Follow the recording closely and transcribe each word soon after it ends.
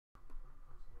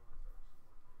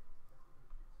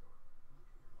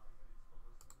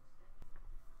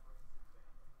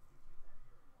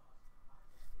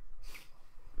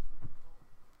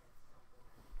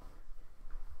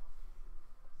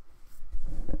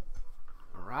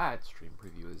Alright, stream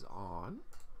preview is on.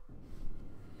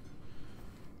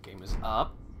 Game is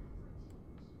up.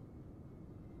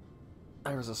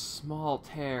 There was a small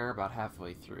tear about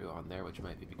halfway through on there, which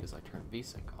might be because I turned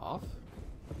Vsync off.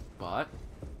 But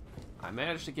I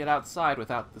managed to get outside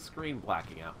without the screen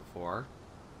blacking out before,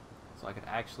 so I could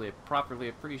actually properly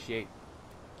appreciate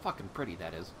how fucking pretty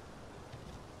that is.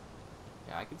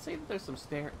 Yeah, I can see that there's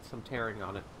some tearing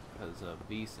on it because of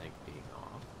Vsync being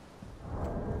off. I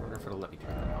wonder if it'll let me turn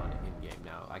that on in-game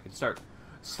now. I can start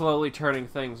slowly turning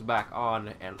things back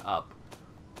on and up.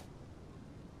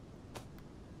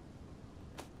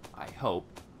 I hope.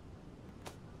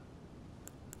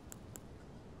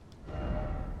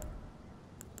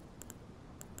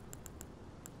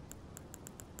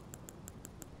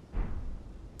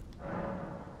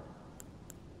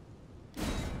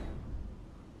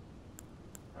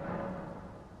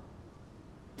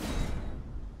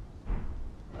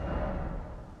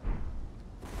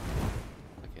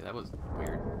 Okay, that was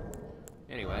weird.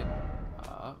 Anyway,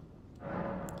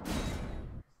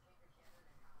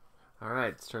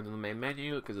 alright, let's turn to the main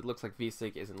menu, because it looks like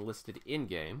Vsync isn't listed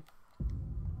in-game.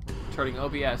 Turning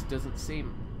OBS doesn't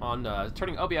seem on,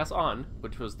 turning OBS on,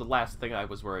 which was the last thing I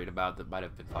was worried about that might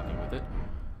have been fucking with it,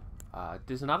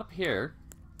 does not appear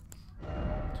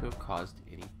to have caused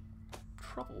any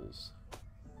troubles.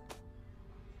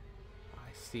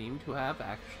 I seem to have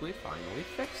actually finally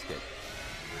fixed it.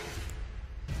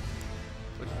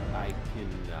 Which I can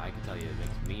tell you it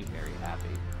makes me very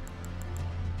happy.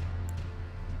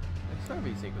 I swear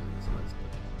Vsync was in this list,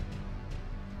 but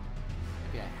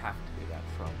maybe I have to do that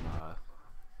from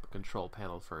the control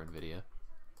panel for NVIDIA.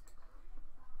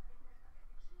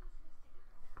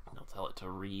 I'll tell it to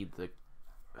read the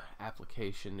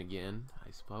application again,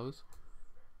 I suppose.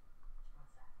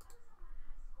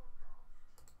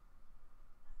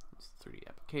 It's 3D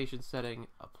application setting,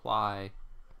 apply.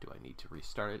 Do I need to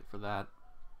restart it for that?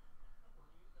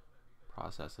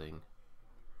 Processing.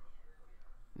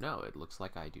 No, it looks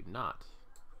like I do not.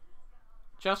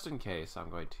 Just in case, I'm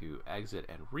going to exit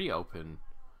and reopen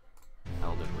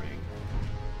Elden Ring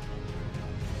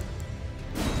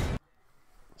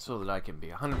so that I can be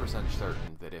 100%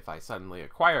 certain that if I suddenly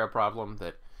acquire a problem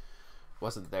that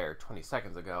wasn't there 20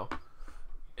 seconds ago,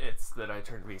 it's that I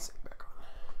turned Vsync back on.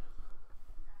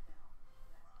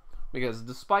 Because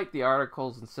despite the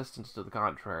article's insistence to the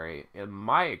contrary, in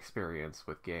my experience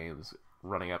with games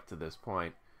running up to this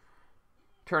point,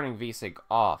 turning Vsync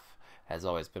off has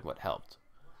always been what helped.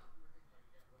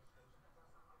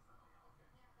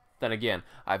 Then again,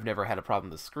 I've never had a problem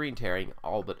with screen tearing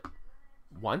all but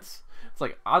once. It's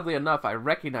like, oddly enough, I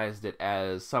recognized it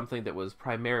as something that was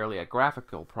primarily a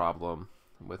graphical problem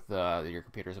with your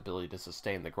computer's ability to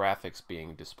sustain the graphics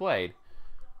being displayed.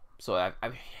 So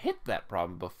I've hit that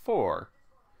problem before.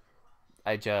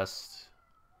 I just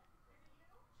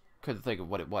couldn't think of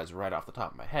what it was right off the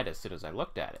top of my head as soon as I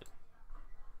looked at it.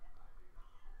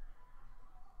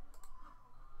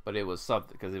 But it was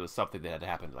something, because it was something that had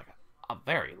happened like a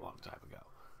very long time ago.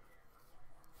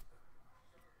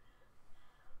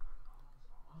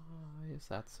 Why is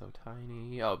that so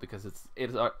tiny? Oh, because it's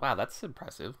wow, that's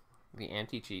impressive. The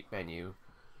anti-cheat menu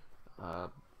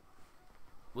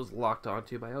was locked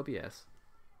onto by OBS.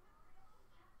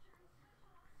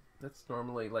 That's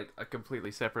normally like a completely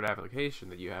separate application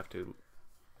that you have to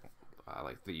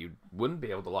like that you wouldn't be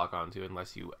able to lock onto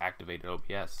unless you activated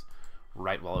OBS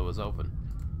right while it was open.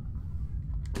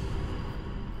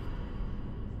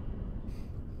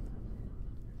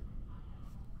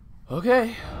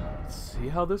 Okay, let's see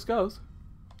how this goes.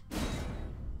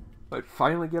 Might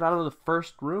finally get out of the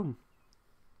first room.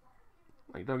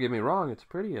 Like, don't get me wrong, it's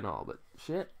pretty and all, but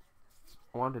shit.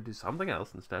 I wanted to do something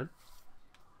else instead.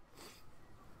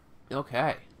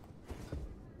 Okay.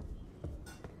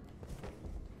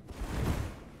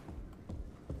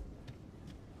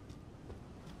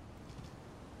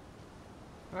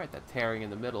 Alright, that tearing in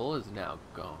the middle is now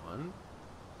gone.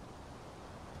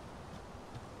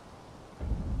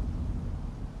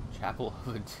 Chapel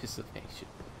of Anticipation.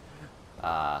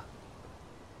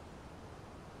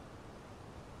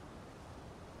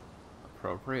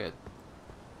 Appropriate.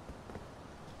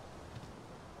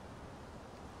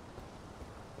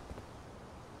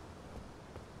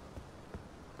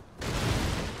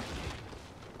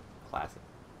 Classic.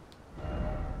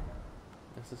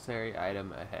 Necessary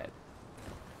item ahead.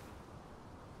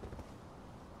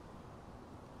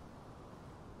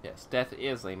 Yes, death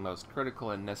is the most critical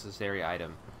and necessary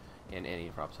item in any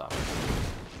prop software.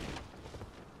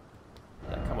 Does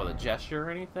that come with a gesture or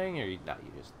anything, or you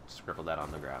just scribble that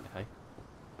on the ground, hey?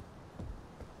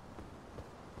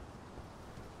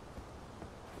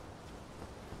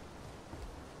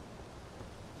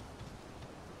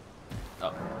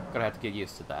 Gonna have to get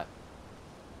used to that.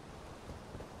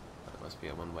 That must be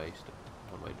a one-way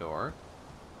door.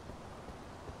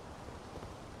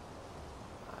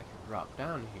 I can drop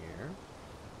down here.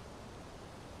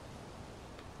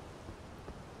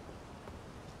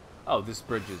 Oh, this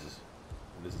bridge is...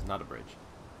 This is not a bridge.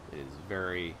 It is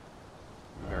very,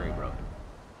 very broken.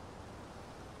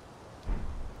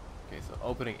 Okay, so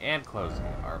opening and closing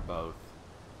are both...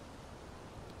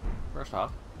 First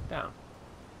off, down.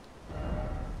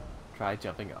 Try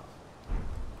jumping off.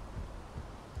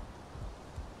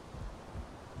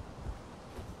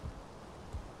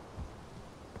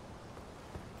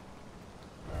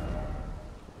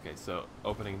 Okay, so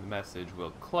opening the message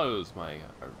will close my...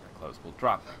 will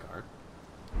drop my card.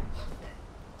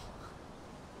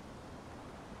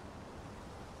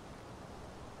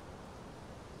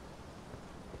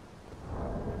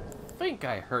 I think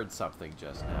I heard something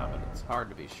just now, but it's hard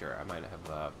to be sure. I might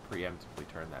have preemptively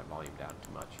turned that volume down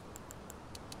too much.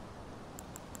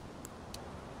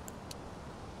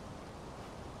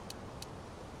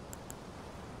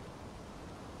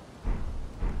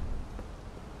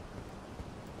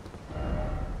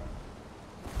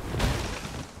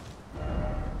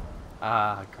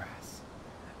 Ah, grass.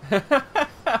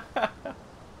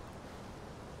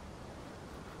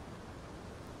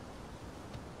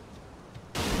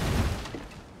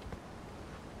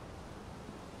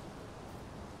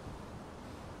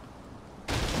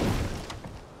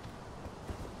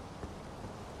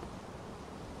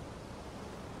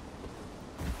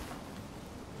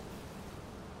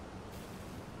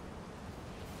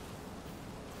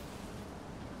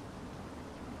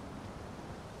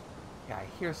 Yeah, I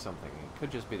hear something. It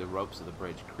could just be the ropes of the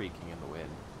bridge creaking in the wind.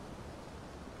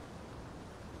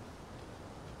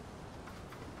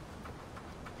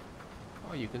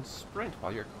 Oh, you can sprint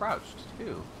while you're crouched,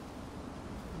 too.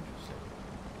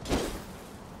 Interesting.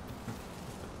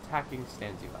 Attacking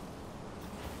stands you up.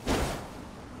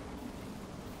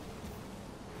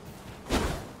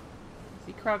 Is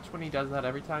he crouched when he does that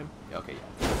every time? Yeah, okay,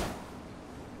 yeah. I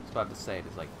was about to say,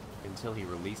 it's like, until he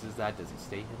releases that, does he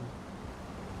stay hidden?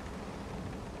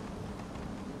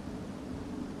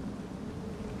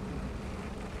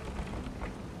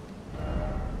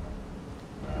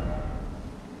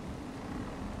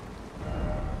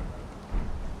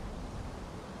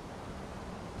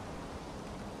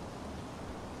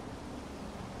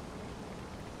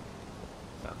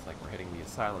 Sounds like we're hitting the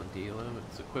Silent D limit.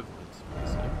 It's equivalent.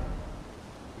 So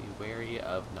be wary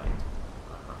of night.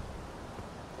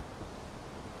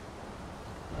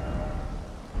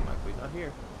 Likely not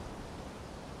here.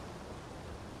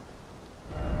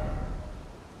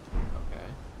 Okay.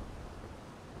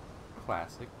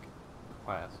 Classic.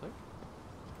 Classic.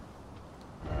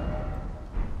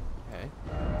 Okay.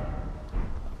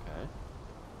 Okay.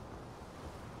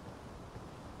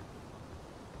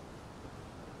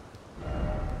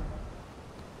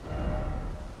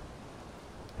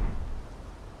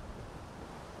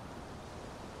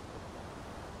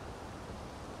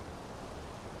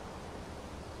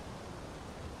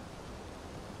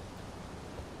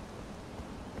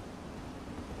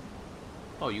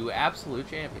 Oh, you absolute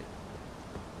champion.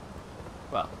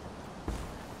 Well.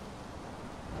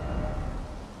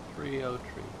 Trio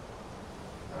tree.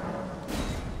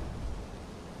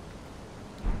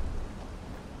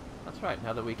 That's right,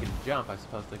 now that we can jump, I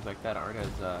suppose things like that aren't as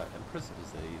impressive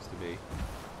as they used to be.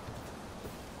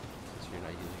 Since you're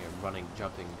not using a running,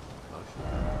 jumping motion.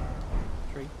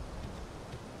 Tree.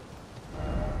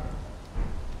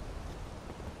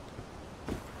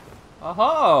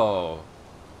 Oh-ho!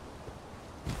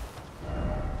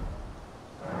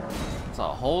 It's a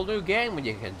whole new game when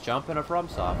you can jump in a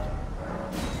FromSoft.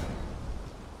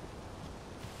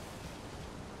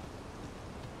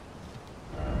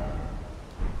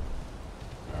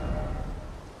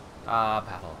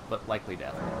 Battle, but likely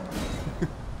death.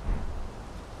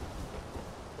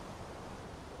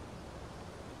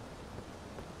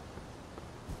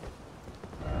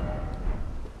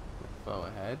 Foe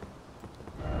ahead.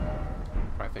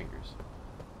 Try fingers.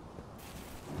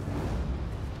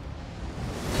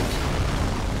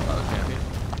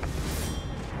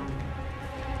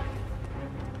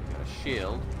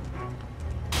 Shield.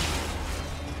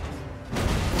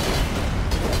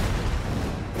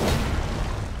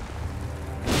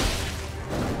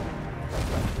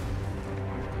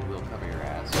 We'll cover your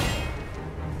ass.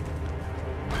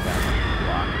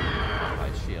 Block my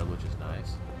shield, which is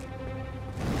nice.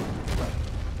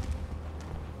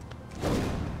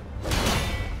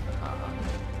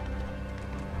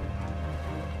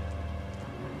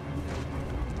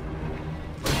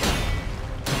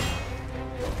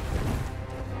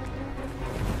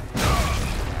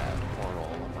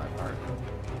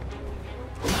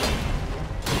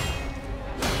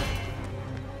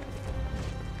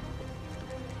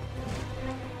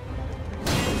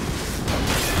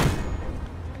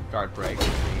 guard break, which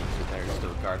means that there's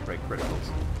still guard break criticals.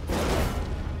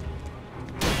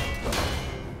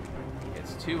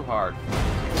 It's too hard for me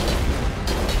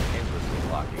to endlessly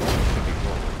blocking. I should be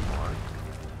rolling more.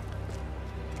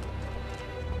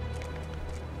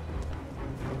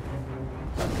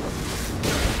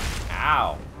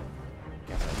 Ow!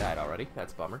 Guess I died already.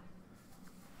 That's a bummer.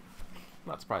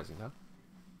 Not surprising, though.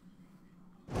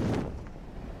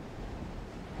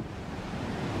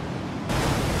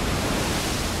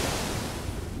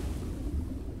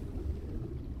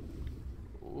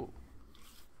 Ooh.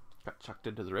 Got chucked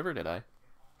into the river, did I?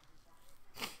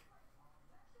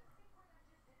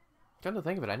 Come to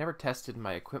think of it, I never tested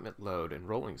my equipment load and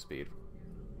rolling speed.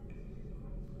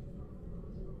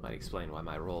 Might explain why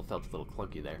my roll felt a little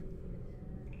clunky there.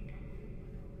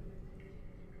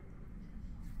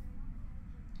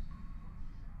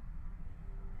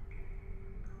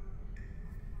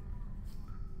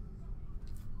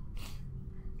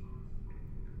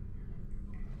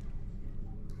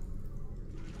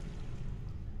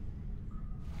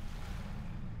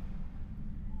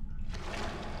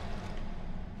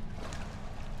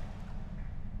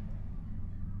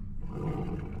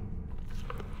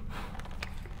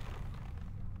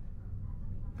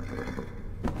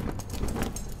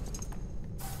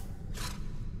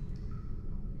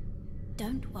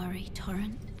 Don't worry,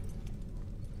 Torrent.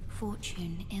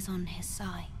 Fortune is on his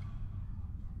side.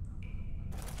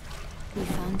 We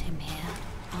found him here,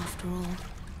 after all.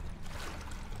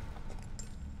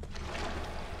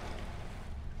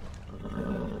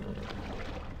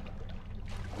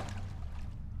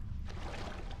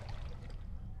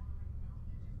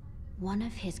 One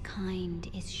of his kind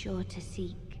is sure to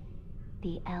seek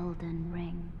the Elden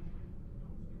Ring.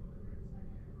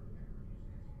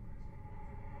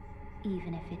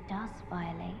 Even if it does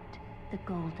violate the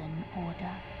Golden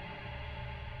Order.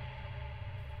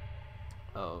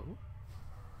 Oh.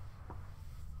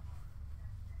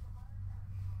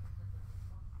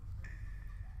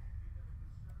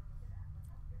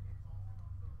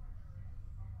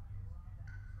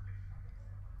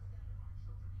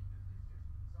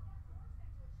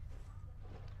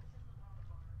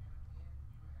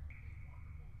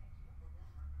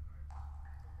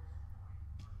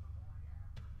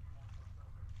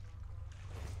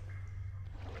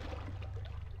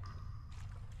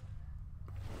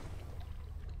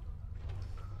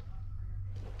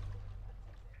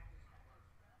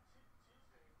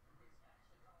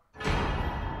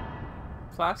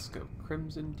 Flask of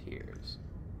Crimson Tears.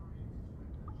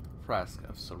 Flask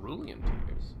of Cerulean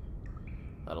Tears.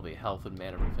 That'll be health and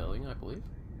mana refilling, I believe.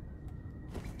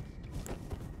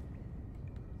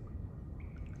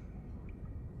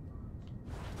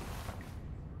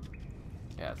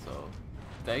 Yeah, so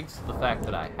thanks to the fact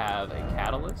that I have a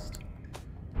catalyst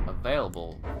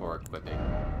available for equipping,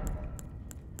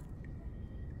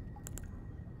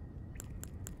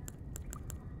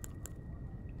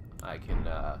 I can,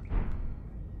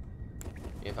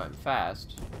 if I'm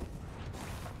fast,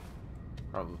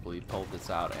 probably pull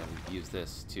this out and use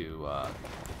this to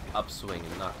upswing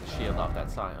and knock the shield off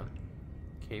that scion.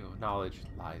 Cave of Knowledge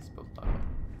lies below.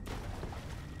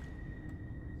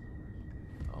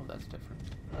 Oh, that's different.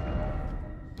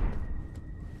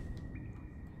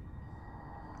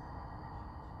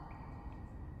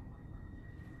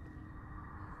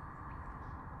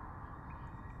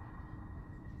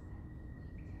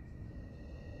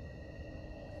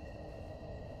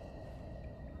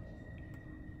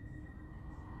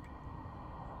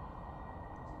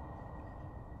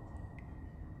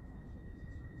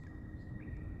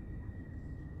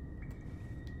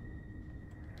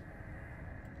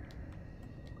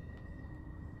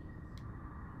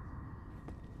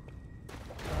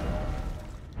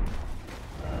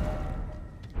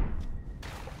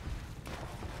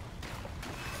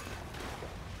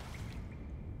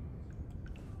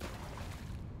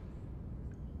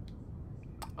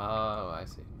 Oh, I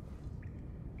see.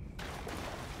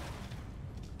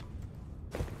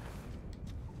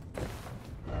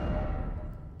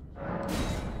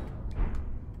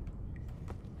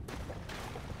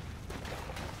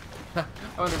 I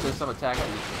wonder if there's some attack that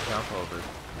you can jump over.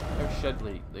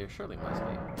 There surely must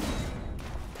be.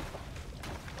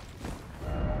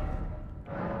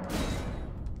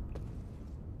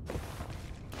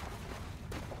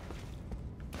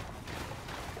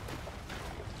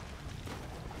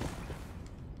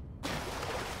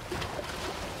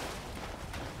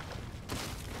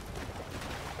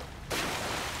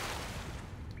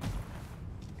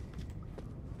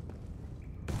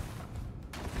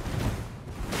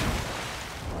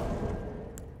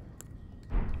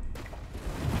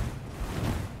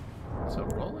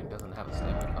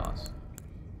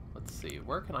 menu.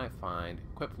 Where can I find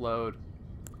equip load?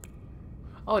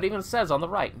 Oh, it even says on the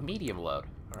right, medium load.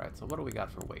 Alright, so what do we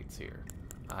got for weights here?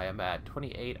 I am at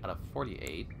 28 out of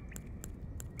 48.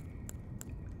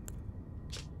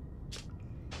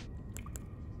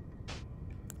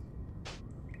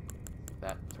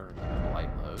 That turns into light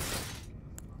load.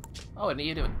 Oh, and it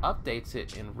even updates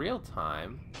it in real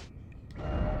time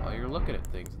while you're looking at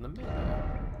things in the menu.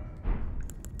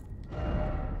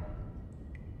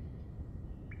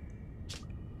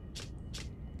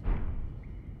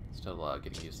 Still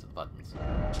getting used to the buttons.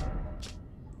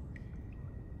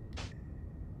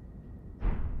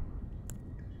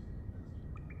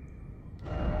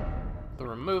 The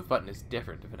remove button is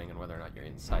different depending on whether or not you're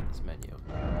inside this menu.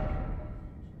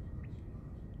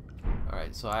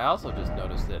 Alright, so I also just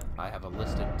noticed that I have a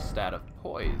listed stat of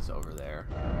poise over there.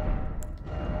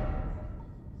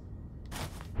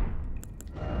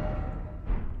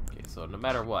 Okay, so no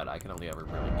matter what, I can only ever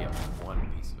really get one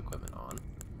piece of equipment on.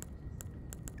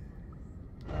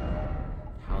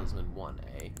 Talisman 1A. Don't know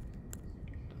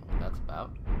what that's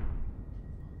about.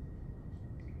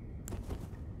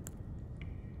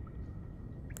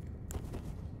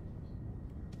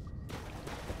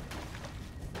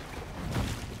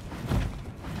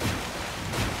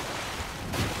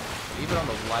 Even on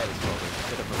the lightest roll, there's a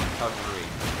bit of a recovery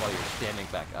while you're standing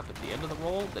back up at the end of the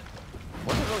roll that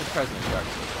wasn't really present in Dark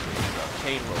Souls 3, so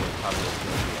chain rolling probably isn't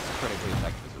going to be as critically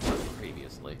effective as it was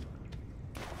previously.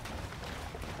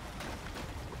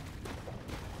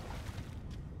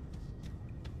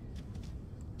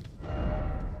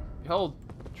 Behold,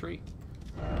 tree.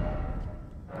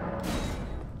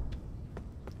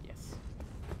 Yes.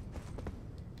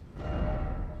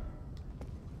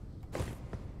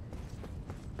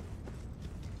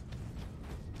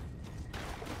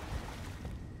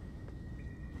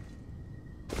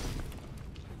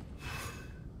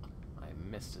 I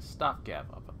missed a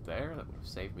stopgap up there. That would have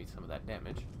saved me some of that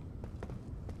damage.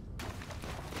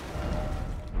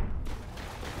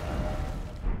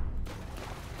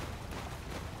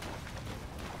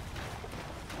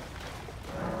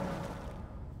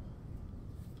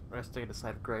 Resting at a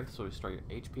site of grace will restore your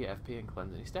HP, FP, and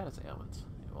cleanse any status ailments.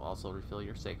 It will also refill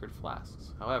your sacred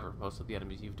flasks. However, most of the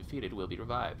enemies you've defeated will be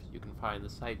revived. You can find the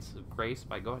sites of grace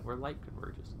by going where light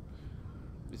converges.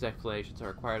 These explanations are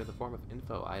acquired in the form of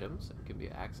info items and can be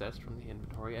accessed from the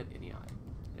inventory at any time.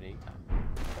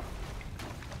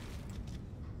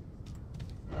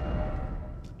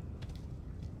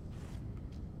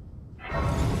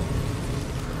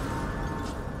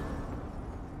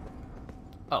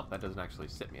 Oh, that doesn't actually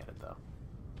sit me at it, though.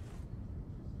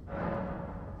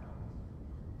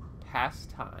 Pass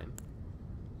time.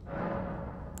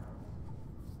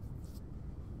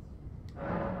 A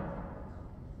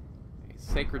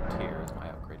sacred tear is my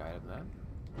upgrade item then.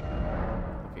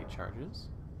 Okay, charges.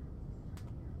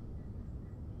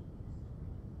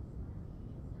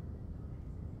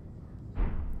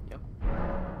 Yep.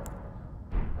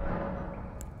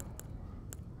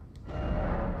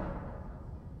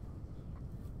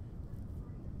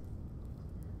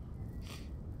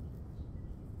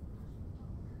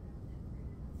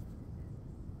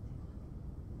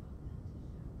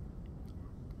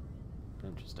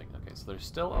 Interesting. Okay, so there's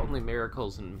still only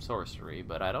miracles and sorcery,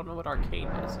 but I don't know what arcane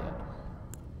is yet.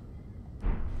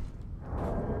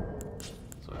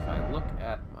 So if I look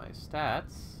at my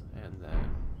stats, and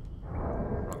then...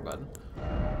 wrong button.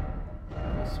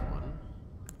 This one.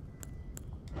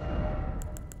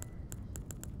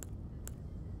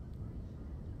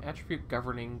 Attribute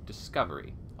governing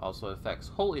discovery. Also affects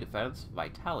holy defense,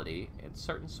 vitality, and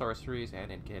certain sorceries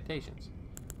and incantations.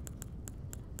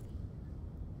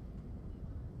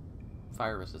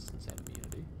 Fire resistance and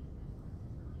immunity.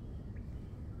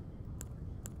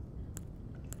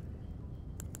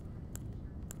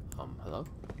 Hello?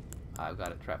 I've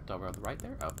got it trapped over on the right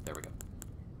there. Oh, there we go.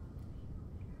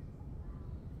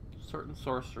 Certain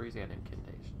sorceries and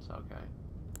incantations. Okay.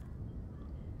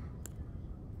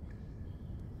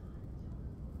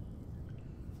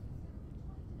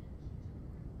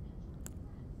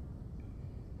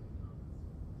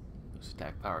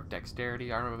 Stack power of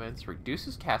dexterity, armaments,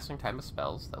 reduces casting time of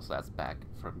spells, so that's back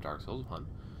from Dark Souls 1.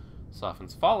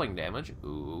 Softens falling damage,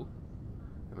 ooh.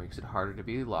 It makes it harder to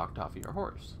be locked off of your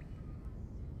horse.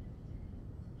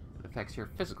 It affects your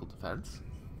physical defense.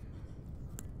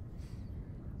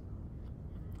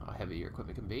 How heavy your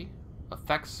equipment can be.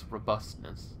 Affects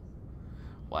robustness.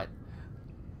 What?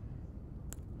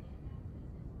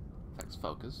 Affects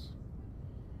focus.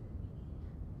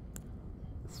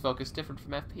 Is focus different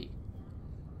from FP?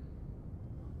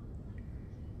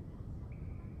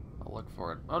 I'll look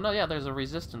for it. Oh, no, yeah, there's a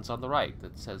resistance on the right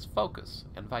that says focus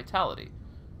and vitality.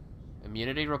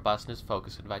 Immunity, robustness,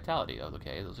 focus, and vitality. Oh,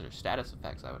 okay, those are status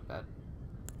effects, I would bet.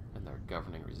 And they're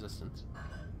governing resistance.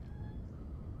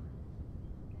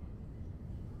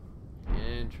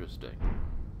 Interesting.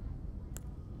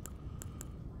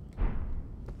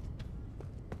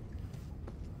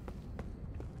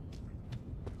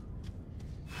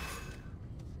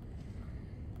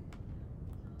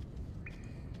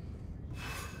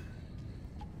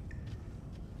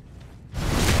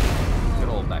 Good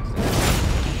old backstab.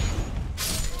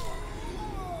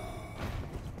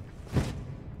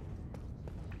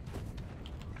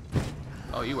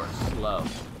 Oh, you are slow.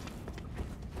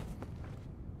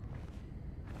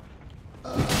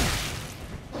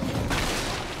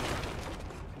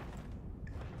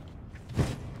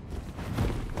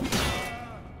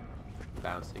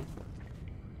 Bouncing.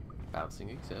 Bouncing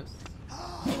exists.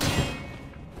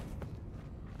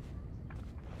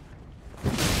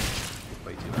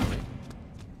 Way too early.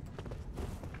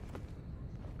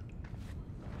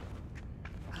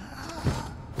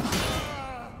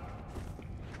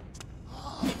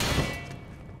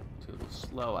 Too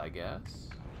slow, I guess.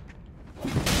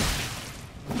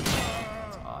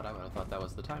 That's odd. I would have thought that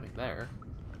was the timing there.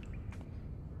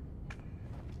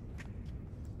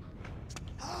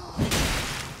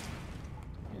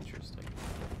 Interesting.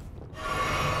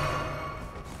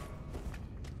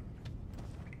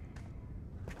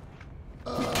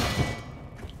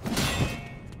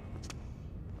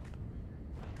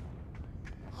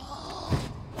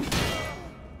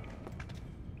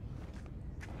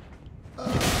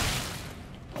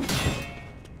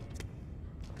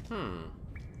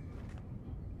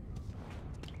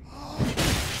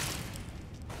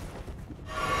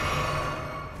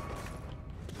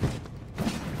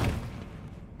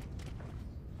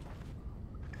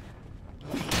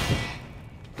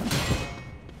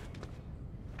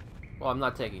 Well, I'm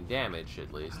not taking damage,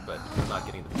 at least, but I'm not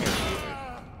getting the parry either.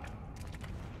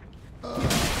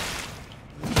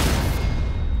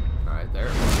 Alright,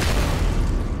 there.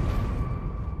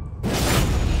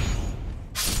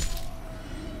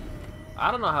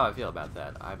 I don't know how I feel about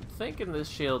that. I'm thinking this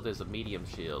shield is a medium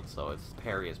shield, so its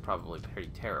parry is probably pretty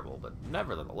terrible, but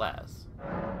nevertheless.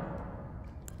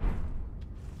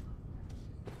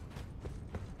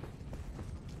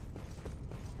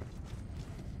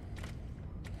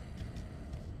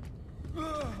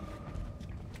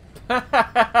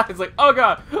 It's like, oh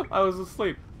god, I was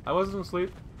asleep. I wasn't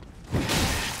asleep.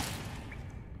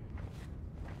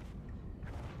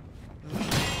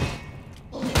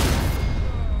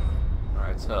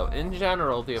 Alright, so in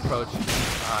general, the approach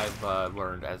I've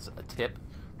learned as a tip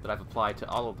that I've applied to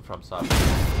all of the FromSoft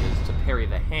games is to parry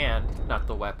the hand, not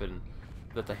the weapon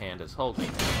that the hand is holding.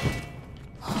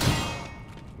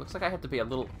 Looks like I had to be a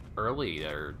little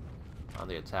earlier on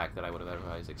the attack than I would have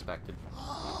otherwise expected.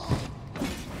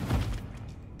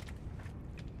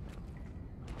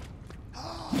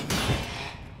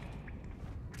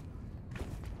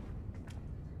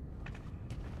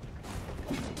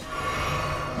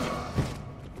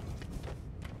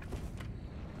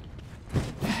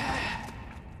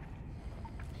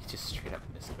 Just straight up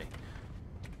missed me.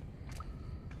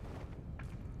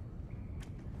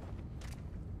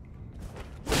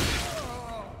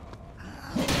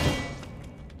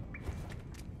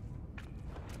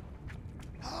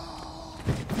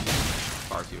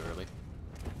 Far too early.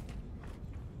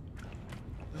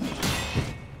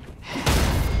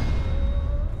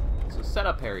 So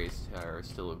setup parries are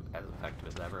still as effective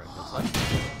as ever, it feels like.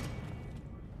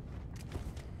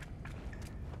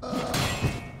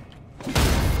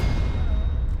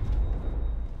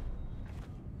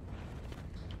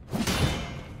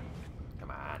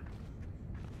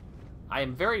 I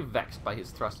am very vexed by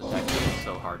his thrust attack being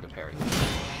so hard to parry.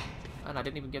 And I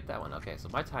didn't even get that one. Okay, so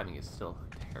my timing is still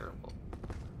terrible.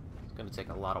 It's going to take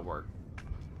a lot of work.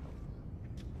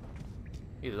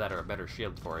 Either that or a better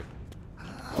shield for it.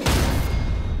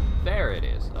 There it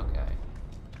is. Okay.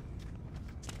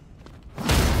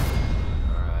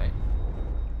 Alright.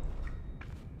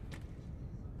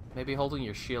 Maybe holding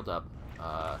your shield up,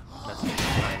 messes with the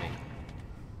timing.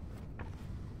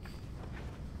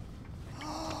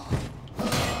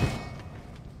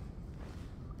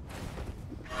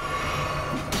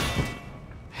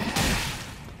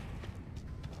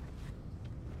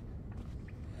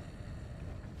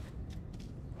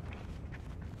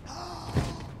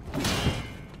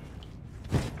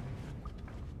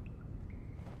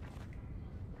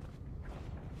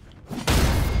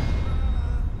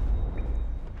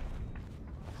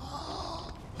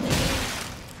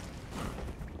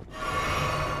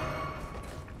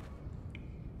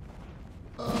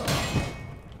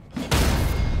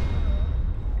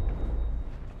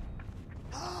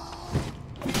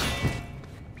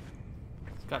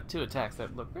 got two attacks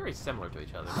that look very similar to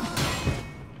each other.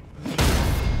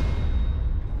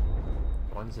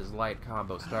 One's his light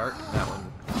combo start, and that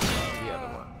one the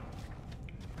other one.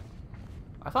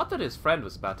 I thought that his friend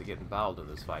was about to get involved in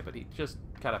this fight, but he just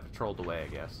kind of patrolled away, I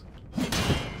guess.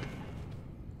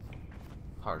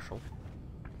 Partial.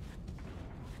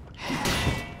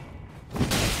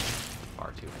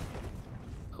 R2.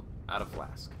 Oh, out of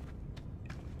flask.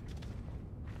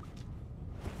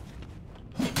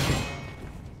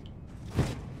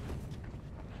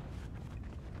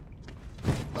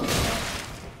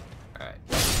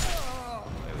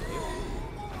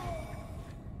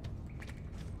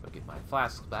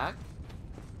 Flasks back.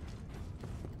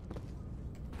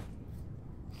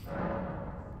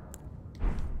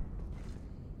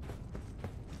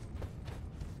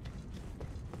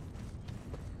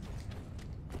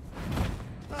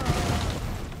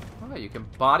 Oh, you can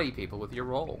body people with your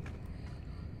roll.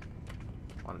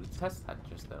 Wanted to test that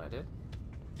just then, I did.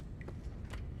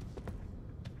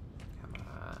 Come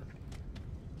on.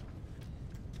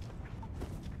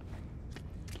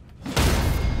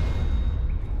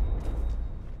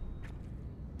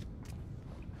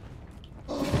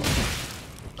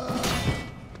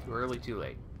 Too early, too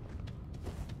late.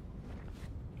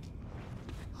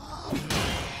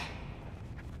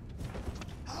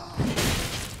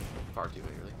 Far too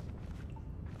early.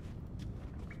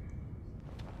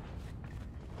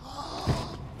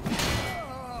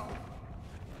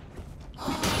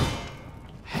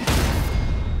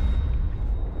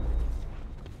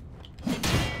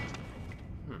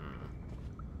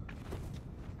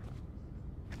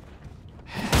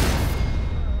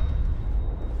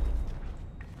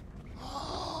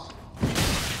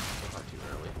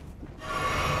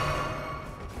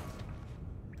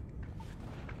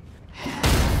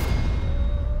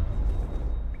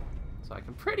 So I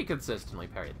can pretty consistently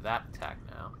parry that attack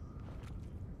now.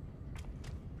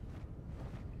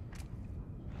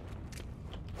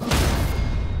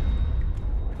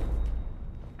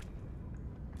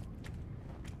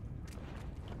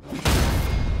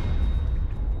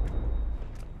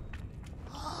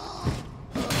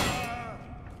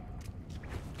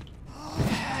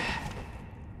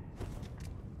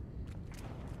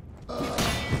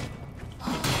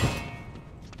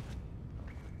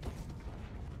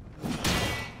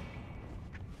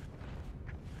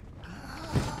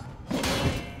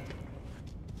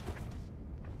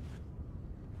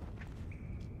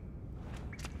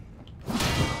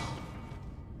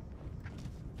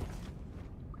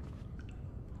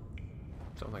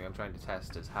 Something I'm trying to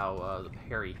test is how the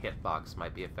parry hitbox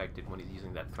might be affected when he's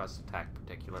using that thrust attack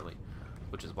particularly,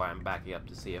 which is why I'm backing up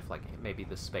to see if like maybe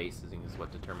the spacing is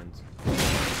what determines.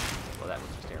 Well, that was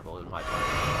just terrible in my part.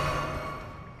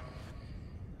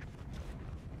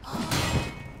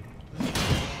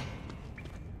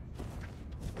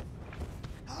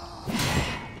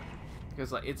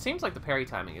 Because like, it seems like the parry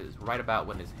timing is right about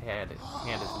when his hand is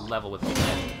level with the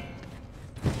head,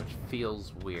 which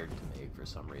feels weird to me for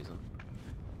some reason.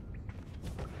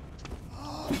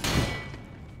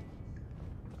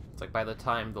 It's like by the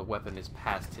time the weapon is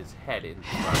past his head in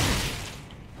front,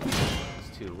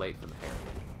 it's too late for the parry.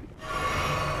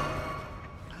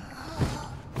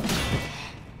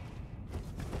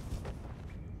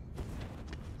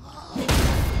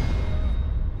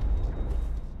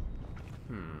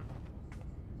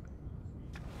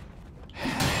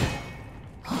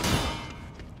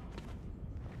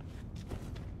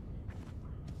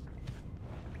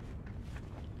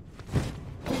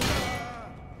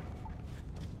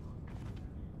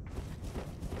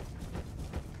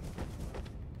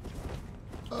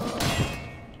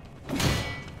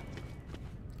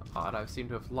 Odd, I seem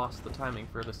to have lost the timing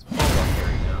for this follow-up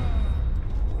parry now.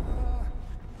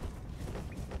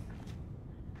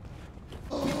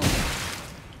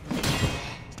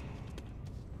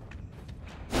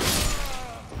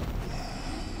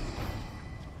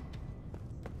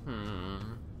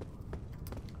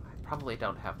 I probably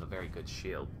don't have a very good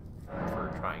shield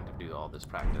for trying to do all this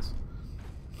practice.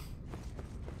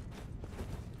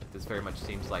 This very much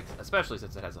seems like, especially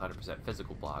since it has 100%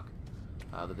 physical block,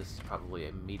 that this is probably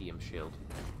a medium shield.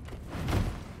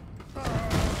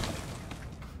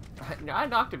 I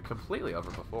knocked him completely over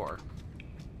before.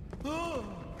 So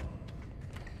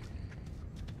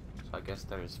I guess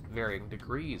there's varying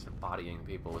degrees of bodying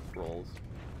people with rolls.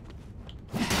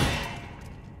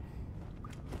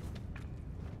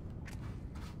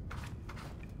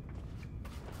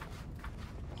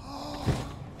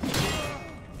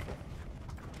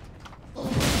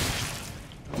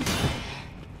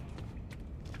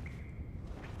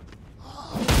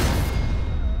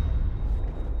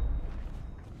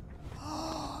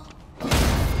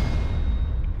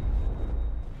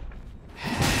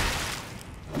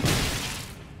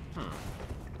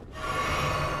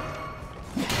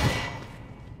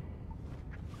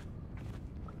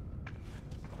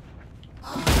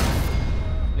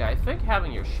 think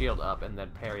having your shield up and then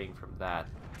parrying from that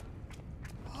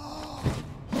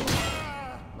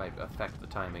might affect the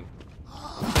timing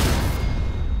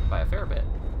by a fair bit.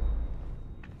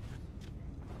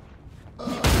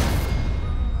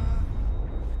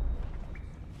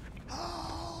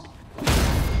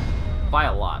 By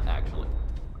a lot, actually.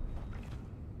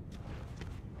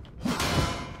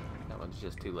 That one's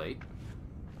just too late.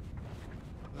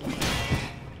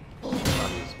 I'll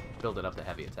just build it up to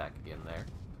heavy attack again there.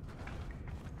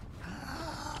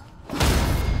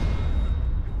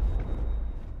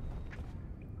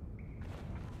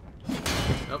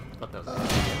 Nope, thought that was a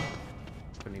hit again.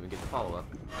 Couldn't even get the follow-up.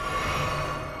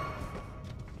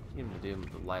 Even to do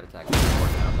the light attack before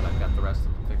now that I've got the rest of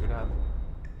them figured out.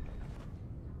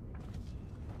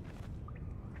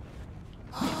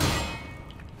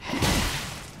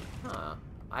 Huh.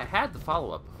 I had the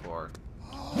follow-up before.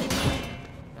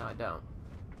 Now I don't.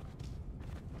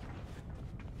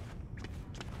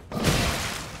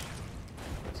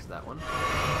 This is that one.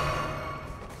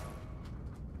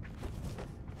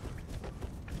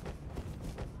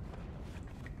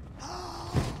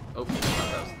 Oh,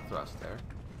 that was the thrust there.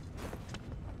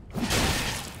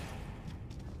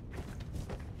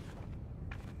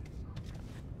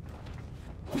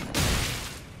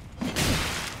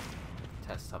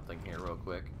 Test something here real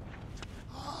quick.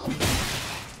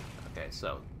 Okay,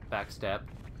 so backstep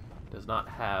does not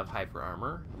have hyper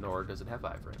armor, nor does it have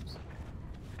iframes.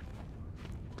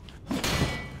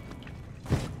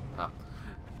 Oh,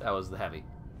 that was the heavy.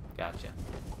 Gotcha.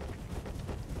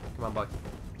 Come on, boy.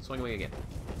 Swing away again.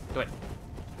 Do it.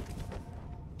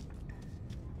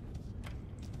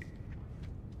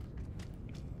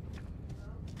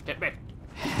 Get me.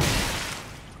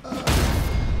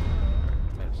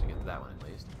 Managed to get to that one at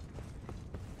least.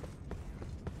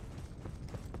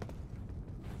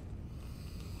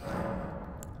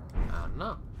 I don't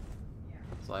know.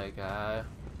 It's like,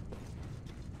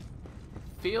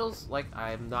 feels like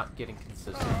I'm not getting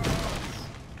consistent results.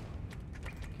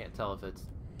 Can't tell if it's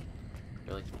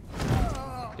really...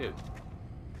 Dude.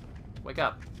 Wake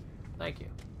up. Thank you.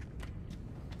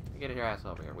 Get your ass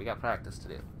over here. We got practice to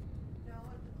do.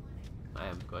 I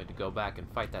am going to go back and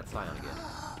fight that Scion again.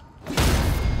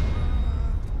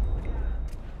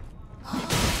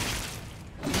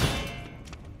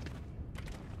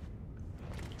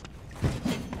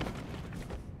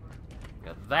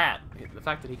 Now that, the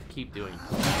fact that he can keep doing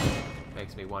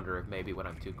makes me wonder if maybe when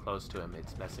I'm too close to him,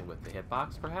 it's messing with the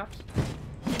hitbox, perhaps?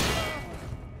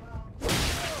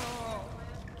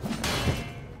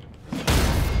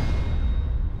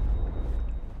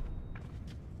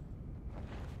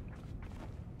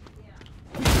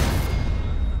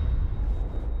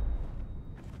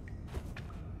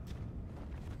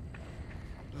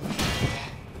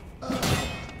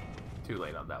 Too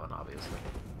late on that one, obviously.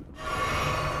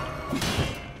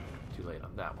 Too late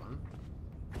on that one.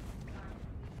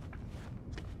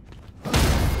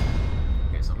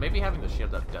 Okay, so maybe having the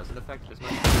shield up doesn't affect it as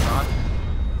much as I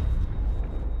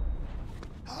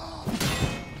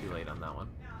thought. Too late on that one.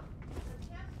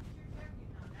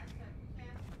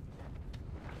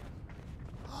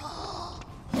 Oh,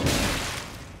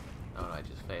 no, I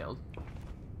just failed.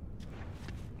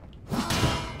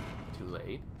 Too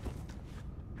late.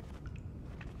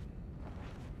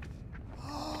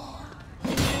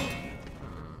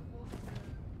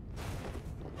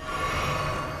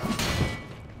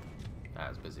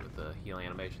 Busy with the healing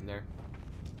animation there.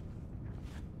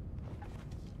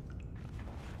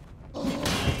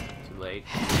 Too late.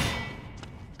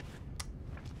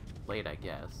 Late, I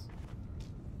guess.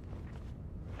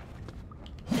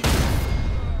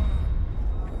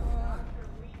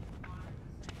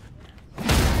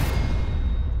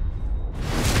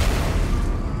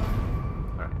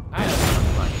 Alright, I have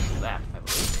enough practice for that, I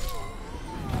believe.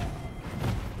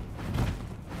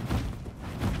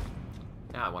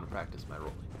 Now I want to practice my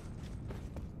rolling.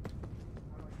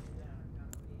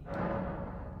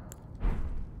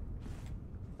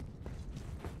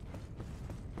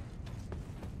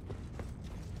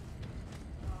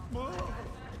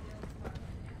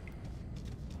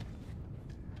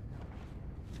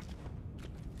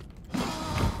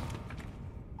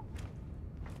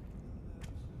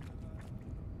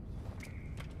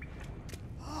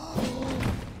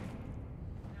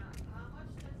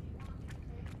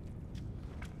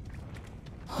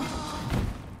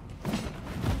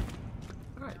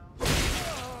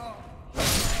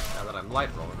 Light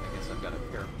rolling, I guess I've got a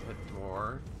fair bit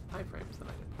more iframes than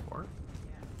I did before.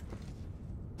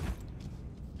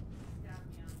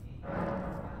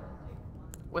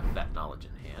 With that knowledge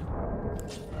in hand.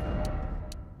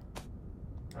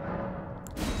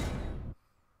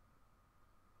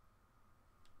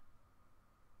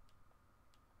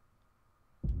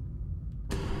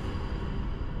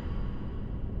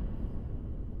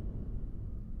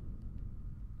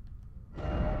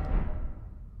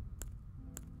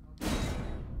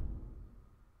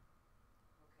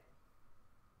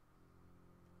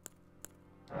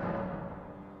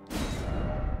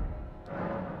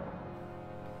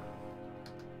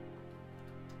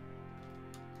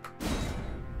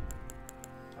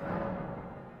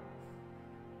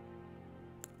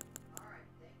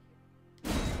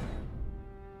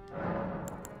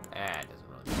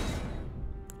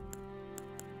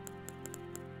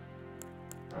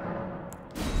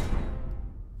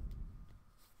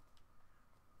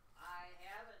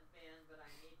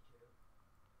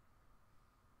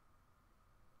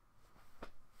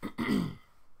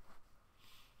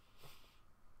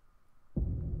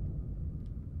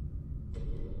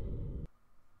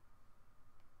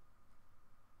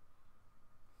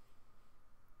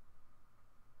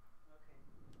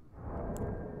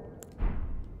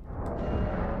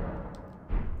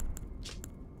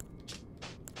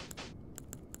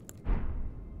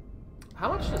 How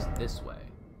much does this weigh?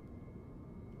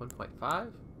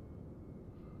 1.5?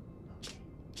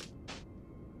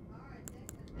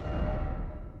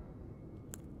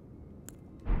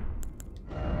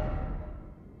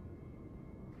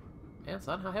 Man,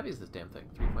 son, how heavy is this damn thing?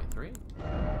 3.3?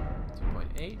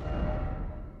 2.8?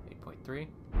 8.3?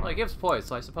 Well, it gives poise,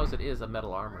 so I suppose it is a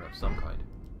metal armor of some kind.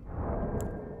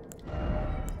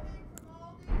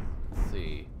 Let's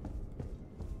see.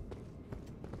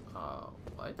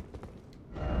 What?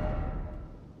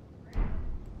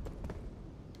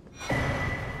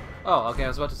 Oh, okay, I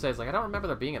was about to say, it's like, I don't remember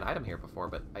there being an item here before,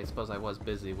 but I suppose I was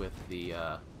busy with the,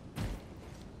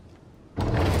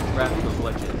 graphical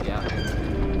glitches, yeah.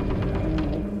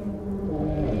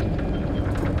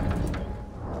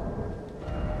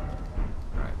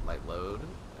 Alright, light load,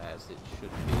 as it should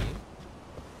be.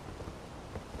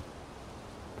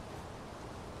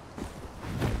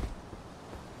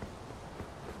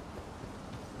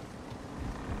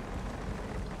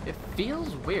 It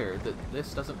feels weird that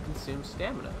this doesn't consume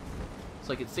stamina. It's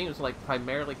like it seems like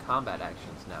primarily combat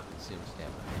actions now consume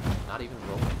stamina, not even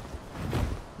rolling.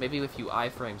 Maybe if you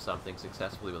iframe something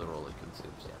successfully with a roll, it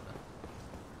consumes stamina.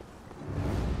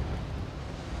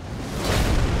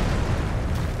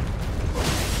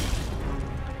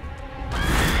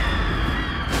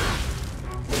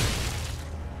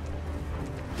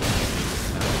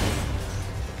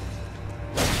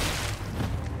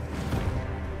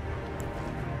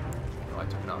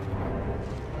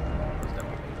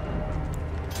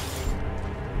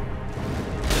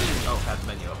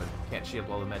 Shield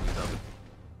while the menu's open.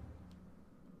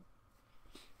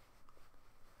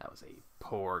 That was a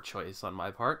poor choice on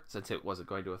my part, since it wasn't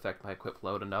going to affect my equip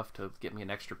load enough to get me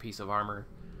an extra piece of armor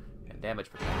and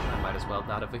damage protection. I might as well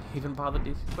not have even bothered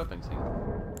equipping things.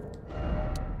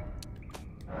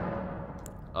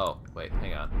 Oh, wait,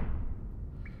 hang on.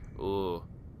 Ooh.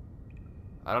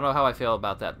 I don't know how I feel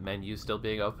about that menu still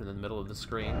being open in the middle of the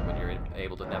screen when you're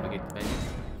able to navigate the menu.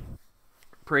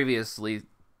 Previously,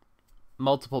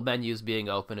 multiple menus being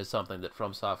open is something that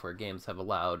From Software games have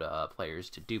allowed players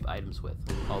to dupe items with,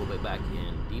 all the way back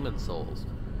in Demon's Souls,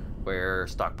 where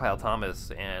Stockpile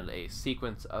Thomas and a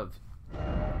sequence of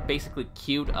basically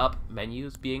queued up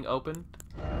menus being opened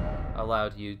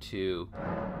allowed you to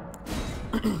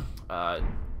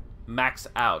max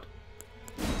out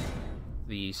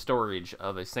the storage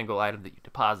of a single item that you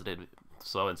deposited.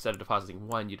 So instead of depositing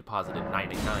 1, you deposited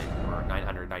 999 or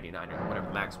 999 or whatever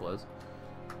the max was.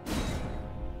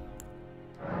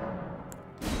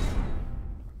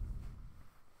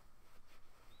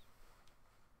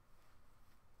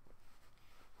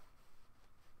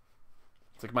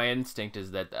 It's like my instinct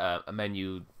is that a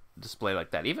menu display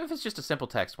like that, even if it's just a simple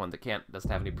text one that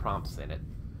doesn't have any prompts in it,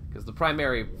 because the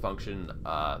primary function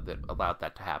that allowed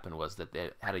that to happen was that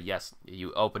it had a yes.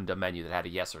 You opened a menu that had a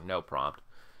yes or no prompt,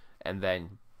 and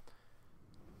then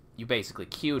you basically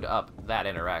queued up that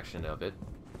interaction of it.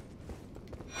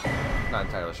 Not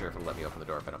entirely sure if it'll let me open the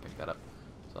door if I don't pick that up,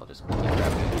 so I'll just keep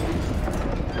grabbing it.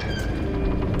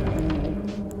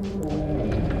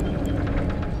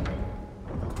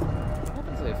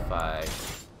 If I...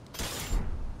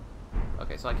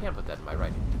 Okay, so I can't put that in my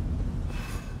right hand.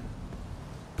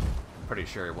 I'm pretty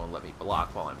sure it won't let me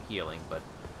block while I'm healing, but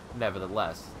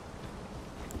nevertheless,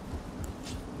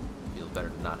 it feels better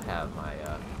to not have my,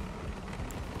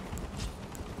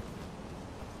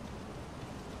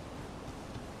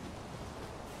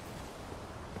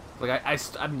 Like,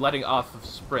 I'm letting off of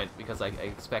sprint because I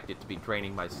expect it to be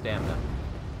draining my stamina.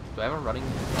 Do I have a running...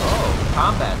 Oh,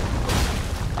 combat!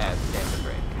 As stamina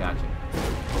drain. Gotcha.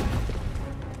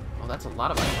 Oh, that's a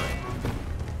lot of my brain.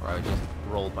 Or I just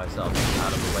rolled myself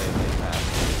out of the way of the attack.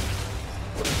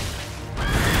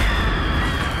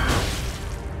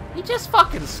 He just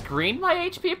fucking screened my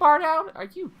HP bar down? Are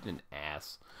you an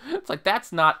ass? It's like,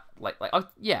 that's not... Like oh,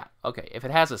 yeah, okay. If it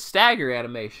has a stagger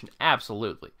animation,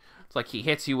 absolutely. It's like he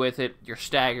hits you with it, you're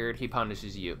staggered, he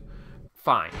punishes you.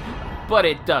 Fine. But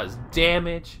it does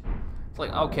damage. It's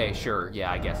like, okay, sure,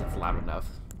 yeah, I guess it's loud enough.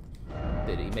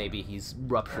 Maybe he's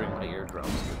rupturing my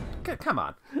eardrums. But come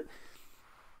on.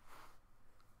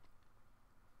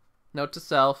 Note to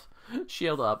self,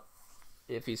 shield up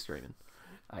if he's screaming,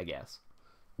 I guess.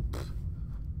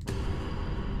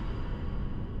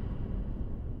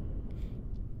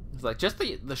 It's like just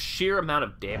the sheer amount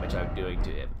of damage I'm doing to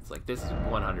him. It's like this is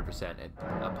 100%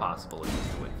 a possible to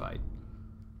win fight.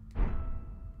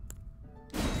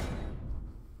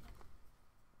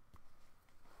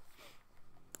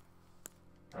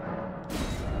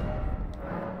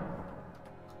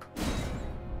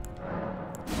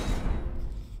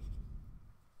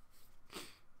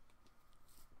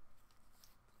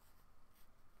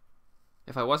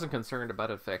 If I wasn't concerned about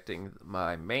affecting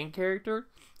my main character,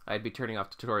 I'd be turning off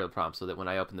tutorial prompts so that when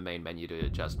I open the main menu to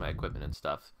adjust my equipment and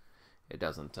stuff, it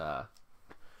doesn't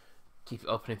keep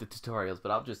opening the tutorials.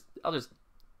 But I'll just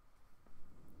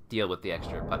deal with the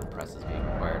extra button presses being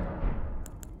required.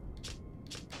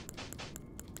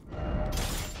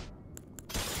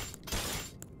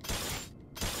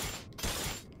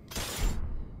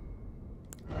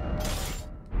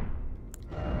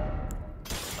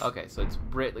 Okay, so it's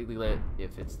brightly lit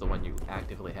if it's the one you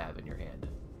actively have in your hand.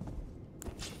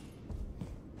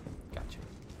 Gotcha.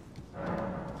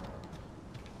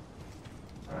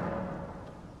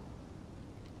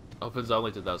 Opens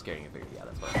only to those carrying a figure. Yeah,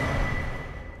 that's what I thought.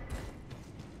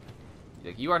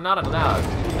 Like, you are not allowed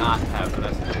to not have the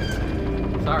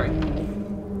messages. Sorry.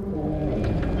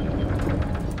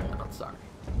 Not sorry.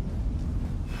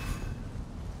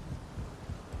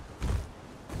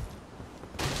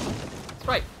 That's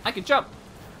right, I can jump!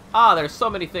 Ah, there's so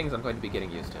many things I'm going to be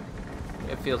getting used to.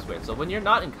 It feels weird. So when you're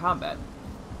not in combat,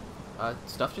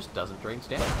 stuff just doesn't drain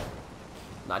stamina.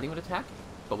 Not even attacking.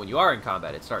 But when you are in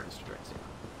combat, it starts to drain stamina.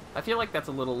 I feel like that's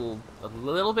a little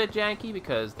bit janky,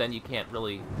 because then you can't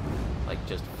really, like,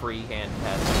 just freehand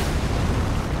test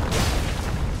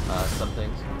some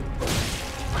things.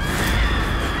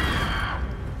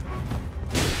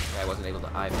 I wasn't able to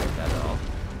eye-pick that at all.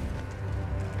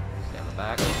 Stand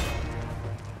back.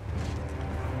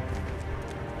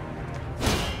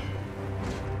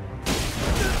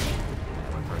 I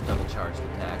went for a double-charged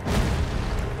attack.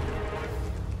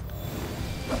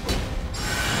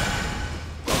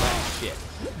 Shit.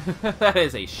 That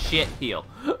is a shit heal.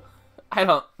 I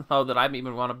don't know that I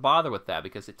even want to bother with that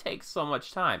because it takes so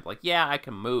much time. Like, yeah, I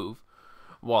can move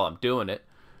while I'm doing it,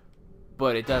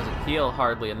 but it doesn't heal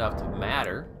hardly enough to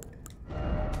matter.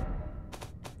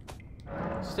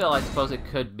 Still, I suppose it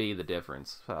could be the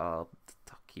difference. I'll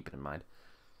keep it in mind.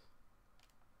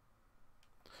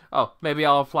 Oh, maybe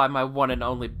I'll apply my one and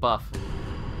only buff.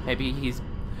 Maybe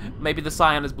the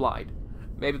Scion is blind.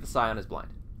 Maybe the Scion is blind.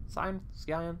 Scion?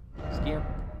 Scion? Skion?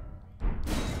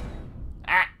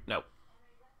 Ah! No.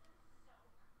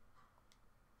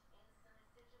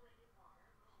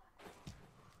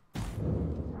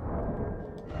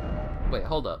 Wait,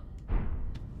 hold up.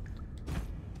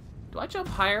 Do I jump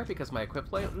higher because my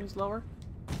equip layout is lower?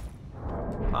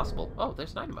 Possible. Oh,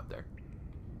 there's an item up there.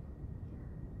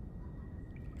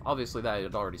 Obviously, I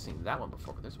had already seen that one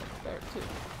before, but there's one up there, too.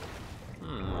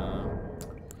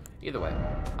 Either way,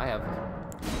 I have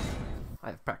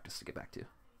practice to get back to.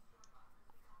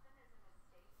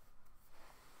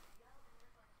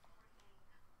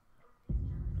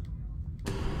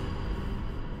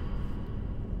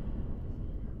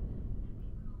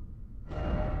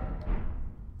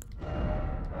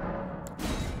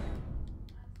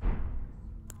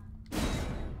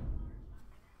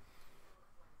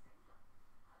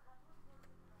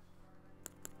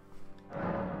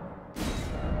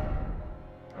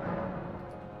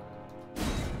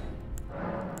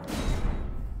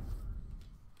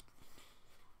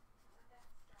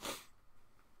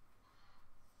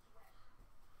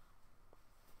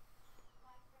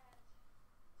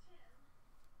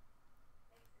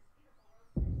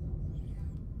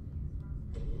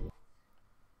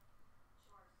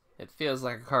 It feels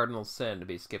like a cardinal sin to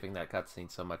be skipping that cutscene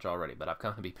so much already, but I'm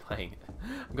going to be playing it.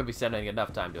 I'm going to be spending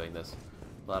enough time doing this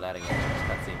without adding extra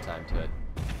cutscene time to it.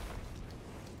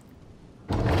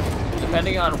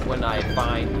 Depending on when I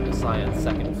find the Scion's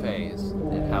second phase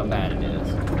and how bad it is,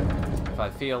 if I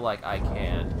feel like I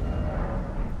can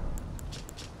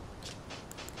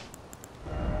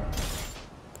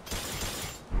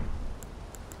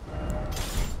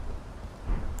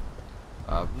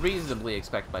reasonably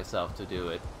expect myself to do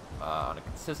it on a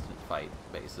consistent fight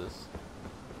basis,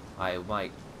 I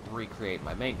might recreate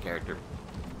my main character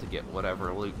to get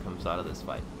whatever loot comes out of this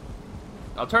fight.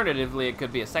 Alternatively, it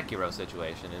could be a Sekiro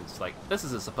situation, and it's like, this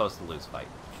is a supposed to lose fight.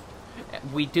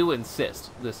 We do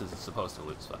insist this is a supposed to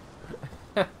lose fight.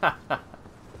 Well,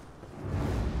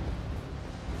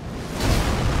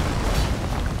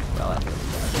 that's really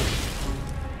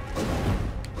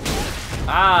bad.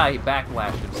 Ah, he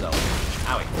backlashed himself.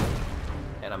 Owie.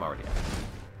 And I'm already out.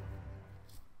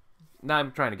 Now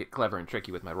I'm trying to get clever and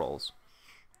tricky with my rolls.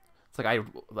 It's like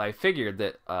I figured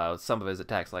that some of his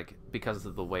attacks, like because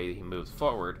of the way he moves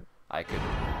forward, I could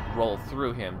roll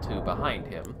through him to behind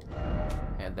him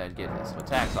and then get some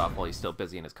attacks off while he's still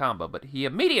busy in his combo. But he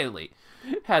immediately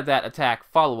had that attack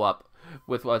follow up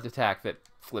with one attack that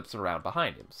flips around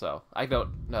behind him. So I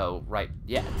don't know right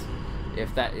yet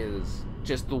if that is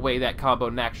just the way that combo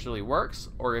naturally works,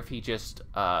 or if he just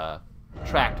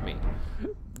tracked me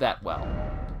that well.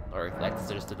 Or if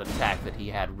that's just an attack that he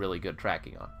had really good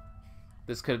tracking on.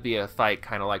 This could be a fight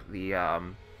kind of like the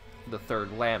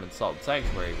third lamb in Salt and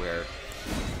Sanctuary, where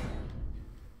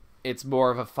it's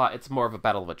more of a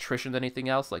battle of attrition than anything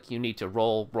else. Like, you need to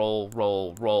roll,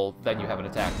 then you have an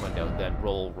attack window, then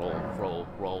roll,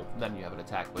 then you have an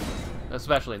attack window.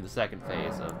 Especially in the second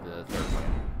phase of the third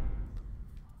lamb.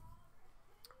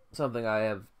 Something I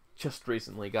have just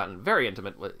recently gotten very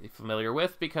familiar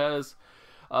with because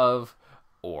of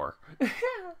ore.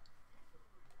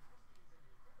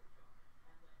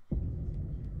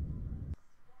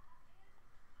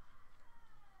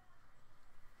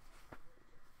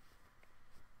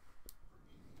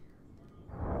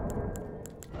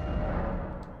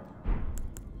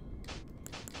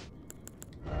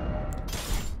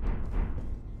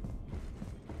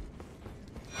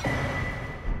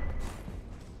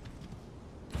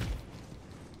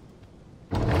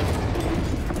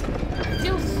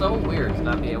 So weird to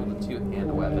not be able to two-hand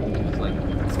a weapon. It's like,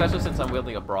 especially since I'm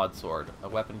wielding a broadsword, a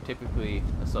weapon typically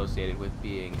associated with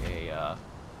being a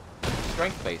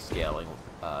strength-based scaling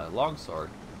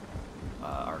longsword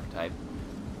archetype.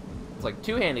 It's like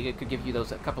two-handing it could give you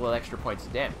those a couple of extra points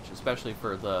of damage, especially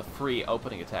for the free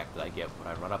opening attack that I get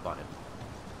when I run up on him.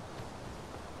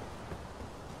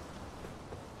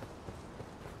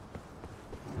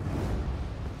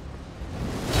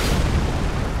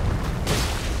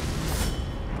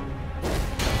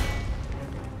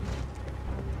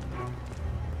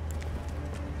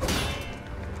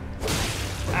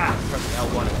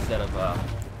 L1 instead of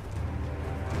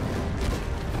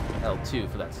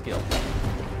L2 for that skill.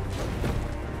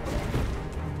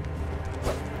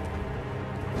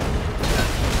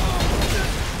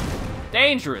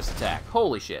 Dangerous attack!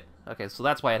 Holy shit. Okay, so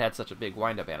that's why it had such a big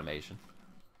wind-up animation.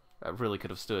 I really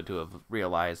could have stood to have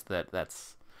realized that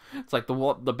that's... It's like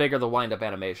the bigger the wind-up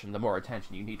animation, the more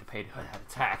attention you need to pay to that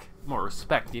attack. The more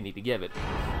respect you need to give it.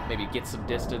 Maybe get some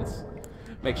distance.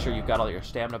 Make sure you've got all your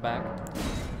stamina back.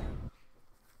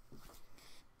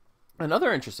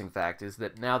 Another interesting fact is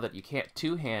that now that you can't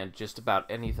two-hand just about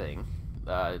anything,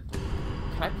 can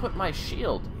I put my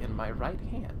shield in my right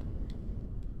hand?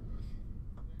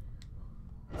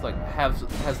 It's like, has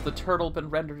the turtle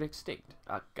been rendered extinct?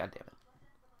 God damn it.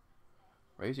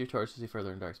 Raise your torch to see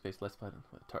further in dark space, less button.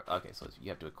 Okay, so you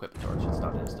have to equip a torch. It's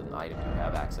not just an item you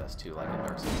have access to like in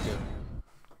Dark Souls 2.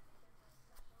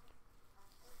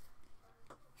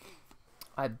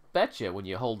 I bet you when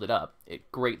you hold it up,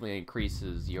 it greatly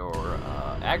increases your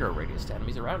aggro radius to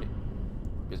enemies around you.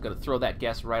 I'm just going to throw that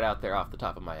guess right out there off the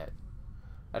top of my head.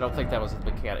 I don't think that was a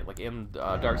mechanic. Like in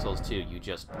Dark Souls 2, you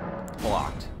just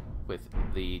blocked with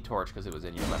the torch because it was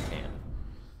in your left hand.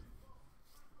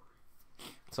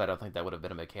 So I don't think that would have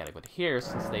been a mechanic. But here,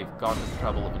 since they've gone to the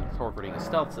trouble of incorporating a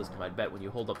stealth system, I bet when you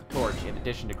hold up the torch, in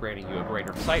addition to granting you a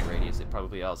greater sight radius, it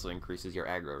probably also increases your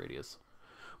aggro radius.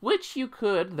 Which you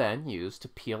could then use to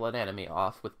peel an enemy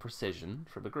off with precision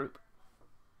for the group.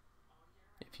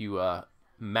 If you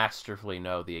masterfully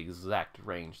know the exact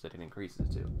range that it increases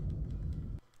to.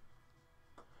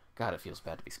 God, it feels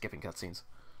bad to be skipping cutscenes.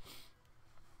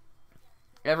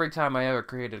 Every time I ever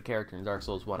created a character in Dark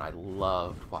Souls 1, I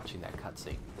loved watching that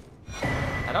cutscene.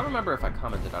 I don't remember if I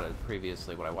commented on it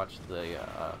previously when I watched the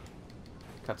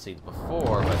cutscenes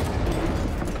before, but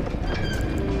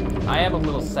I am a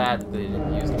little sad that they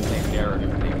didn't use the same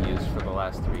narrative they've used for the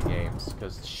last 3 games,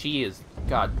 because she is,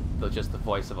 God, just the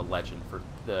voice of a legend for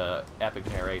the epic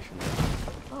narration.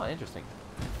 Oh, interesting.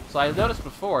 So I noticed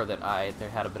before that they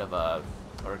had a bit of a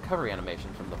recovery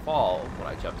animation from the fall when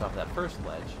I jumped off that first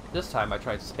ledge. This time I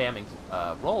tried spamming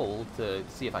roll to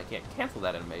see if I can't cancel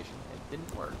that animation. It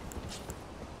didn't work.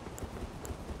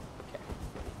 Okay.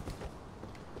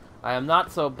 I am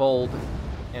not so bold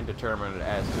and determined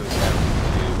as to attempt to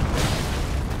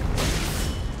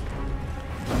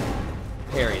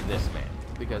parry this man,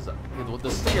 because the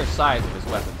sheer size of his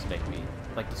weapons make me,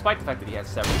 like, despite the fact that he has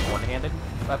several one-handed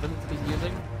weapons he's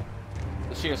using,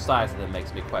 the sheer size of them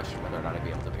makes me question whether or not I'd be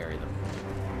able to parry them.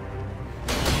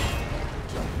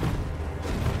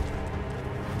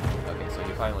 Okay, so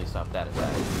he finally stopped that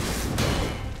attack.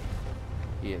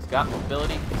 He has got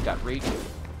mobility, he's got reach.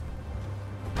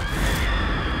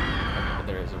 Okay, but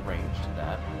there is a range to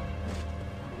that.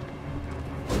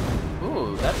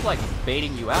 Ooh, that's like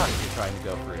baiting you out if you're trying to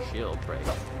go for a shield break.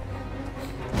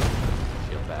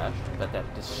 Shield bash. Bet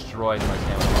that destroys my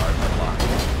stamina bar if I block.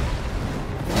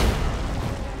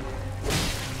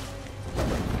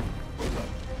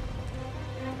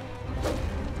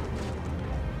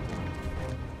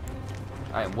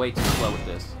 I am way too slow with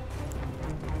this.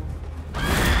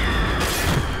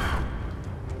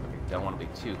 Okay, don't want to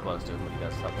be too close to him when he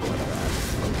does something like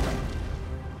that.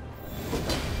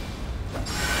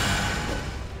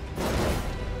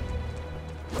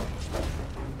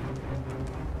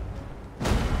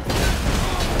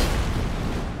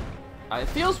 It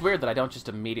feels weird that I don't just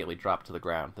immediately drop to the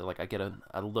ground. That, like, I get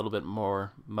a little bit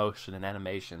more motion and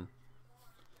animation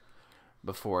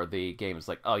before the game is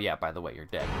like, oh yeah, by the way, you're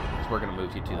dead. So we're going to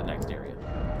move you to the next area.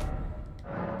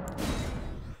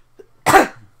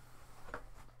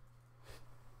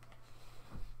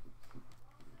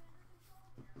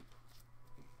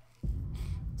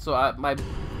 So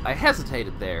I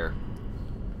hesitated there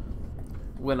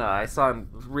when I saw him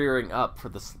rearing up for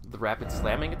the rapid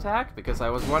slamming attack, because I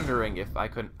was wondering if I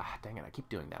couldn't... Ah, dang it, I keep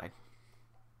doing that.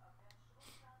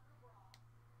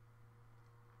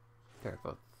 They're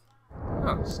both...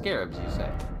 Oh, scarabs, you say.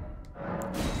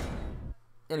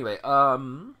 Anyway, I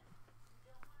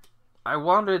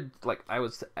wanted, like, I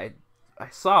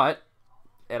saw it,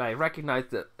 and I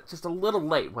recognized it just a little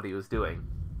late what he was doing.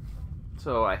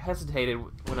 So I hesitated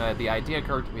when the idea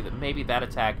occurred to me that maybe that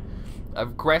attack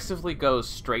aggressively goes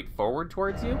straight forward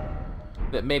towards you.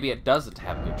 That maybe it doesn't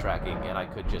have good tracking, and I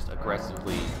could just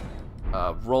aggressively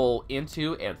roll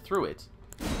into and through it,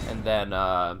 and then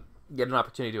get an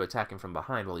opportunity to attack him from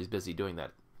behind while he's busy doing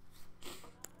that.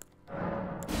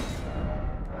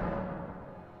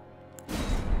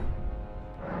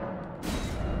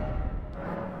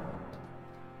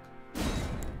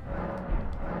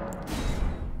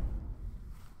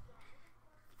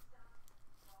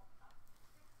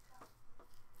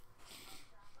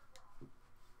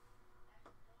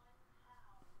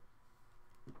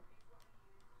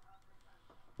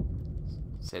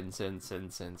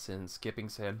 Sin, skipping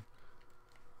sin.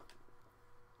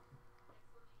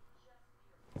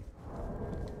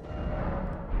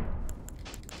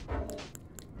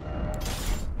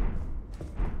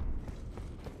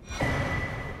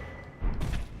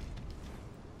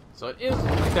 So it is,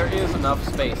 like, there is enough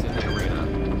space in the arena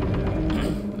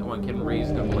that one can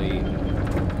reasonably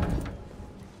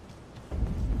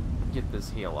get this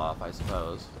heal off, I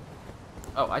suppose.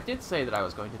 Oh, I did say that I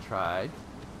was going to try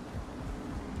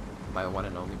my one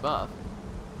and only buff.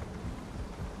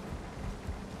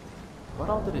 What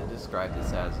all did it describe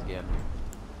this as again?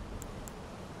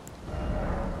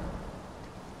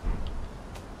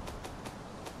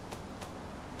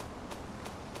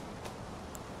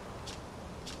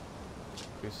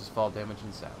 Increases fall damage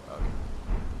and sound. Okay.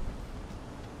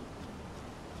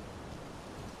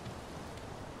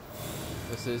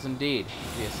 This is indeed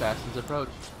the assassin's approach.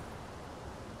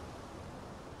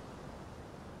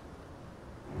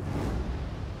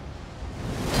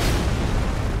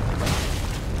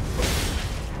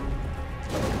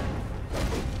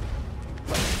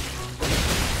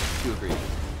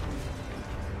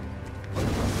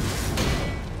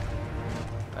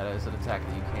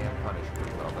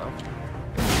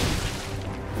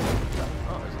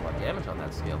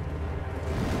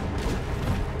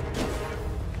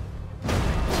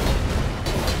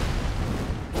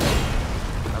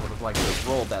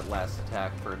 That last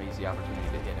attack for an easy opportunity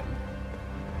to hit him.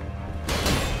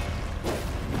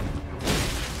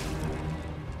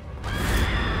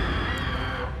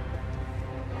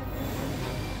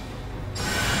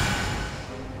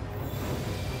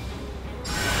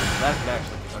 That could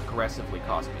actually aggressively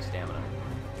cost me stamina.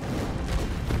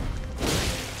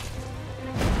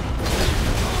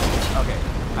 Okay,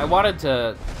 I wanted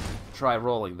to try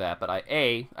rolling that, but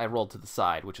I rolled to the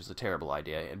side, which is a terrible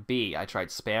idea, and B, I tried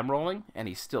spam rolling, and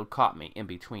he still caught me in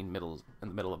the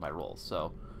middle of my rolls.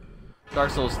 So Dark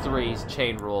Souls 3's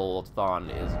chain roll-a-thon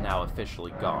is now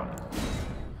officially gone.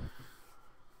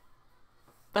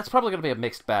 That's probably going to be a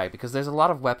mixed bag, because there's a lot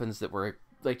of weapons that were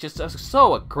like just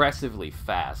so aggressively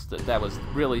fast that was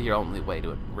really your only way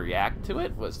to react to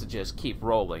it, was to just keep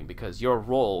rolling, because your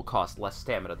roll cost less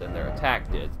stamina than their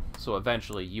attack did. So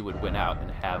eventually you would win out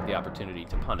and have the opportunity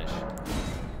to punish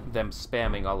them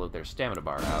spamming all of their stamina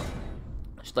bar out.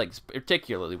 Just like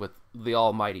particularly with the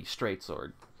almighty straight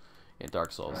sword in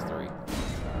Dark Souls 3.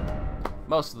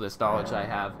 Most of this knowledge I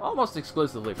have almost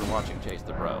exclusively from watching Chase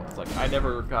the Bro. It's like I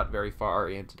never got very far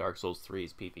into Dark Souls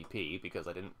 3's PvP because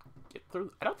I didn't get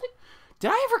through. I don't think...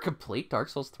 Did I ever complete Dark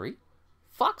Souls 3?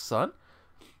 Fuck, son.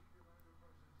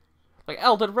 Like,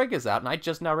 Elden Ring is out, and I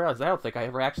just now realized I don't think I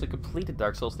ever actually completed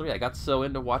Dark Souls 3. I got so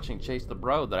into watching Chase the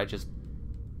Bro that I just...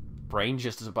 Brain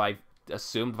just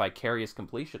assumed vicarious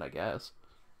completion, I guess.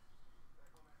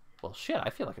 Well, shit, I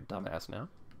feel like a dumbass now.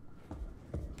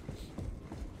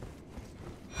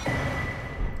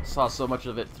 Saw so much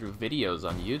of it through videos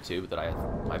on YouTube that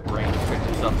my brain tricked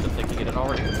itself into thinking it had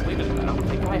already completed it. I don't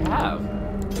think I have.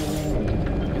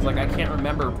 Because, like, I can't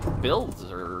remember builds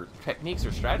or techniques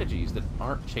or strategies that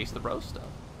aren't Chase the Bro stuff.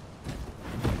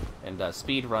 And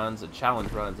speed runs and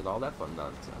challenge runs and all that fun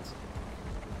nonsense.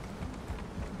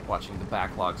 Watching the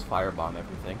backlogs firebomb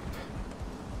everything.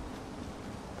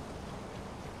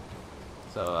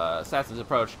 So, Assassin's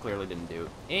Approach clearly didn't do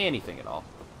anything at all.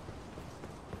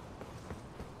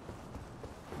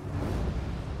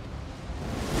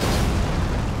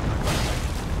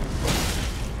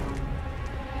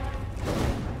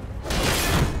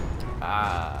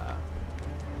 Ah.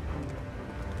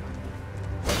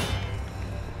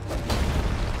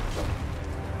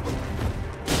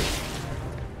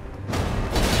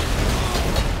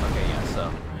 Okay, yeah,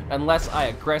 so unless I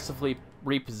aggressively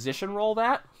reposition roll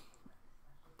that,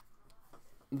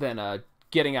 then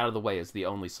getting out of the way is the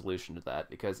only solution to that,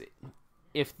 because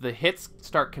if the hits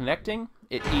start connecting,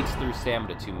 it eats through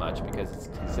stamina too much because it's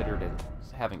considered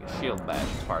as having a shield bash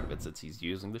as part of it since he's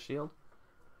using the shield.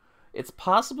 It's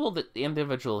possible that the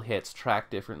individual hits track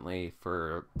differently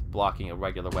for blocking a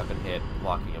regular weapon hit,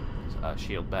 blocking a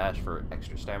shield bash for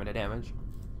extra stamina damage.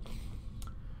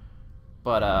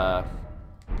 But,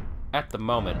 at the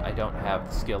moment, I don't have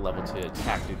the skill level to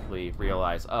tactically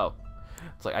realize, oh,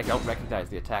 it's like I don't recognize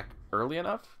the attack early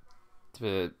enough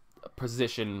to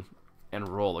position and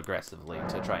roll aggressively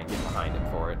to try and get behind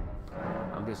it for it.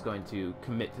 I'm just going to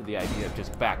commit to the idea of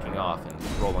just backing off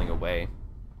and rolling away.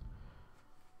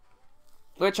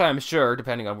 Which I'm sure,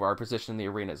 depending on where our position in the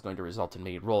arena, is going to result in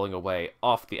me rolling away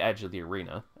off the edge of the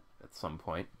arena at some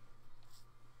point.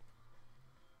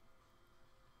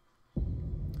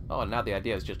 Oh, and now the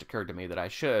idea has just occurred to me that I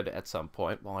should, at some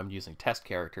point, while I'm using test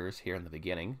characters here in the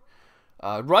beginning,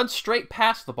 run straight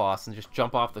past the boss and just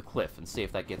jump off the cliff and see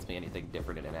if that gets me anything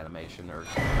different in an animation or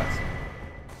cutscene.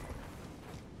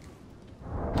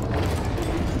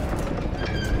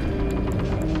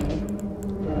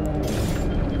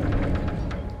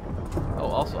 Oh,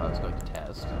 also I was going to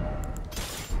test.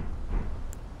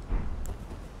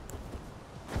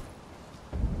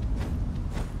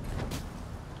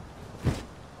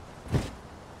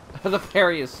 The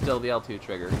parry is still the L2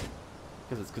 trigger,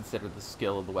 because it's considered the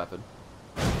skill of the weapon.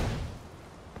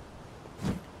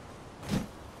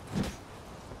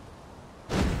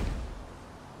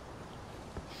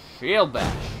 Shield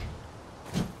bash.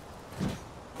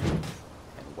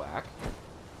 And whack.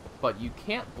 But you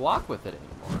can't block with it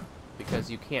anymore,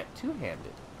 because you can't two-hand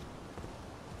it.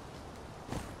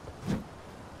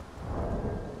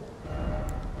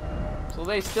 So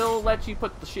they still let you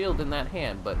put the shield in that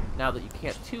hand, but now that you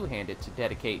can't two-hand it to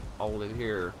dedicate all of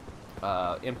your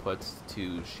inputs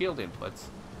to shield inputs,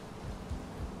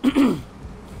 I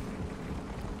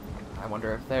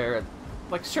wonder if they're...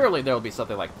 Like, surely there'll be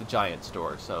something like the giant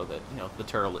store, so that, you know, the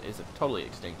turtle isn't totally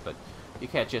extinct, but you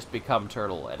can't just become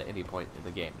turtle at any point in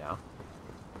the game now.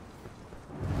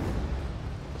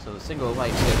 So the single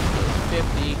light hit does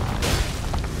 50.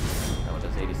 That one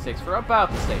does 86 for about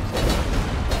the same thing.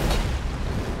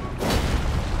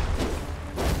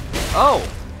 Oh!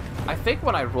 I think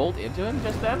when I rolled into him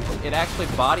just then, it actually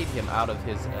bodied him out of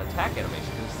his attack animation,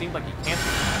 because it seemed like he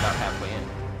canceled him about halfway in.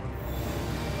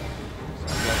 So I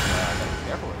guess I gotta be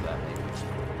careful with that, maybe.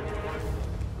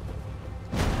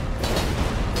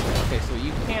 Okay, so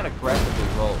you can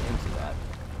aggressively roll into that.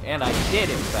 And I did,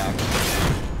 in fact,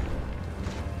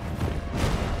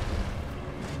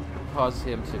 cause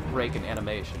him to break an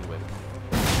animation with it.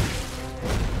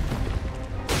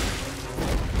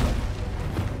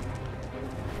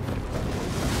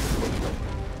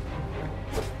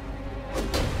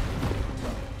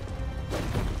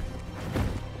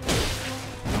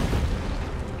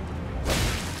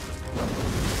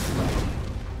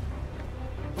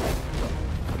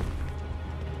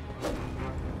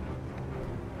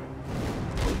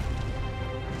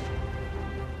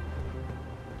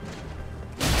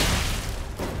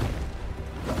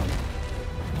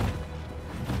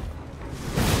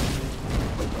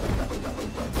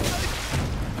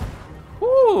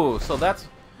 So that's,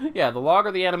 yeah, the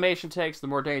longer the animation takes, the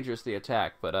more dangerous the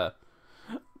attack, but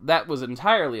that was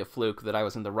entirely a fluke that I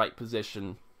was in the right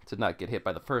position to not get hit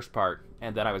by the first part,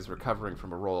 and that I was recovering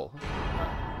from a roll.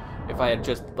 If I had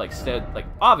just, like, stood, like,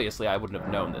 obviously I wouldn't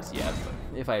have known this yet, but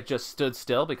if I had just stood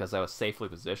still because I was safely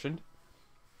positioned,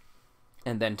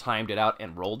 and then timed it out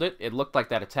and rolled it, it looked like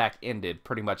that attack ended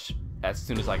pretty much as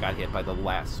soon as I got hit by the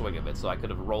last swing of it, so I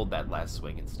could have rolled that last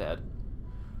swing instead.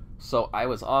 So I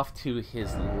was off to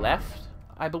his left,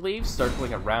 I believe,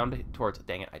 circling around towards...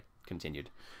 Dang it, I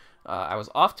continued. I was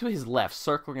off to his left,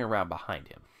 circling around behind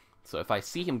him. So if I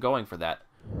see him going for that,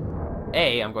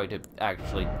 A, I'm going to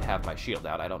actually have my shield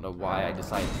out. I don't know why I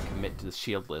decided to commit to the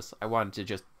shieldless. I wanted to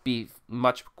just be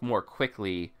much more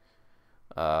quickly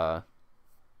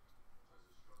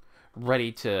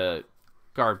ready to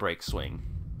guard break swing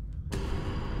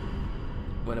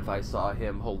when if I saw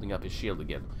him holding up his shield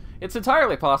again. It's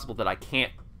entirely possible that I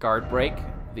can't guard break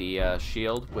the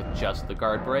shield with just the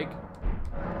guard break.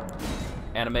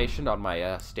 animation on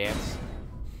my stance,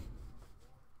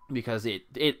 because it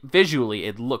visually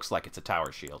it looks like it's a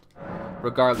tower shield,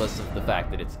 regardless of the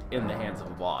fact that it's in the hands of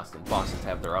a boss, and bosses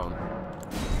have their own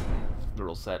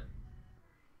rule set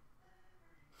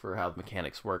for how the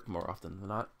mechanics work more often than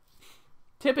not.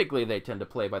 Typically, they tend to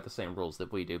play by the same rules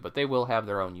that we do, but they will have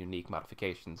their own unique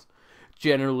modifications,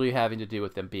 generally having to do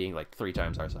with them being like 3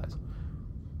 times our size,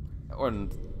 or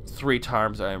 3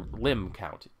 times our limb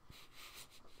count.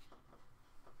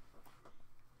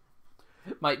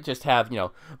 Might just have, you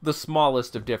know, the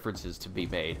smallest of differences to be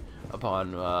made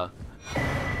upon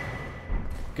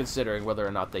considering whether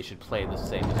or not they should play the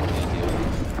same as we do.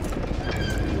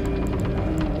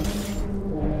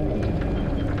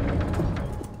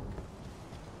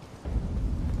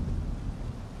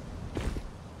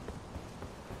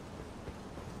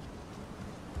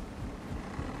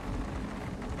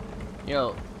 You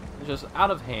know, just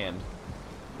out of hand,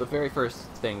 the very first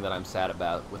thing that I'm sad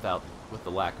about with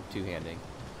the lack of two-handing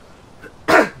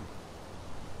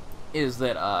is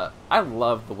that I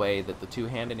love the way that the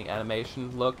two-handing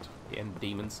animation looked in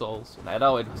Demon Souls, and I'd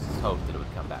always hoped that it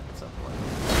would come back at some point.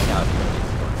 Now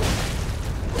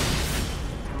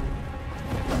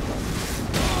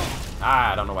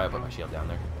I don't know why I put my shield down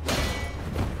there.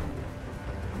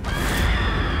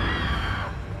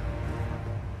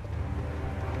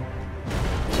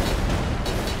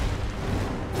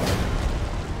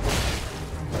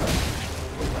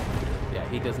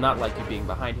 He does not like you being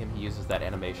behind him. He uses that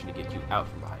animation to get you out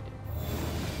from behind him.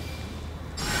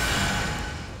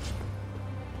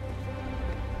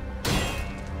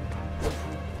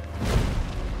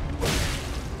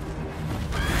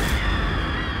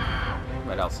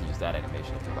 Might also use that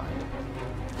animation if you're behind him.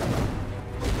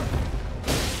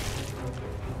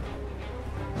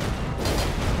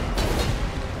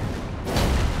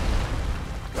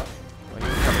 Well, he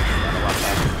was coming from that a lot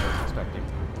faster than I was expecting.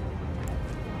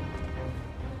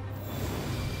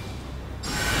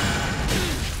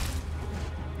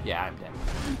 Yeah, I'm dead.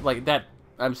 Like, that,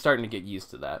 I'm starting to get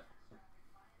used to that.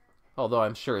 Although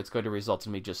I'm sure it's going to result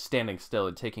in me just standing still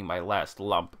and taking my last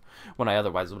lump, when I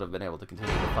otherwise would have been able to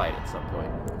continue the fight at some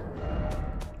point.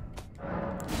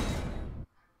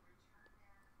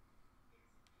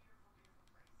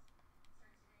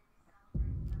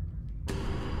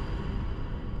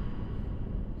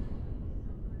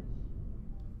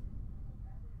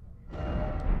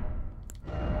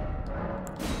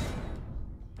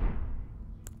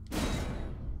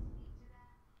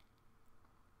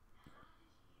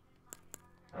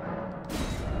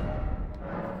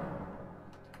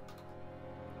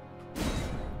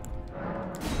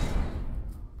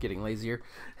 Getting lazier.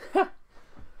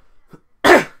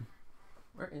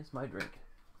 Where is my drink?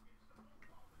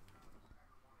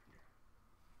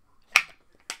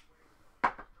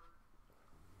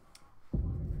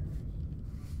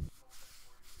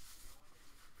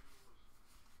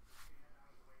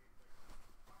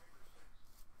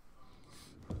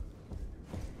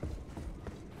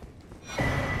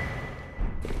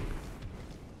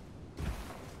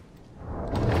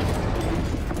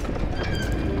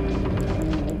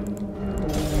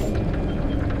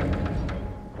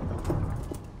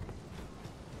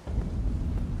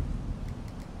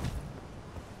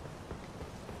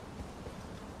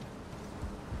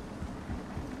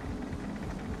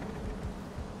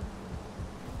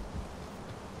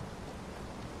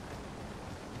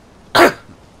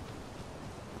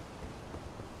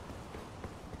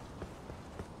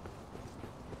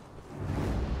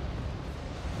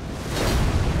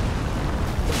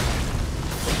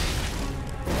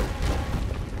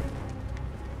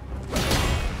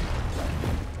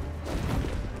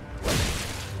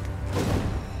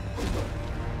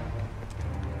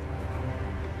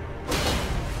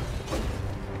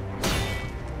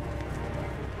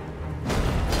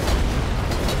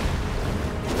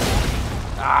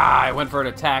 I went for an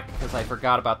attack because I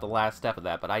forgot about the last step of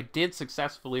that, but I did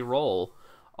successfully roll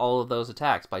all of those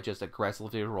attacks by just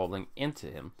aggressively rolling into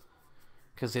him.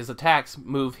 Because his attacks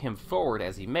move him forward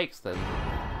as he makes them,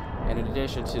 and in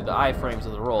addition to the iframes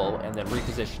of the roll and then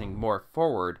repositioning more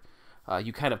forward,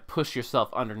 you kind of push yourself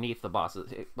underneath the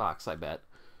boss's hitbox, I bet,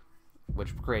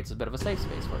 which creates a bit of a safe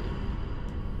space for you.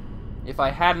 If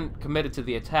I hadn't committed to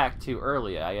the attack too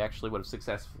early, I actually would have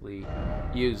successfully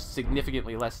used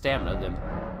significantly less stamina than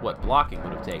what blocking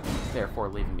would have taken, therefore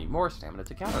leaving me more stamina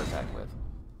to counterattack with.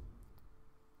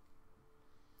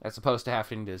 As opposed to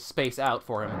having to space out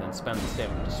for him and then spend the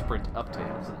stamina to sprint up to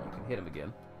him so that you can hit him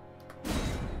again.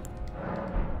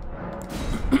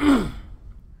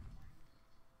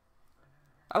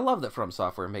 I love that From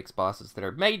Software makes bosses that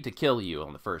are made to kill you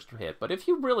on the first hit, but if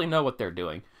you really know what they're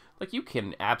doing, like, you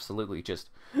can absolutely just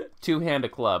two-hand a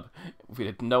club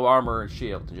with no armor and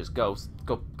shield and just go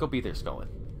beat their skull in.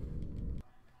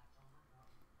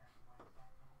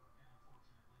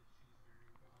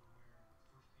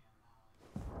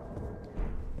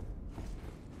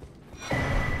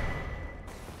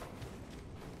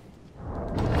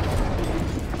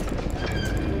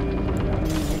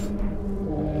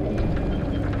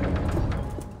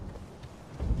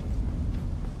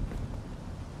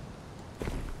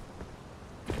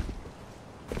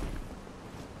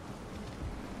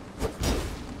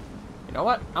 You know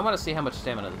what? I want to see how much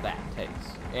stamina that takes,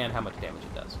 and how much damage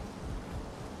it does.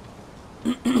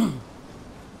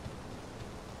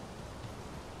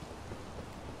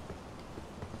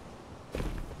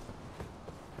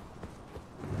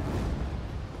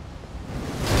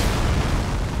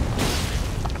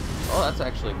 Oh, that's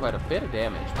actually quite a bit of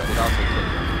damage, but it also takes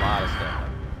a lot of stamina.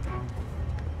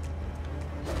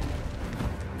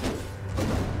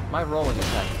 My rolling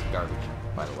attack is garbage,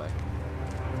 by the way.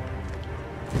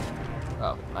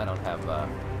 Oh, I don't have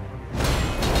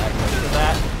access to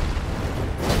that.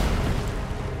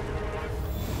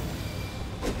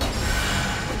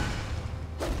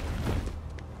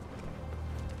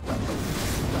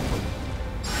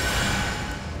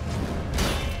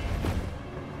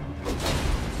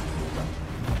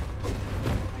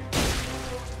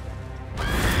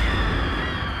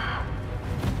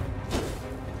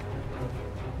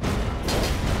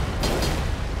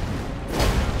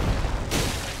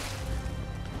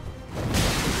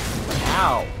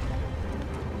 Ow!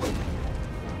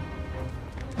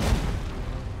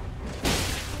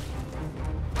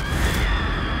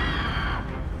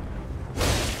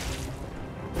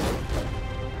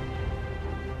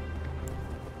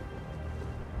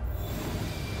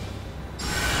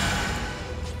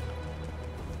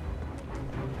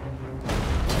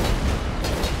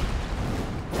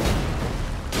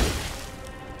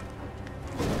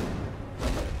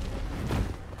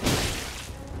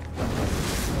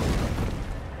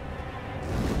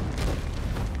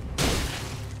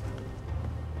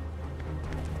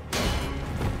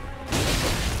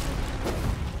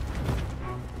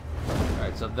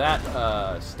 So that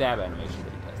stab animation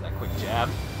that he does, that quick jab,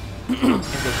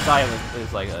 is a silent,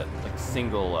 is like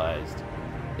singleized.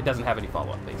 It doesn't have any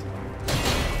follow-up, basically.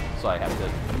 So I have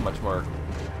to much more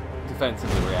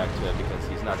defensively react to it because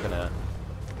he's not gonna.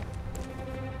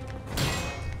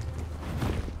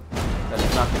 That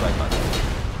is not the right button.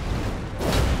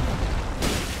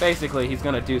 Basically, he's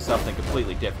gonna do something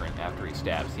completely different after he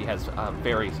stabs. He has a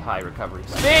very high recovery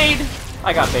speed.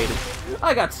 I got baited.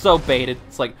 I got so baited.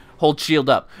 It's like, hold shield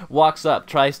up. Walks up,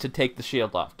 tries to take the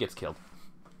shield off, gets killed.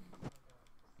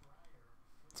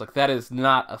 It's like, that is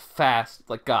not a fast...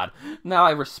 Like, God. Now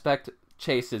I respect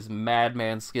Chase's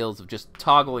madman skills of just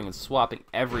toggling and swapping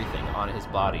everything on his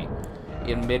body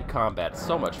in mid-combat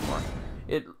so much more.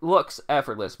 It looks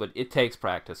effortless, but it takes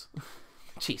practice.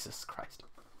 Jesus Christ.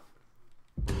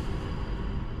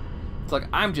 It's like,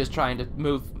 I'm just trying to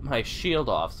move my shield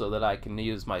off so that I can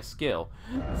use my skill.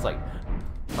 It's like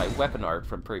my weapon art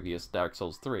from previous Dark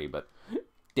Souls 3, but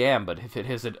damn, but if it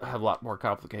isn't a lot more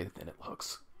complicated than it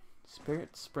looks.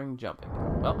 Spirit Spring Jumping.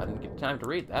 Well, I didn't get time to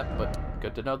read that, but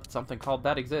good to know that something called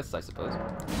that exists, I suppose.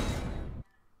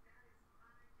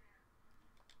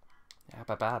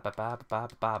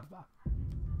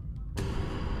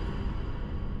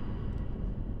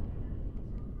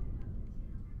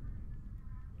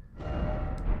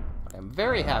 I'm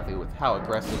very happy with how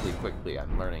aggressively quickly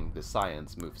I'm learning the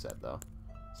Science moveset, though.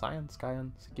 Science?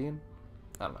 Skion? Skion?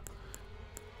 I don't know.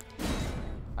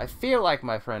 I feel like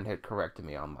my friend had corrected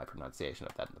me on my pronunciation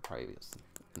of that in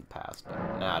the past,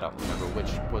 but now I don't remember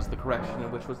which was the correction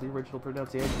and which was the original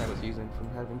pronunciation I was using from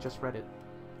having just read it.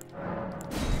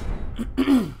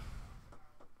 I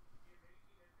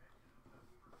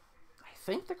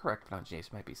think the correct pronunciation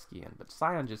might be Skion, but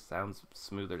Scion just sounds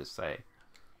smoother to say.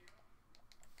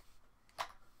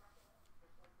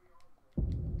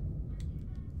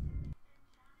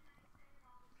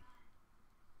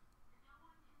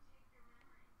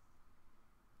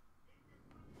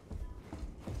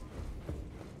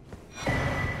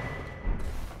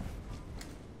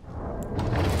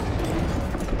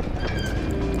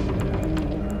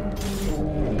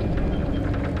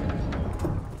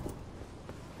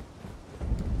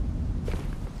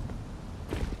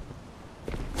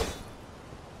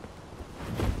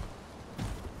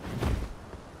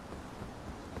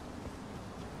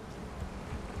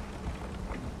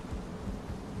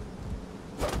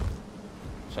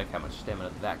 Check how much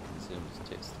stamina that consumes. It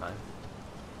takes time.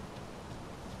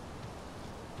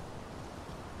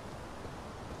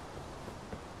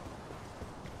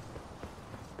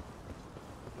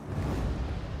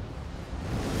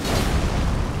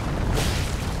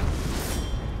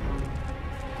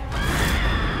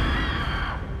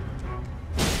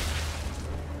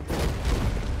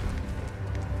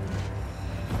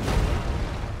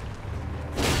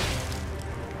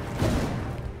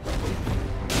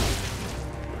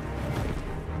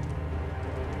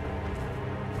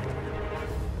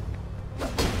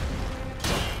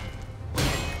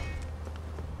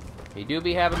 He do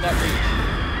be having that reach.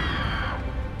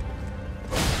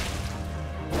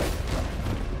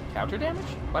 Counter damage?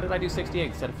 Why did I do 68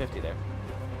 instead of 50 there?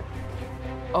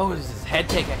 Oh, does his head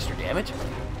take extra damage?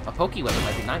 A pokey weapon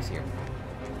might be nice here.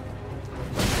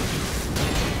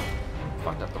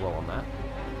 Fucked up the roll on that.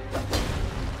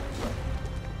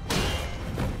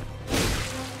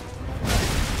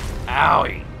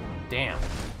 Owie! Damn.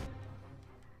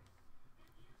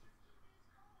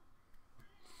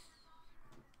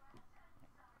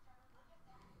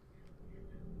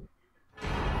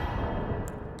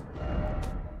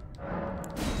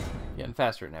 Getting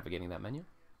faster at navigating that menu.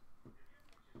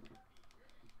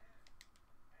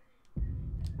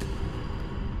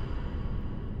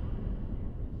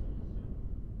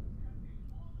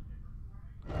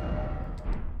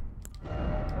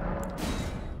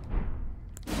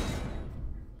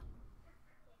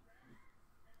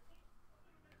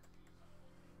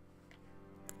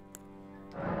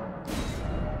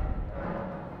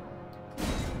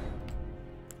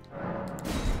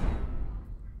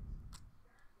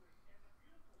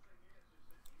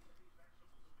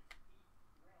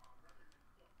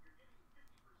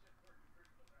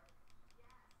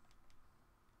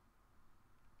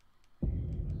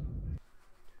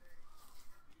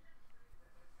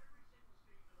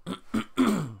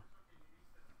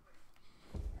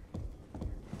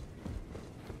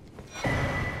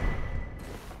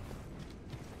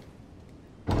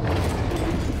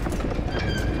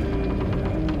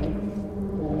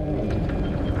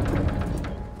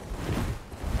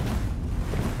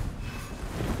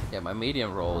 My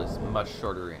medium roll is much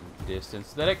shorter in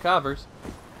distance than it covers.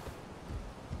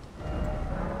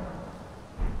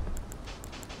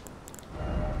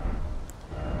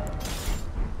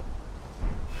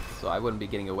 So I wouldn't be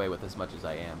getting away with as much as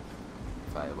I am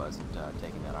if I wasn't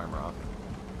taking that armor off.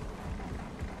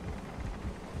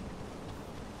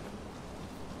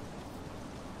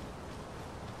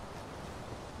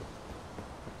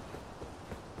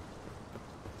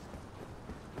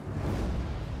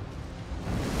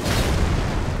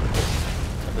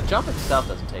 The jump itself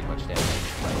doesn't take much damage,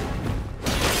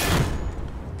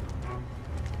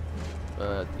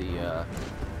 but the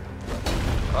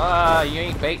you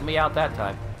ain't baiting me out that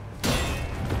time.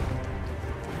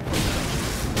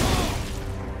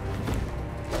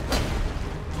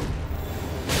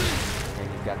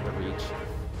 And you've got the reach.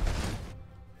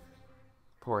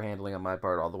 Poor handling on my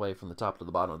part all the way from the top to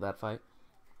the bottom of that fight.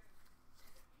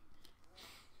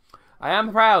 I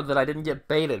am proud that I didn't get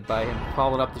baited by him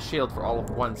following up the shield for all of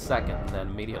 1 second and then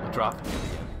immediately dropping him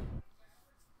again.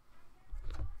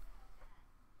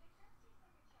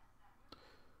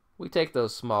 We take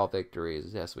those small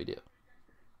victories, yes we do.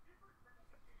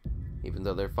 Even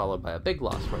though they're followed by a big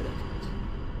loss right afterwards.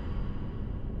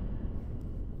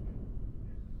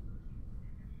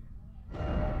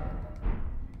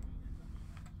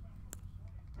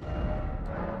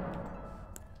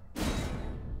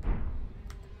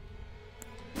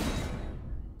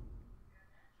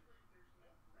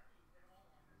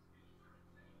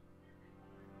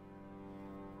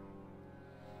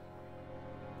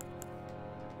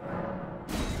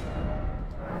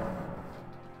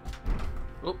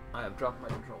 Oh, I have dropped my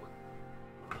controller.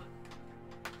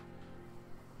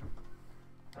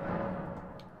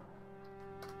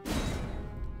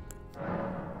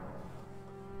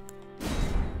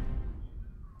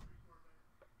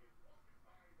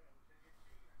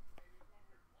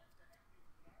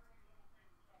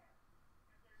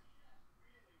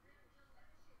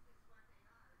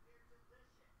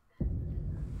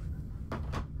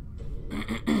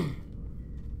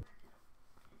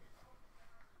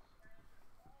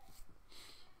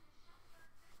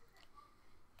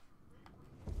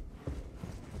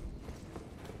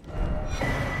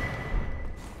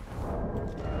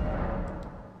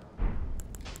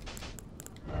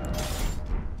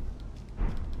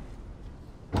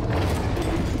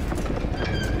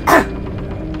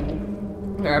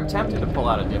 I'm tempted to pull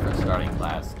out a different starting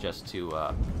class just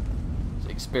to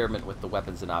experiment with the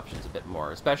weapons and options a bit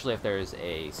more, especially if there's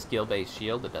a skill-based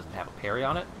shield that doesn't have a parry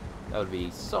on it. That would be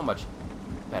so much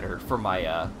better for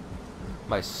my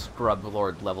my scrub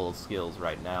lord level skills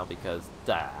right now, because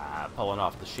pulling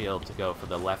off the shield to go for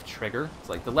the left trigger, it's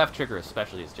like the left trigger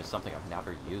especially is just something I've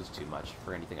never used too much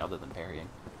for anything other than parrying.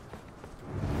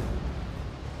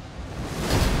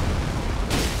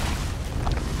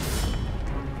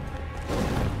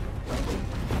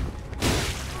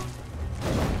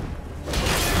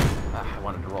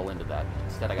 Roll into that.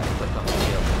 Instead, I got to click on the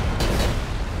shield.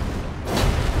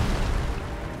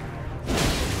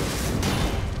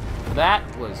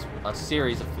 That was a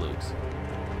series of flukes.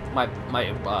 My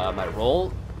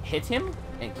roll hit him,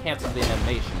 and canceled the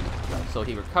animation, so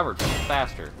he recovered from it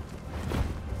faster.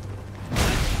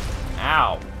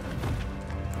 Ow!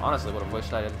 Honestly, would have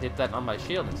wished I had hit that on my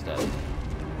shield instead.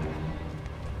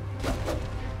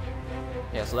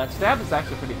 Yeah, so that stab is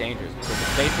actually pretty dangerous, because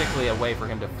it's basically a way for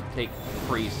him to take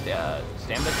free stamina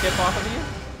chip off of you.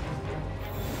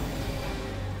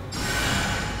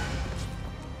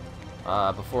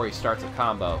 Before he starts a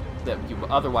combo that you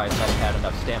otherwise might have had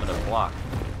enough stamina to block.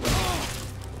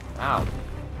 Ow.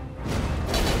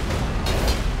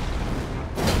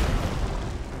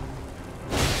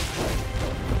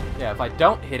 Yeah, if I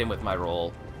don't hit him with my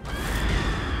roll,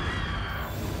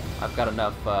 I've got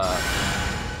enough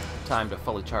time to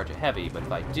fully charge a heavy, but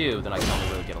if I do, then I can only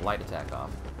really get a light attack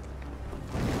off.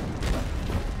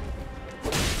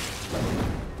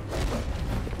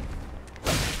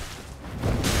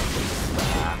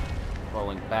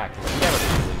 Rolling back.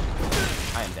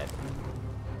 I am dead.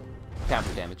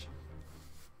 Counter damage.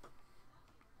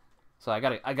 So I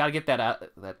gotta get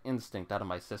that instinct out of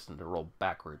my system to roll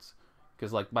backwards,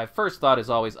 because like my first thought is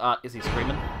always, is he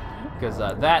screaming? Because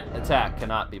that attack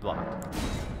cannot be blocked.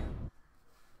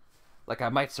 Like I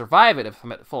might survive it if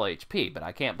I'm at full HP, but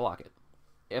I can't block it.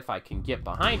 If I can get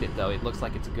behind it though, it looks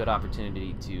like it's a good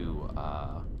opportunity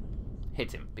to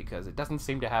hit him, because it doesn't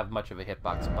seem to have much of a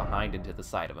hitbox behind and to the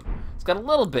side of him. It's got a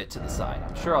little bit to the side.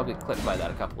 I'm sure I'll get clipped by that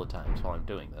a couple of times while I'm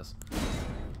doing this.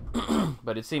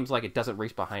 But it seems like it doesn't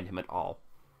reach behind him at all.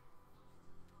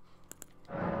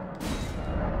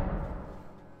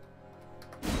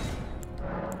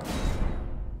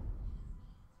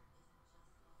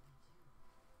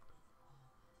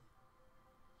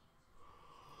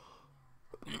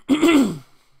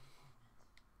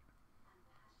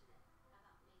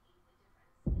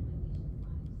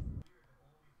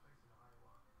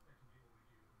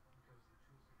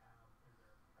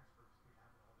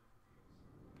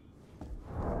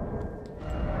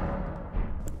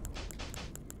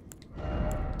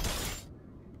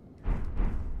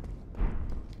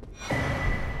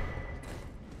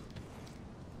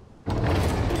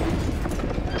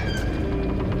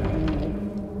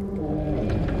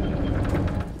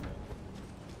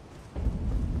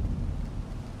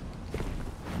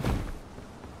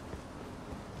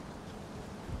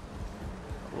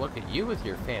 Look at you with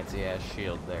your fancy-ass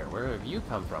shield there. Where have you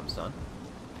come from, son?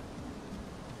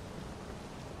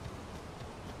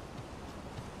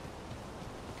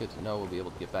 Good to know we'll be able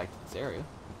to get back to this area.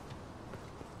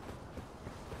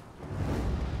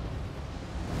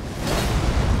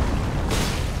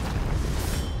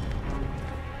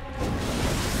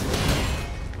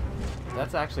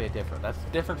 That's actually that's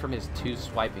different from his 2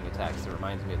 swiping attacks. It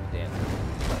reminds me of the dancer.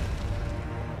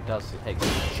 It does take a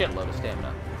shitload of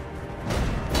stamina.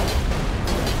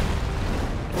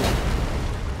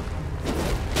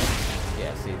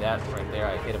 Yeah, see that right there?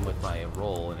 I hit him with my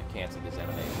roll and it canceled his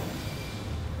animation.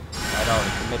 I'd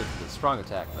already committed to the strong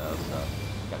attack though, so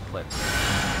got clipped.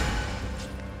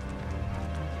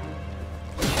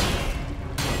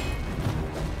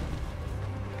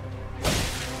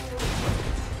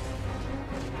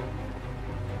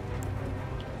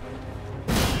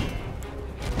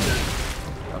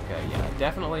 Okay, yeah,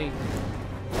 definitely.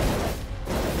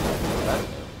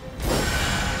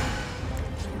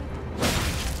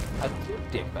 A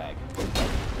dickbag.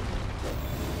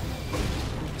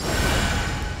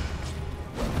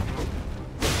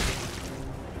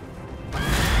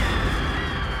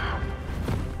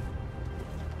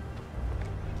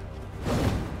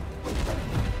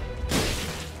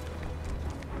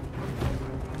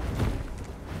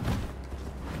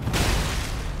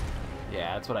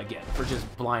 Yeah, that's what I get for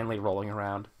just blindly rolling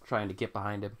around, trying to get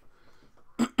behind him.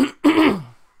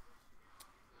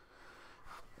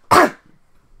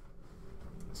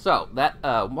 So, that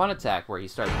one attack where he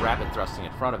started rapid thrusting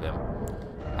in front of him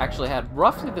actually had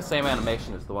roughly the same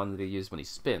animation as the one that he used when he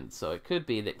spins. So it could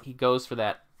be that he goes for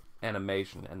that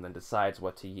animation and then decides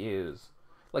what to use.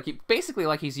 Basically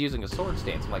like he's using a sword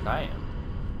stance like I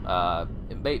am.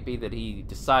 It may be that he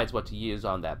decides what to use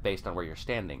on that based on where you're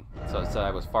standing. So I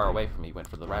was far away from him, he went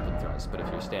for the rapid thrust. But if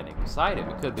you're standing beside him,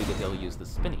 it could be that he'll use the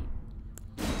spinny.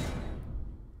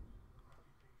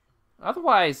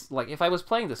 Otherwise, like, if I was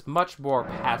playing this much more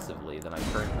passively than I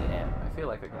currently am, I feel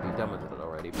like I could be done with it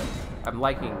already, but I'm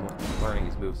liking learning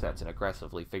these movesets and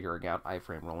aggressively figuring out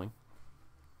iframe rolling.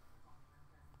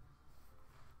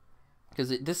 Because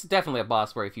this is definitely a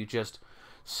boss where if you just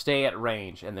stay at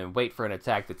range and then wait for an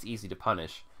attack that's easy to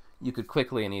punish, you could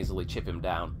quickly and easily chip him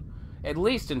down. At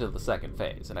least into the second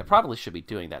phase, and I probably should be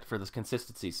doing that for this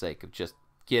consistency's sake of just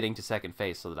getting to second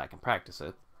phase so that I can practice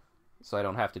it. So I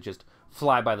don't have to just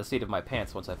fly by the seat of my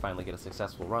pants once I finally get a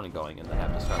successful run going and then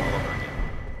have to start all over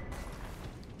again.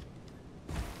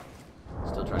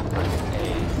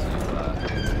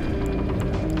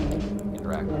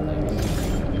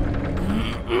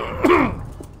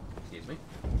 Excuse me.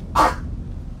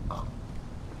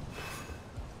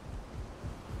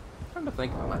 Trying to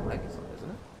think about my leg, isn't it?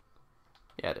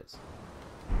 Yeah, it is.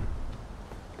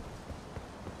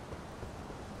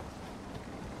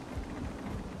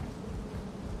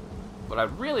 What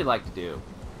I'd really like to do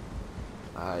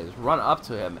is run up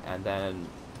to him and then...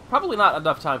 Probably not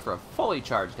enough time for a fully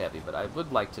charged heavy, but I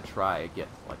would like to try and get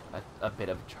like a bit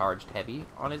of charged heavy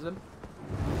on him.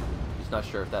 He's not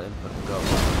sure if that input will go.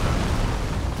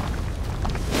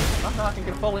 Oh, no, I can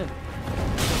get full in.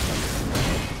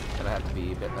 Gonna have to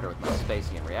be a bit better with my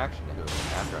spacing and reaction to it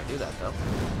after I do that, though.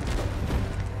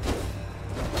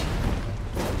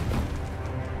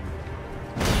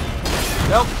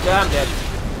 Nope, yeah, I'm dead.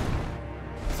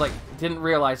 It's like, didn't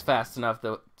realize fast enough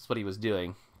that that's what he was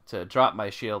doing. To drop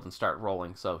my shield and start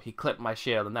rolling, so he clipped my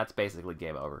shield, and that's basically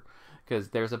game over. Because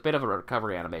there's a bit of a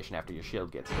recovery animation after your shield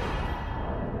gets hit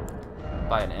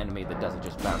by an enemy that doesn't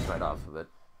just bounce right off of it.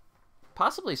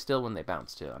 Possibly still when they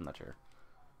bounce, too. I'm not sure.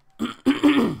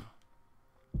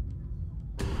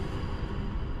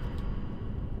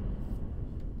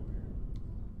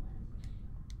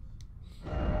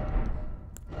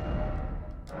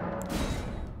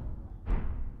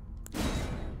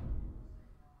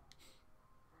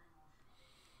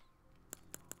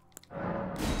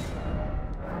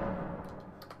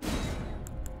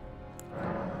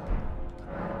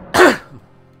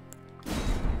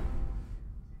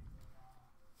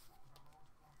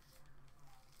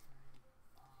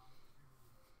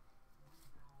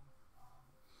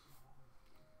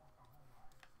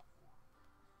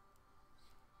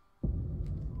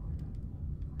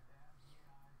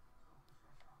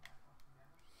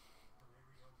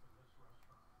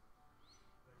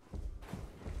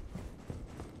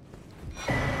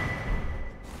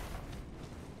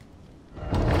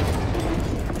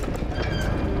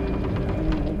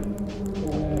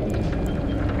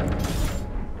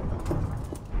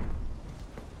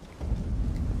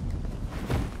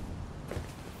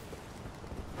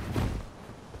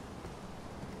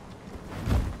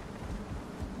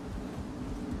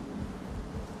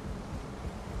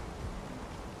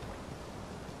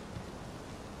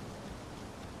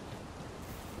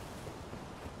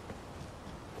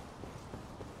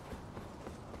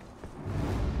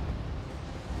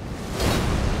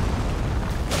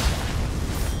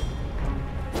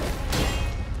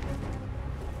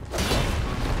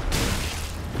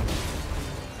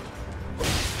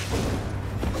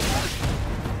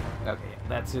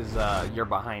 That's his, you're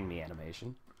behind me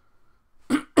animation.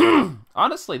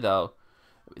 Honestly, though,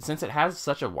 since it has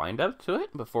such a wind-up to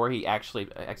it before he actually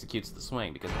executes the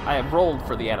swing, because I have rolled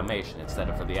for the animation instead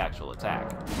of for the actual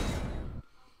attack.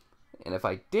 And if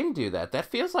I didn't do that, that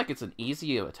feels like it's an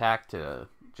easy attack to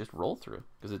just roll through,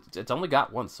 because it's only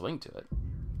got one swing to it.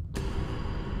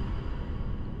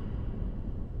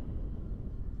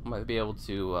 Might be able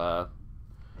to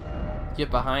get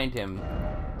behind him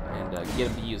and get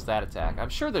him to use that attack. I'm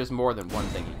sure there's more than one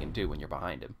thing he can do when you're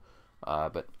behind him.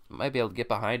 But might be able to get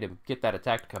behind him, get that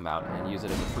attack to come out, and use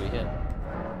it as a free hit.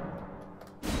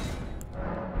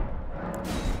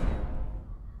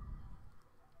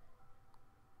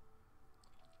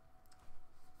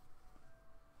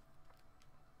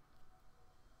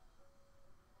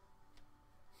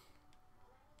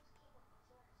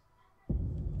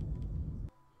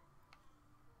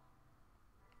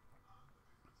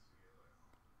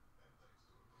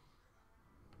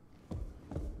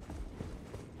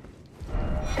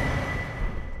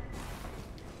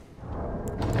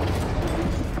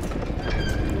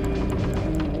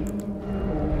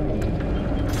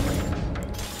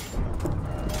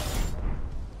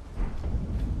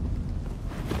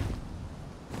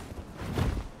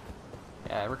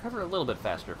 I recover a little bit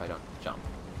faster if I don't jump.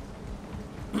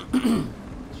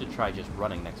 Should try just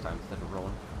running next time instead of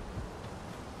rolling.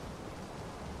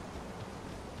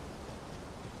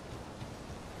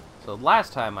 So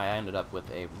last time I ended up with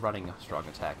a running strong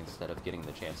attack instead of getting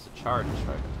the chance to charge a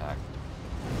strong attack.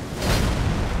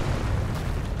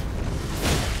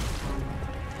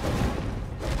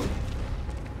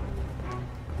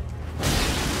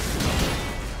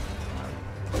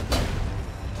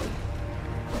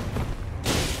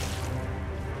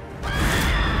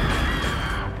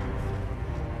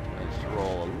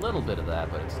 A little bit of that,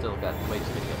 but it's still got way too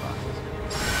many hitboxes.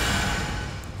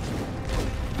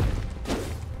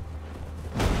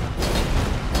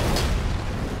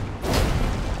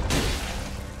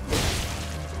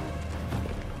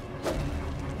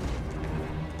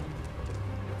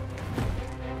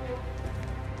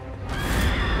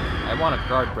 I want to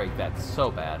guard break that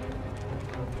so bad.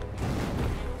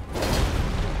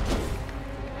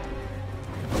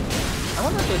 I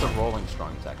wonder if there's a rolling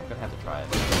strong attack. I'm gonna have to try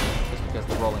it. Just because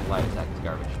the rolling light attack is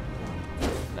garbage.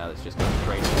 Now it's just going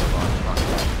straight into the strong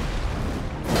attack.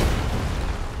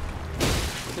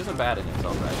 Which isn't bad in its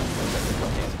own right.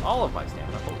 It takes all of my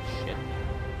stamina. Holy shit.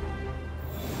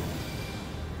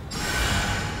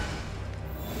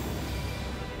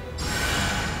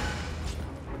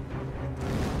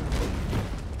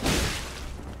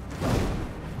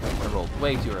 I rolled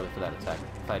way too early for that attack.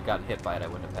 If I had gotten hit by it, I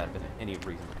wouldn't have had any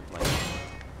reason to complain.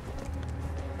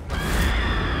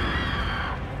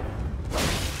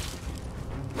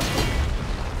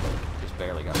 Just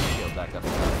barely got my shield back up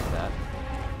like that.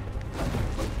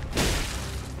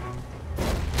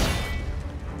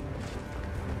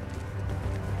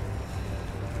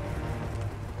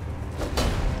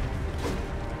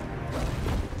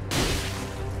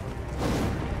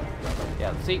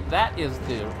 Yeah, see, that is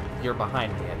your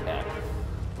behind me attack.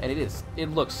 And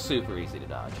it looks super easy to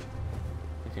dodge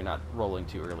if you're not rolling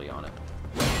too early on it.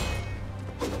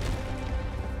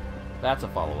 That's a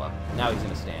follow-up. Now he's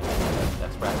gonna stand.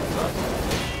 That's practice us.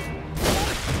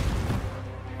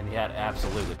 And that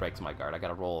absolutely breaks my guard. I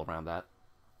gotta roll around that.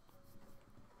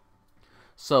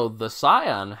 So the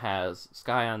Scion has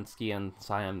Scion,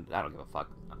 I don't give a fuck.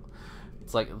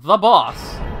 It's like the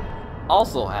boss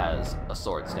also has a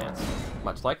sword stance,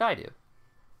 much like I do.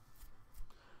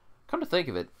 Come to think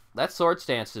of it, that sword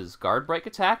stance's guard break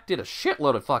attack did a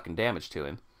shitload of fucking damage to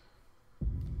him.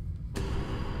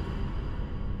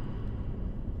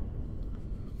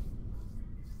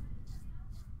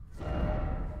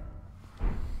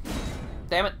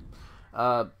 Damn it.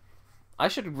 I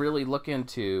should really look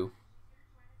into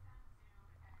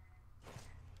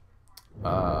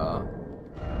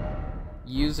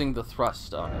using the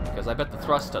thrust on it, because I bet the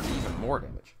thrust does even more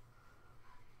damage.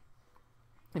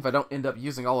 If I don't end up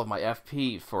using all of my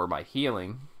FP for my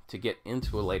healing to get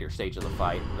into a later stage of the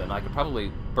fight, then I could probably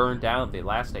burn down the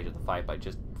last stage of the fight by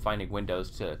just finding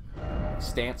windows to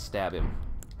stance stab him,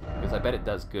 because I bet it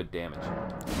does good damage,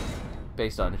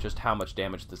 based on just how much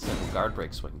damage the simple guard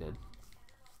break swing did.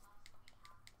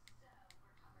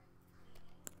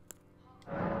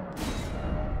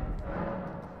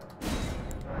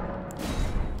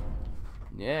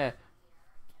 Yeah.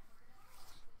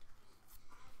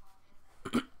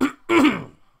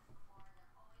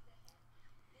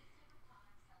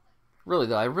 Really,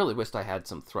 though, I really wished I had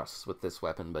some thrusts with this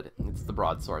weapon, but it's the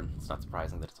broadsword. It's not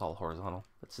surprising that it's all horizontal.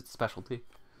 It's its specialty.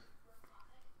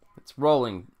 Its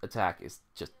rolling attack is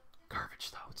just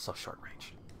garbage, though. It's so short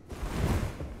range.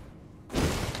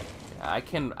 Yeah, I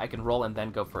can roll and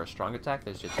then go for a strong attack.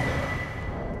 There's just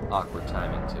awkward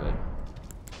timing to it.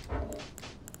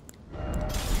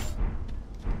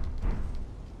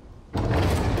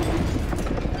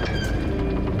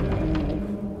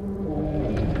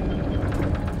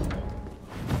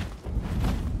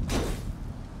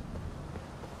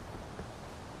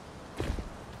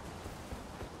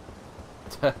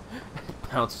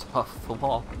 Bounced off the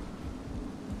wall.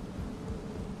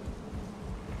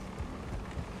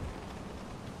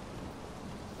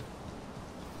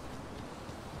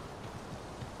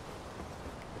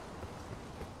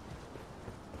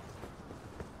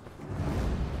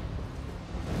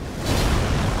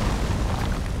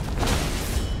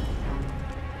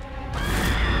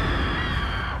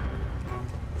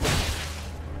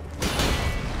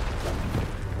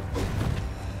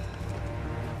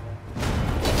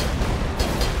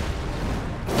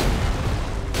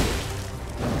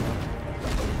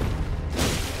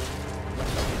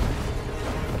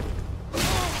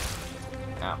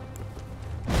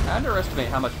 I underestimate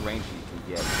how much range you can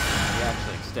get when you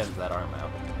actually extend that arm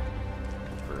out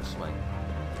for a swing.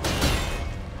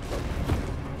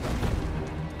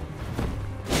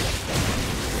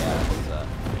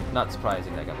 Yeah, it's not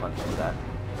surprising I got punched with that.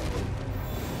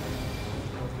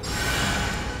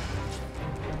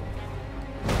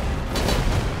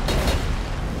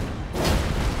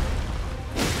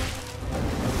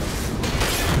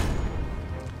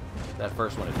 That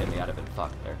first one had hit me, I'd have been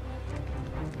fucked there.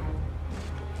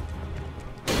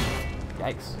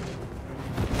 Yikes.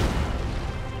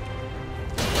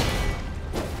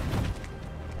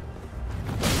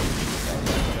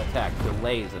 The attack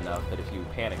delays enough that if you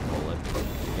panic roll it, you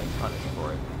get punished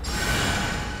for it.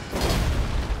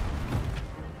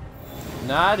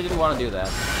 Nah, I didn't want to do that.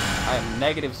 I have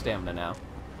negative stamina now.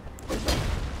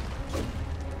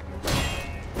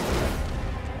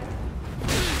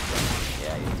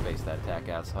 Yeah, you spaced that attack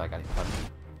out, so I got punished.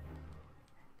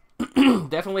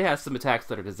 Definitely has some attacks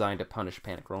that are designed to punish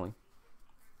panic rolling.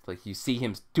 Like, you see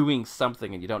him doing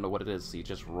something and you don't know what it is, so you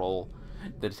just roll.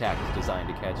 The attack is designed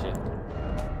to catch it.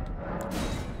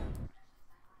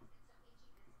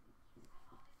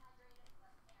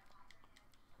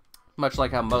 Much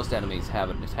like how most enemies have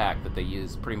an attack that they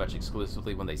use pretty much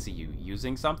exclusively when they see you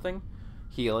using something.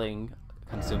 Healing,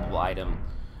 consumable item,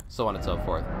 so on and so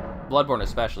forth. Bloodborne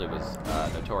especially was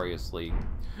notorious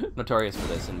for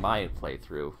this in my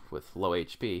playthrough with low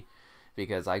HP,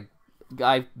 because I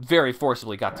very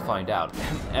forcibly got to find out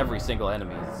every single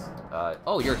enemy's,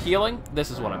 oh, you're healing? This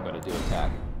is what I'm going to do,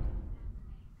 attack.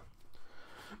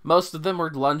 Most of them were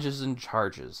lunges and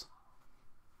charges.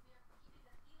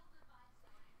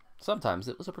 Sometimes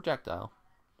it was a projectile.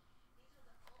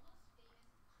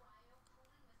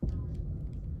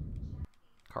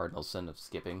 Cardinal sin of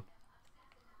skipping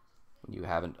when you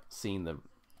haven't seen the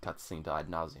cutscene to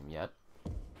ad nauseum yet.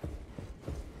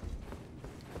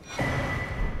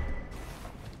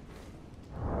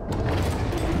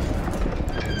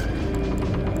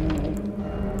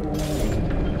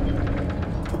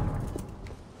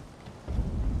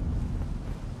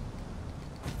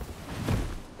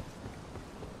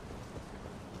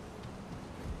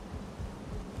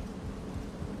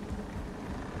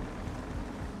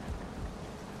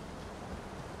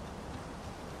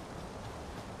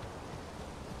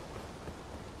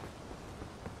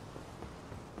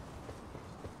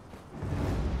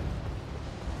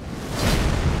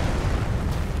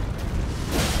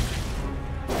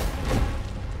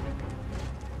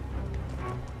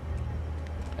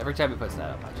 Every time he puts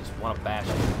that up, I just want to bash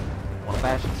it. I want to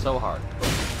bash it so hard.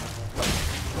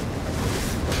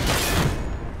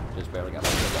 Just barely got my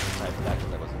shield up in time for that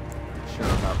because I wasn't sure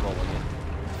about rolling it.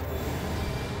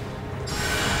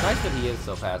 It's nice that he is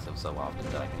so passive so often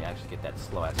that I can actually get that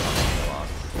slow ass combo off.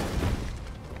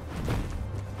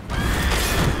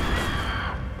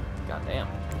 God damn. I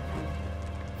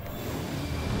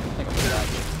think I'm gonna die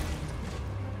here.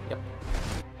 Yep.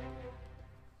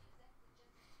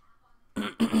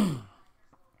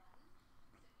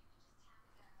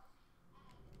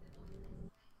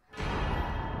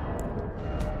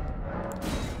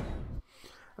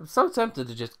 I'm so tempted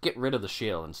to just get rid of the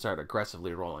shield and start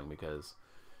aggressively rolling because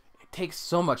it takes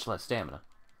so much less stamina.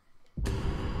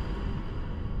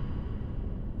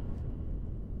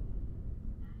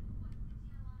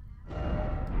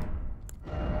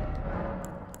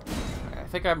 I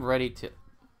think I'm ready to...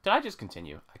 Did I just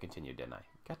continue? I continued, didn't I?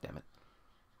 God damn it.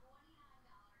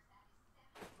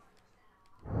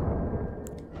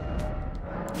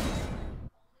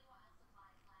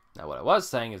 Now what I was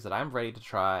saying is that I'm ready to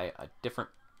try a different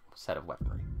set of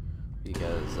weaponry,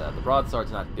 because the broadsword's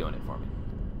not doing it for me.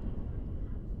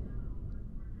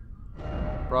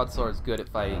 Broadsword's good at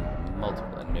fighting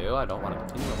multiple... No, I don't want to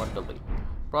continue, I want to delete.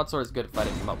 Broadsword's good at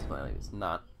fighting multiple enemies,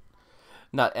 not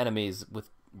enemies with...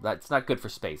 That's not good for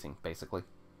spacing, basically.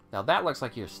 Now that looks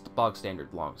like your bog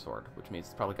standard longsword, which means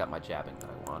it's probably got my jabbing that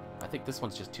I want. I think this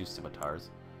one's just 2 scimitars.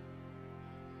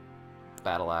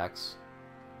 Battle axe.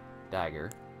 Dagger.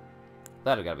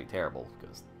 That'd gotta be terrible,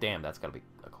 because damn, that's gotta be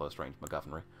a close range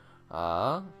MacGuffinry.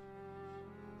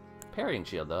 Parrying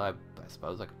shield, though, I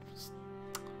suppose I could just...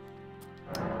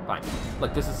 Fine.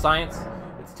 Look, this is science.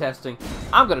 It's testing.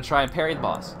 I'm gonna try and parry the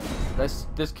boss.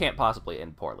 This can't possibly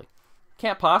end poorly.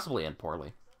 Can't possibly end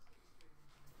poorly.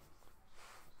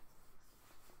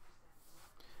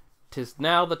 'Tis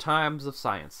now the times of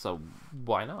science, so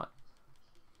why not?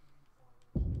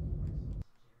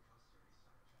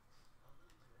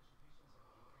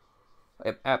 I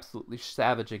am absolutely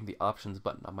savaging the options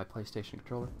button on my PlayStation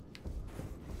controller.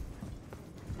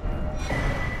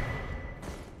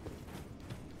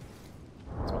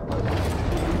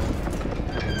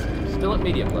 Still at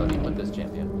medium loading with this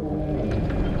champion.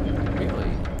 Really?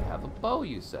 You have a bow,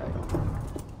 you say?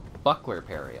 Buckler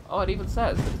parry. Oh, it even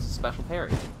says that it's a special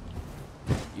parry.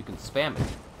 You can spam it.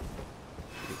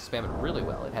 You can spam it really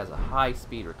well. It has a high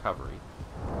speed recovery.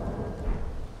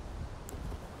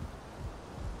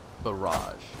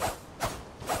 Barrage.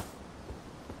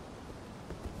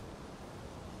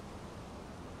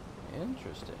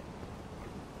 Interesting.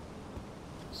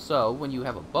 So, when you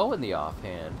have a bow in the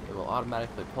offhand, it will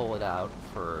automatically pull it out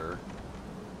for...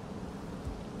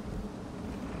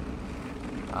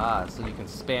 so you can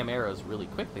spam arrows really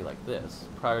quickly like this,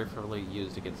 preferably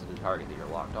used against a target that you're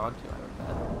locked onto, I would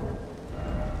bet.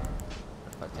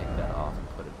 If I take that off and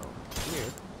put it over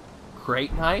here...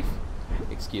 Crate knife?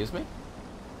 Excuse me?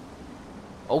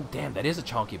 Oh, damn, that is a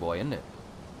chonky boy, isn't it?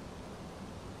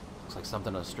 Looks like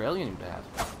something Australian would have.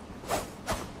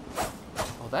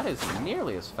 Oh, that is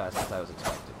nearly as fast as I was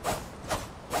expecting.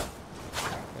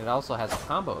 And it also has a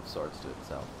combo of swords to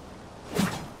itself.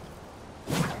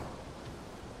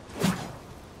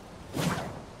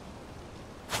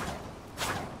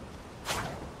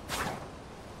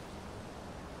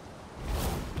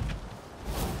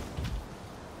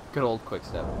 Good old quick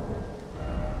step.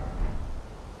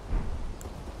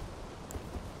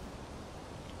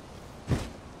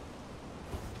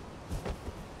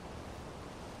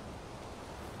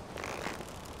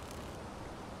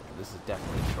 This is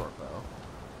definitely a short bow.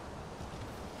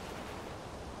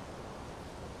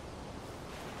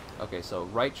 Okay, so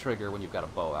right trigger when you've got a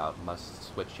bow out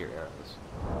must switch your arrows.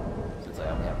 Since I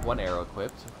only have one arrow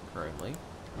equipped currently,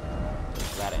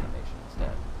 there's that animation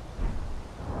instead.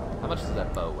 How much does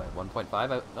that bow weigh?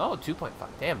 1.5? Oh, 2.5.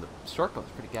 Damn, the short bow is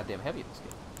pretty goddamn heavy in this game.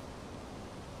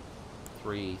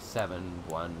 3, 7,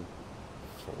 1,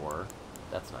 4.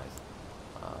 That's nice.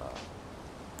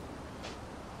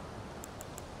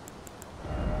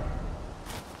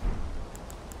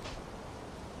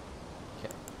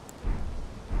 Okay.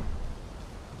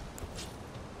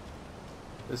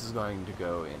 This is going to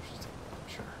go interesting, I'm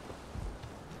sure.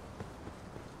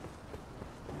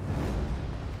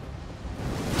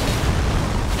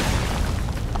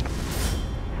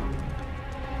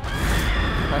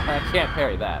 I can't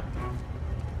parry that.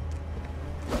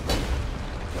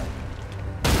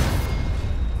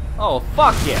 Oh,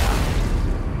 fuck yeah!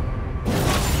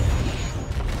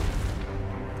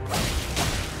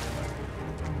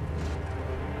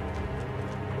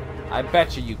 I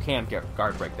bet you can get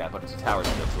guard break that, but it's a tower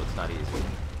skill, so it's not easy.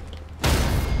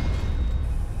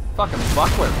 Fucking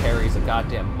buckler parry's a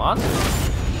goddamn monster.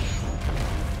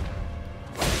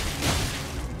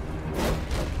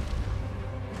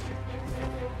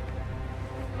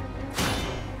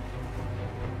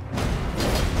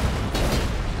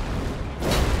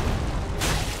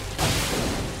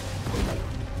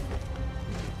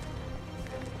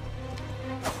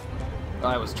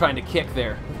 I was trying to kick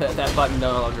there. That button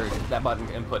that button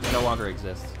input no longer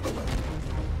exists.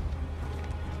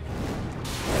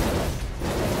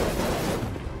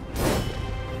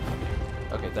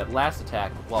 Okay, that last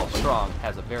attack, while strong,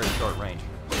 has a very short range.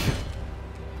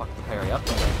 Fuck the parry up.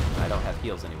 I don't have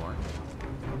heals anymore.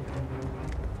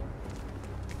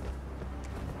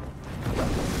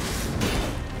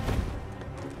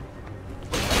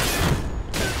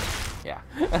 Yeah.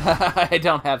 I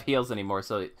don't have heals anymore,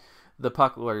 so the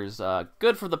Puckler's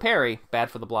good for the parry,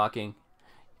 bad for the blocking.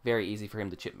 Very easy for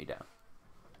him to chip me down.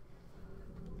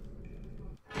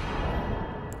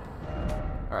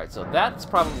 Alright, so that's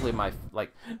probably my,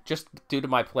 like, just due to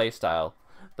my playstyle,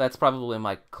 that's probably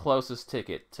my closest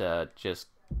ticket to just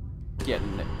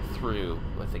getting through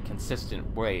with a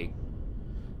consistent way.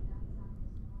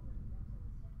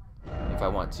 If I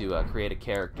want to create a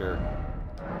character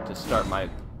to start my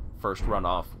first run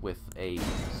off with a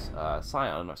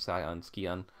Scion,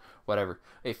 whatever.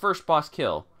 A first boss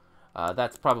kill.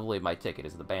 That's probably my ticket,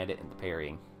 is the bandit and the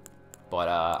parrying. But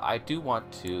I do want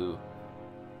to...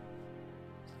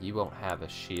 You won't have a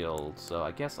shield, so I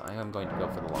guess I am going to go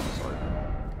for the longsword.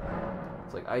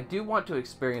 It's like, I do want to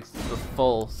experience the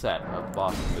full set of the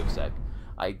boss's moveset.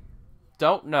 I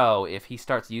don't know if he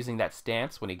starts using that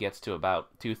stance when he gets to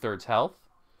about 2/3 health.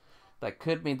 That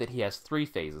could mean that he has 3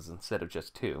 phases instead of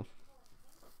just 2.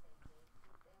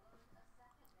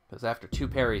 Because after 2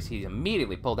 parries, he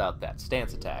immediately pulled out that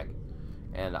stance attack.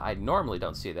 And I normally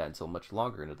don't see that until much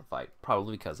longer into the fight.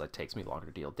 Probably because it takes me longer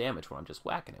to deal damage when I'm just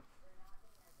whacking him.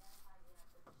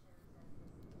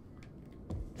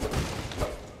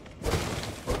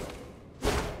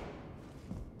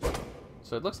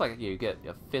 So it looks like you get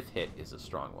a 5th hit is a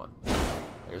strong one.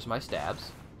 There's my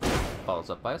stabs. Follows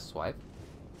up by a swipe.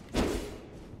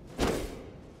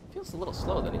 Feels a little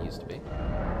slower than it used to be.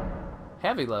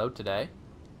 Heavy load today.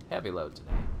 Heavy load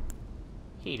today.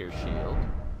 Heater shield.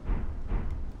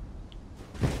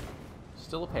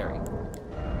 Still a parry.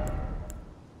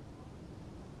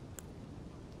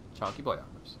 Chonky boy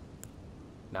armors.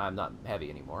 Now I'm not heavy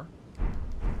anymore.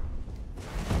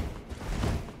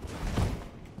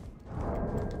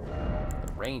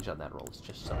 The range on that roll is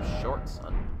just so short,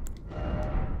 son.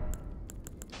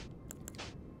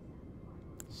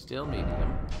 Still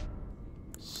medium.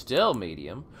 Still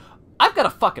medium. I've got a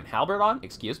fucking halberd on?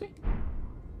 Excuse me?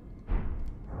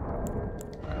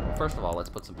 Well, first of all, let's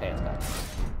put some pants back on.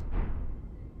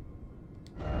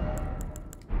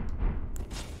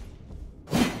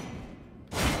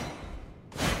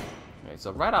 Okay,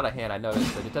 so right out of hand, I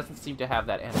noticed that it doesn't seem to have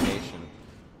that animation.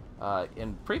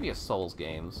 In previous Souls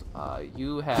games,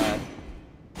 you had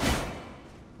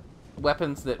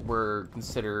weapons that were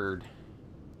considered...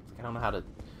 I don't know how to...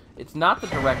 It's not the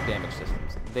direct damage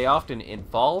systems. They often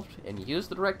involved and used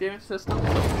the direct damage system,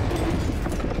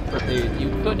 but you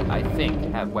could, I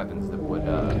think, have weapons that would,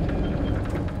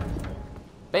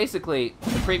 Basically,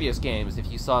 in the previous games, if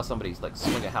you saw somebody, like,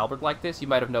 swing a halberd like this, you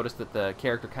might have noticed that the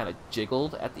character kind of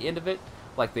jiggled at the end of it,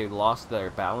 like they lost their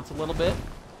balance a little bit.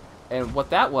 And what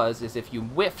that was is if you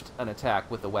whiffed an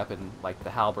attack with a weapon like the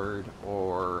halberd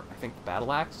or I think the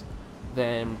battle axe,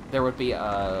 then there would be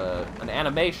an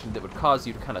animation that would cause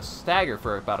you to kind of stagger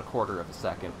for about a quarter of a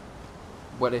second.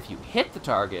 But if you hit the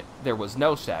target, there was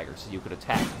no stagger, so you could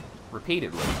attack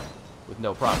repeatedly with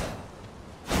no problem.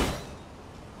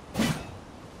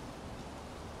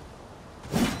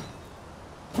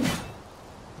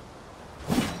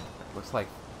 Looks like,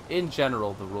 in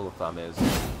general, the rule of thumb is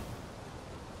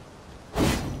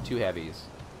 2 heavies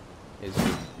is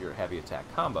your heavy attack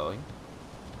comboing.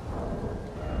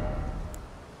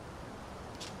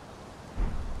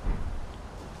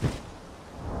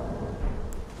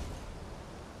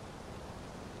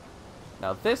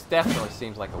 Now this definitely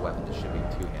seems like a weapon that should be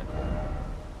two-handable.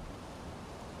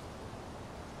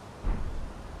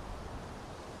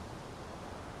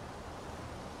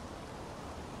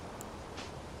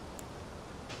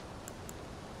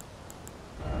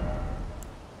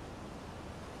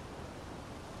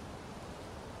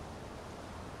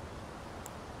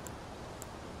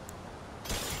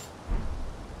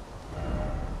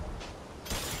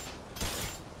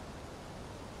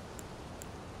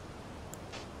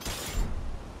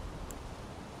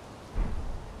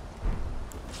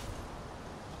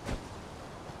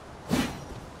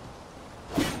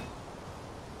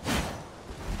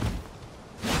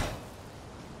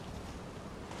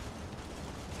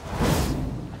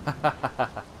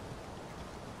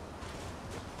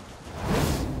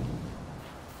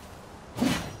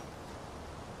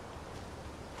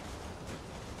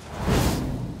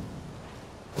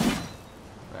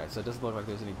 Alright, so it doesn't look like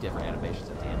there's any different animations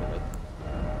at the end of it.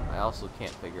 I also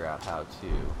can't figure out how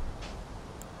to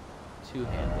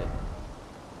two-hand it.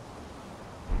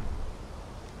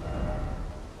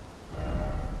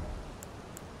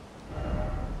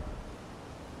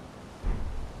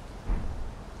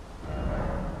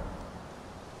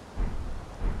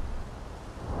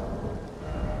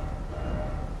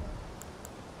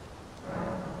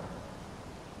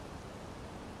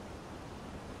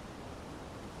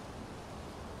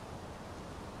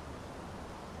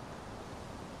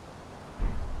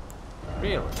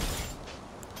 Really?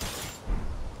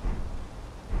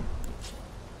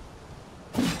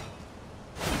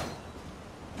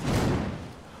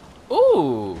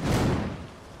 Ooh!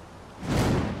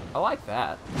 I like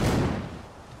that.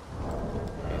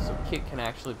 Okay, so kick can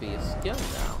actually be a skill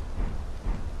now.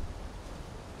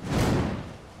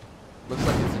 Looks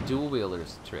like it's a dual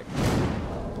wielder's trick.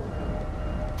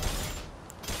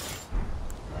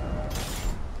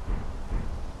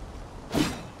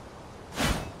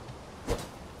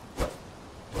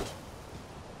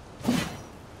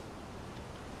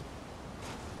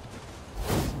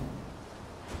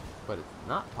 But it's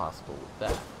not possible with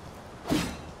that.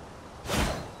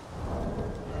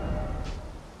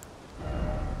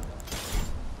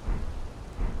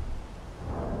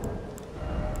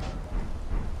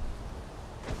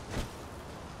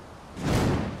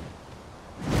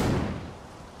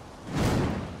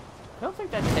 I don't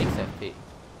think that takes FP.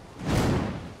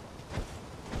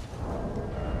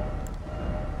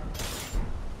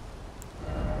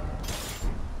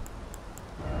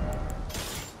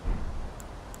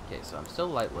 So I'm still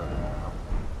light loaded now.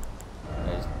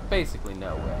 There's basically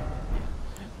no way.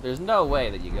 There's no way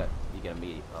that you get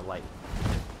a light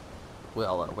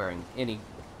while wearing any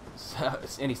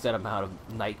set amount of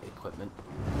night equipment.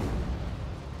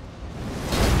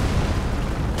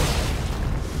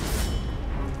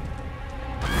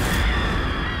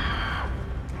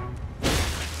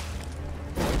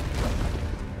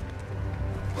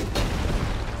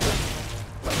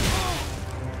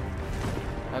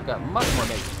 I've got much more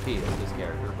HP than this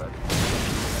character, but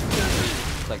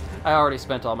it's like I already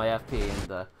spent all my FP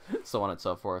and so on and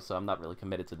so forth, so I'm not really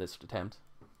committed to this attempt.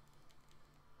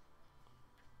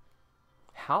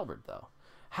 Halberd, though,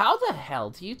 how the hell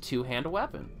do you two-hand a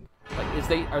weapon? Like, is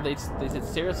it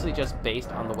seriously just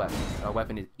based on the weapon? A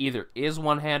weapon either is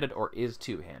one-handed or is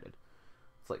two-handed.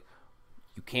 It's like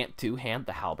you can't two-hand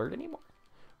the halberd anymore.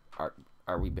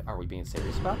 Are we being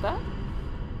serious about that?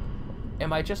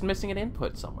 Am I just missing an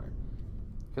input somewhere?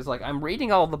 Because, like, I'm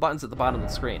reading all the buttons at the bottom of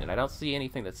the screen, and I don't see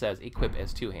anything that says equip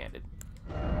as two-handed.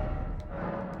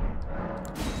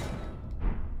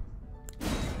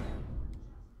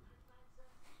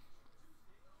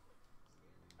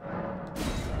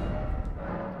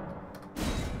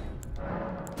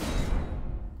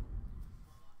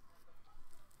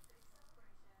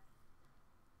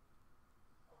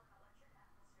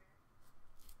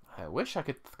 I wish I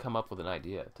could come up with an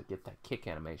idea to get that kick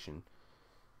animation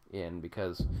in,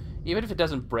 because even if it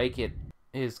doesn't break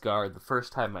his guard the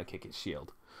first time I kick his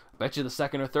shield, Bet you the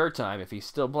second or third time, if he's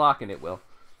still blocking, it will.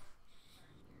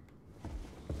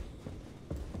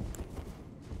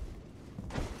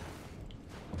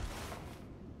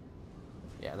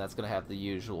 Yeah, that's going to have the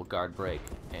usual guard break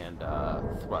and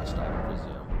thrust, I would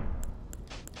presume.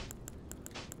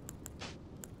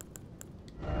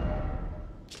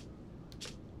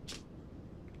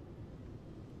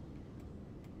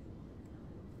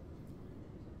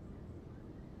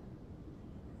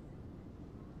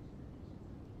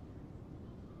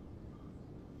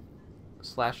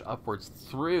 Slash upwards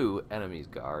through enemy's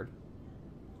guard.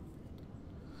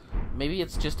 Maybe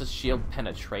it's just a shield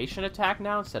penetration attack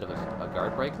now instead of a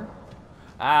guard breaker?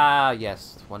 Ah,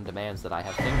 yes. One demands that I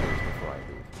have fingers before I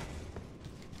move.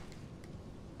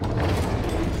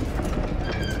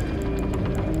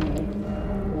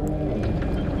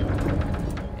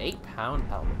 8-pound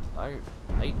helmet.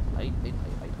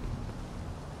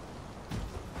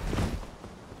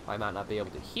 I might not be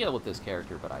able to heal with this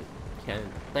character, but I can,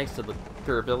 thanks to the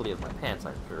durability of my pants,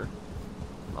 I'm sure.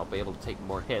 I'll be able to take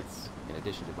more hits, in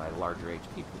addition to my larger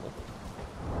HP pool.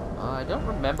 I don't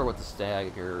remember what the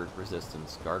stagger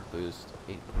resistance, guard boost,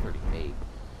 838.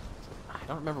 I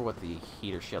don't remember what the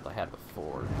heater shield I had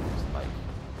before was like.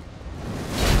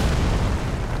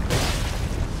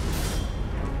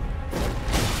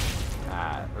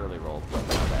 Early roll, but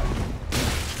not bad.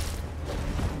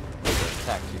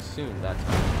 Attack too soon that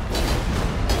time.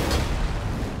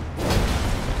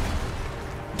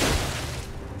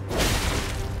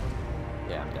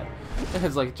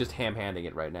 It's like just ham-handing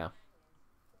it right now.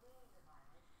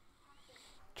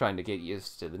 Trying to get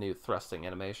used to the new thrusting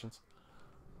animations.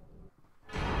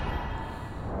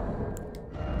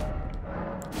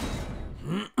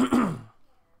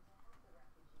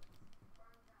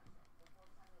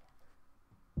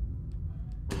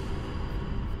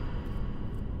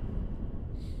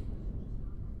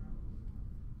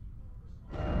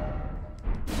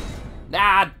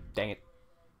 Ah, dang it.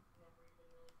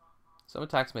 Some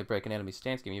attacks may break an enemy's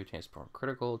stance, giving you a chance to perform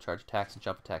critical, charge attacks, and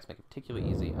jump attacks make it particularly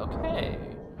easy. Okay.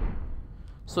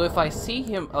 So if I see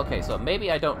him... Okay, so maybe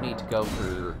I don't need to go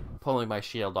for pulling my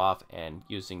shield off and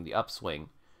using the upswing.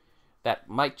 That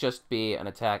might just be an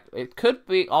attack. It could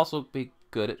be also be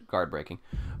good at guard breaking,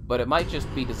 but it might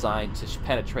just be designed to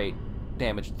penetrate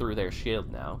damage through their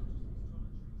shield now.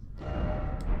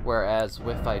 Whereas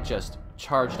if I just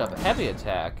charged up a heavy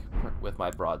attack with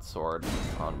my broadsword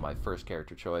on my first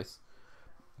character choice,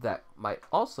 that might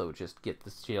also just get the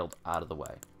shield out of the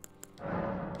way.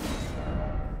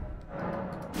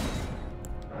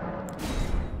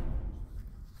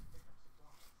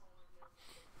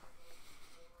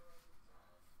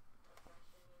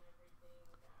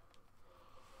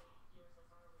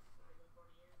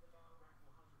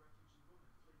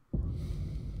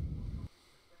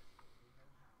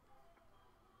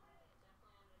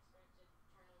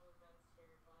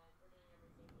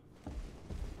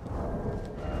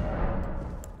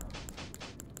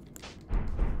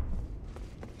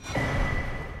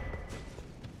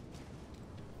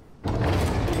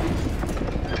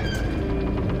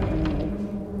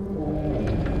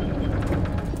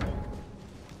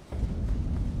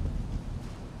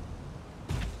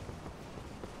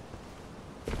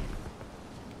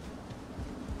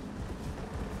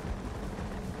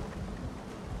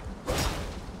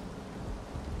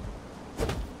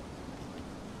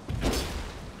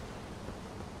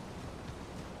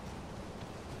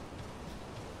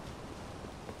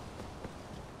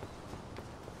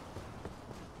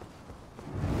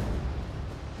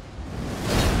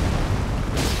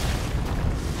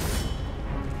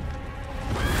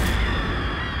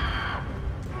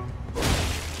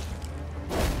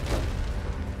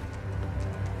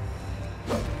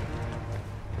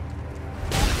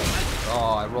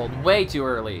 Rolled way too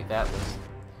early. That was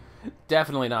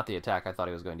definitely not the attack I thought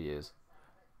he was going to use.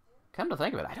 Come to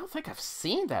think of it, I don't think I've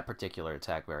seen that particular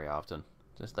attack very often.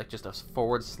 Just a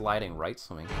forward sliding right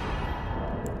swing.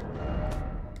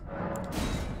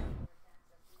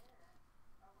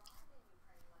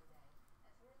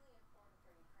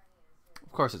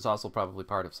 Of course, it's also probably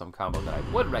part of some combo that I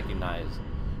would recognize,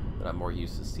 that I'm more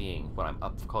used to seeing when I'm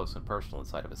up close and personal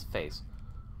inside of his face.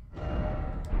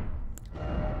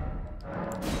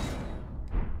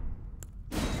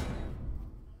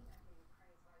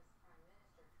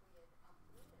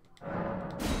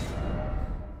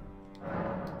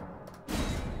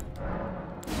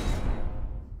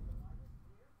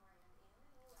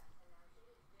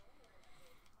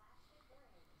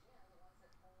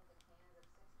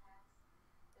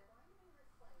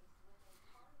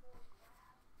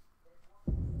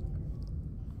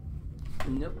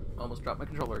 Nope, almost dropped my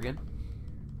controller again.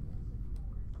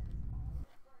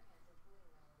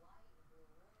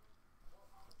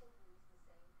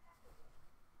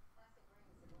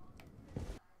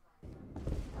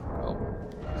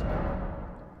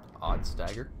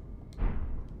 stagger.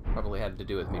 Probably had to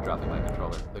do with me dropping my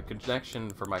controller. The connection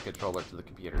for my controller to the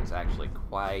computer is actually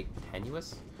quite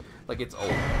tenuous. Like, it's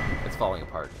old. It's falling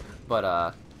apart.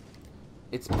 But,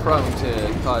 it's prone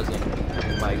to causing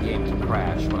my game to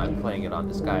crash when I'm playing it on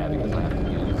Disgaea because I have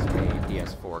to use a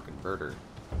PS4 converter.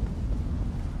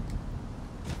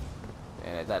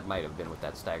 And that might have been what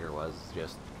that stagger was,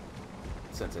 just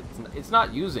since it's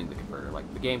not using the converter.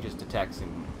 Like, the game just detects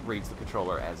and reads the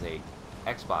controller as a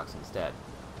Xbox instead.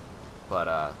 But,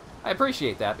 I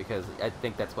appreciate that because I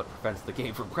think that's what prevents the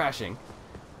game from crashing.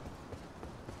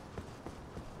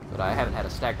 But I haven't had a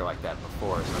stagger like that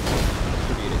before, so I'm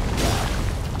attribute it to that.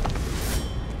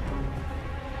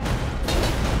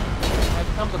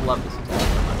 I've come to love this attack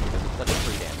so much because it's such a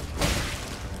free damage.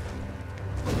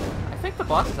 I think the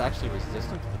boss is actually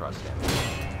resistant to thrust damage.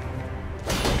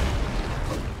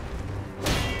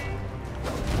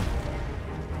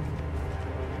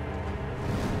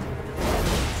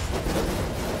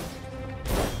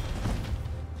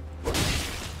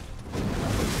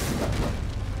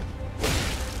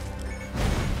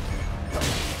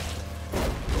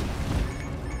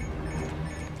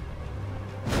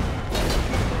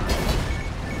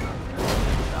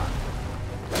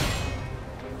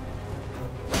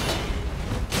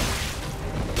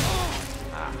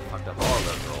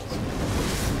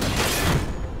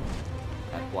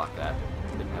 Block that.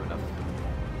 Didn't have enough.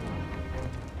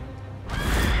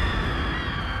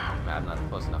 I'm not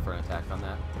close enough for an attack on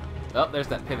that. Oh, there's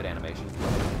that pivot animation.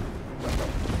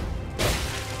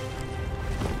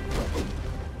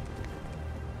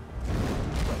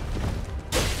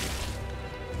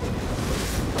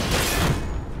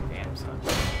 Damn, son.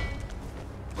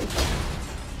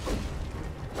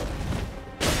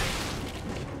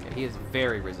 Yeah, he is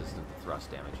very resistant to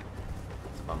thrust damage.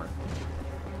 It's a bummer.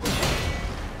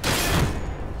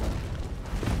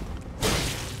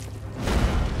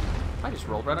 I just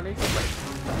rolled right underneath it.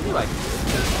 I knew I could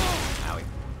do it.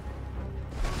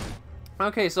 Owie.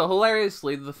 Okay, so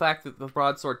hilariously, the fact that the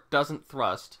broadsword doesn't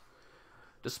thrust,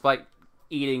 despite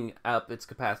eating up its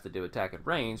capacity to attack at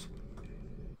range,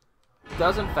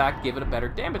 does in fact give it a better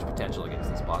damage potential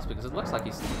against this boss, because it looks like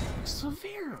he's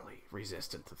severely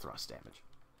resistant to thrust damage.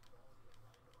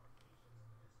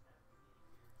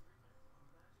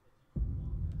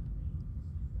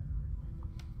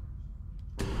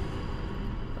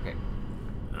 Okay.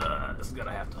 This is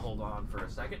gonna have to hold on for a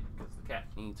second because the cat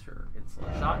needs her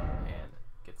insulin shot and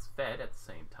gets fed at the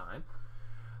same time.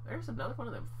 There's another one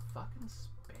of them fucking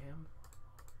spam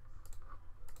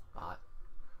bot.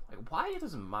 Like, why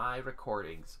does my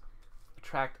recordings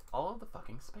attract all of the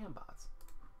fucking spam bots?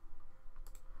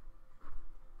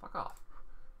 Fuck off.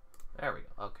 There we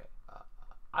go. Okay.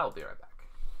 I will be right back.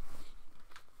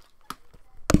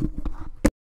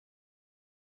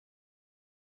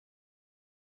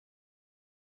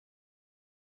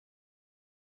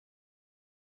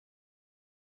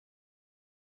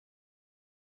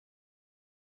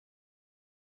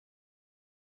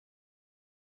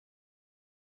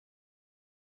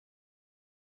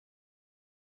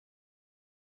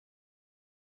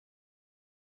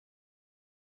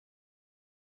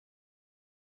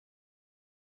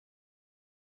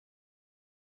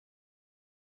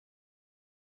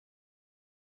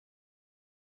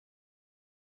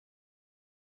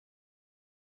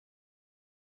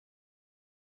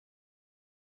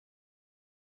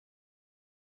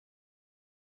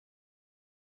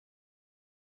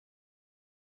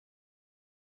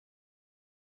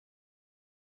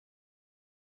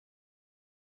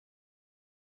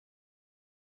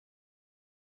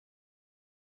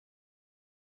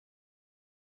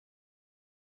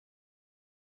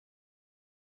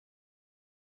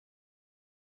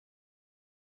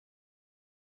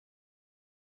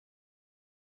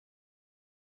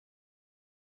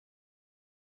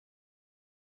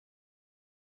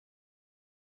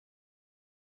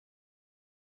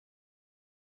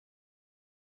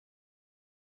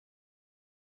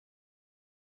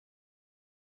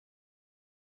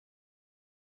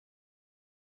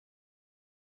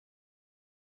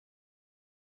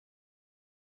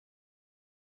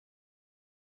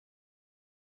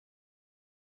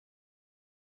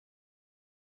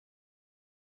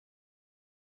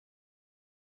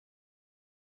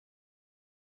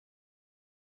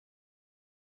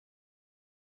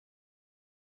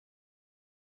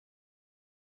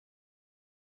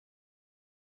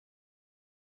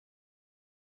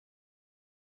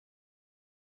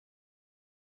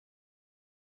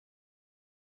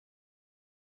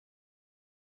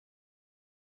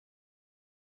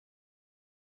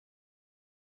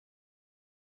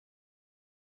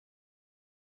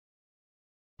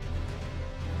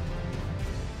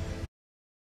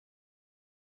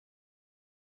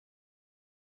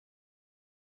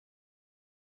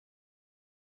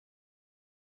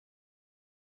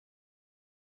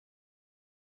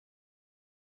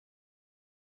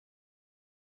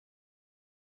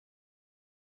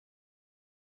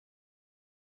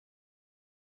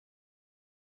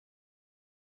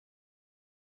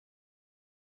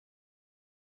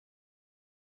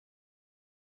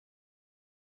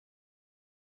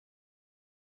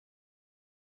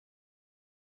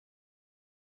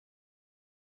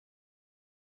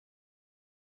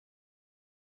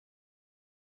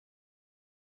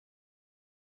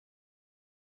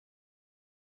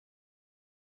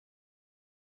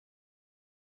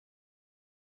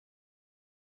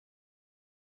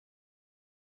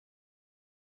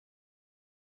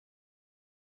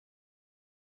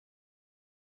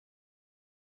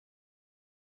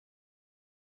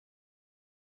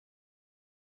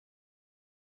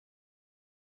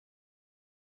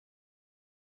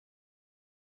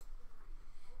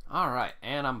 Alright,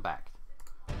 and I'm back.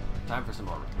 Time for some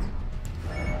more raids.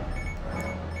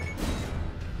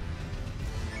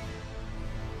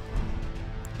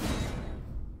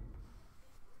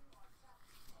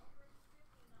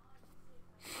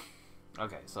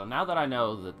 Okay, so now that I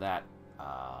know that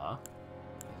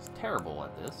is terrible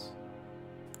at this,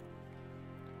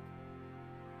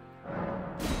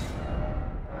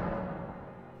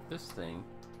 this thing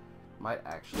might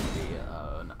actually be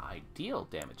an ideal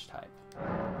damage type.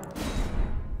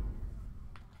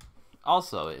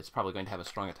 Also, it's probably going to have a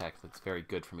strong attack that's very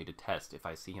good for me to test if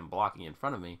I see him blocking in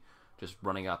front of me, just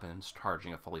running up and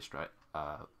charging a fully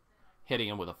hitting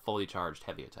him with a fully charged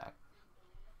heavy attack.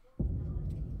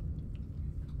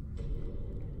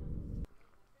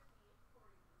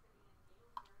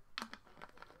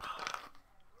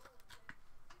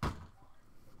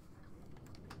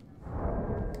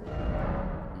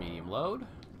 Medium load.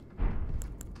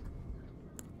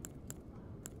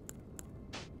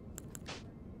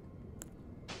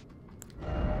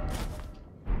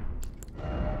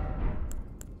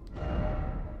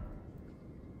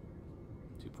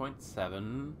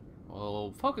 .7.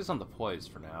 We'll focus on the poise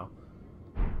for now.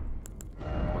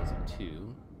 Poise of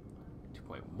 2.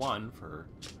 2.1 for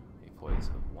a poise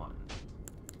of 1.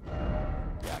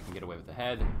 Yeah, I can get away with the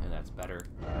head, and that's better.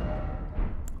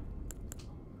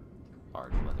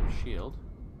 Large leather shield.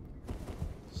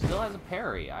 Still has a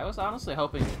parry. I was honestly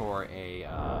hoping for a,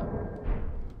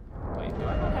 wait, do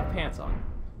I not have pants on?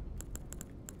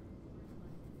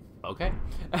 Okay.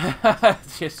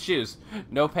 Just shoes.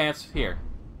 No pants here.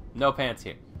 No pants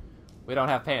here. We don't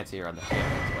have pants here on the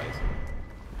champions ways.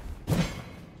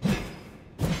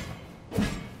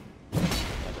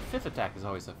 Yeah, the fifth attack is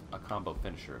always a combo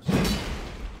finisher of sorts.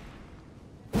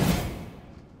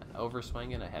 An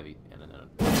overswing and a heavy and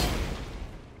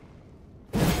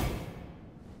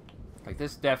like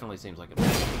this definitely seems like a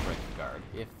break guard,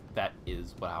 if that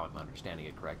is how I'm understanding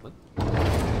it correctly.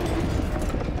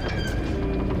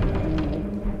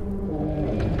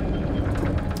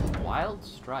 Wild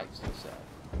stripes, you said.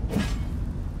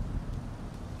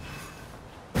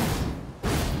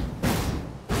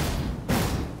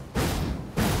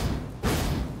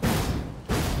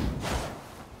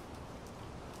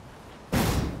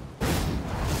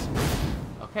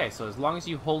 Okay, so as long as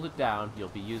you hold it down, you'll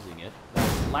be using it. That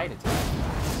was a light attack.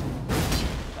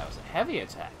 That was a heavy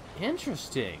attack.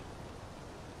 Interesting.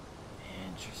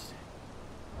 Interesting.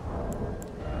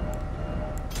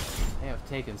 They have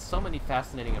taken so many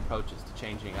fascinating approaches to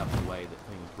changing up the way that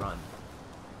things run.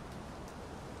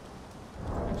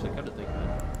 Actually, come to think of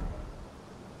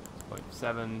it.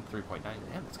 0.7, 3.9.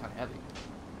 Damn, that's kind of heavy.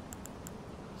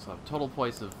 So I have total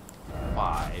points of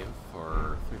 5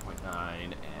 for 3.9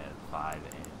 and 5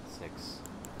 and 6.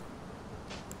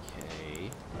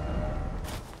 Okay.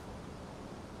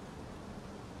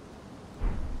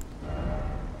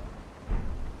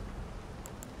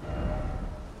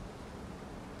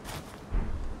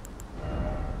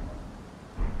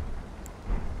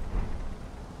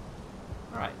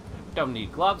 Alright, don't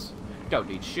need gloves, don't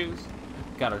need shoes.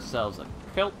 Got ourselves a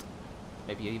kilt,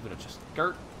 maybe even a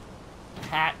skirt,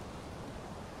 hat.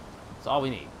 That's all we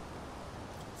need.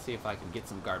 Let's see if I can get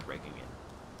some guard breaking in.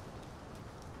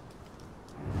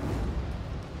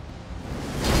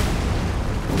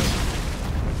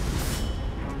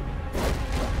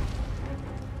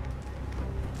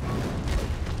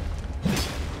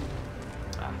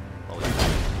 Well,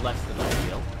 that's less than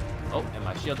ideal. Oh, and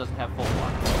my shield doesn't have full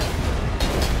block.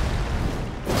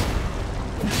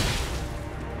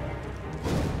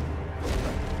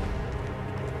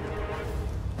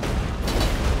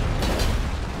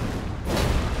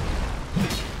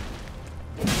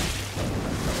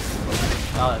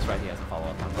 Oh, that's right, he has a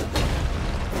follow-up on that.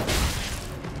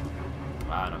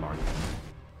 Ah, and I'm already...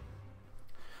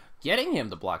 Getting him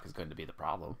to block is going to be the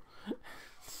problem.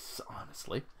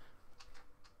 Honestly.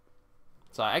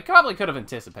 So I probably could have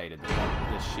anticipated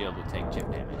that this shield would take chip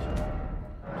damage.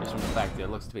 Just from the fact that it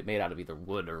looks to be made out of either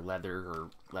wood or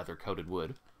leather-coated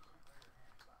wood.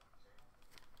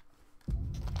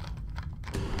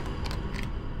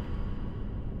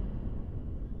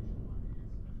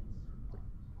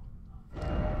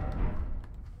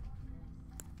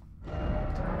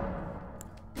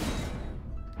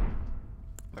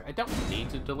 I don't need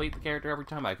to delete the character every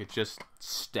time. I could just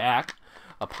stack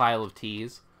a pile of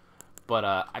T's, but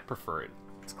I prefer it.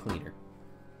 It's cleaner.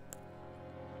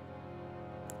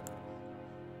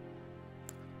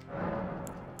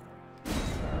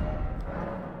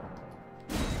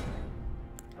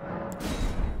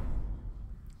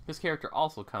 This character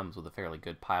also comes with a fairly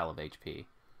good pile of HP.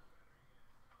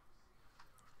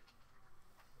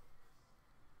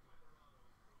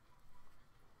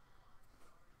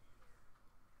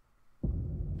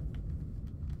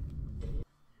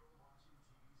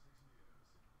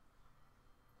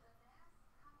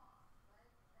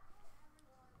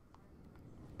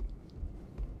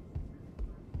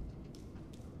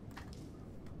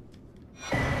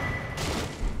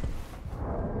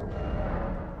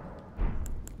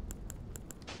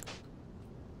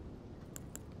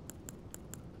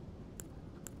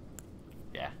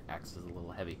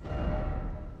 heavy.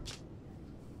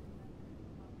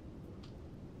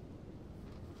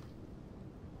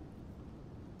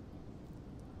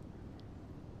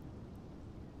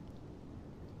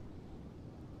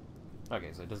 Okay,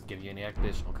 so it doesn't give you any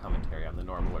additional commentary on the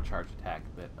normal or charge attack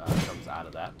that comes out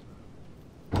of that.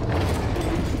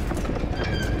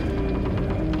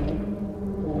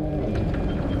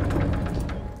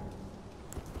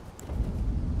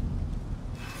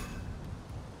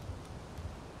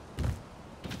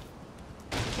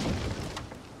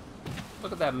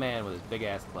 Look at that man with his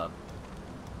big-ass club.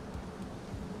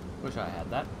 Wish I had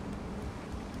that.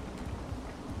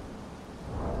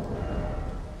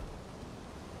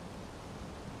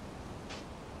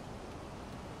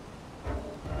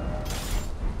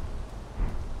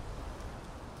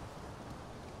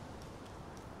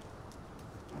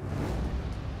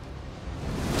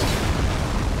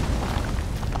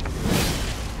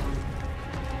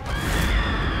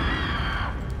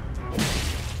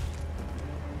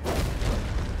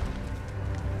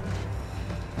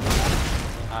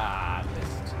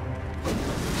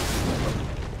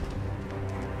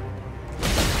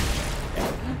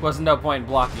 Wasn't no point in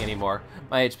blocking anymore.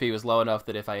 My HP was low enough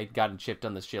that if I had gotten chipped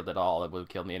on the shield at all, it would have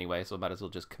killed me anyway, so I might as well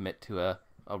just commit to a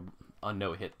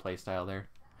no-hit playstyle there.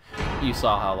 You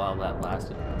saw how well that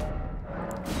lasted.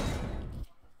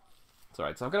 It's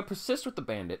alright, so I'm going to persist with the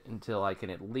bandit until I can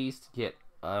at least get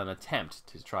an attempt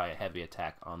to try a heavy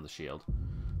attack on the shield.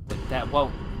 But that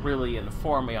won't really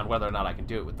inform me on whether or not I can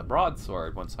do it with the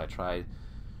broadsword once I try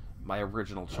my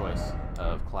original choice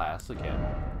of class again.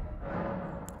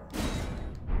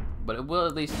 But it will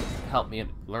at least help me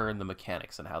learn the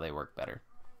mechanics and how they work better.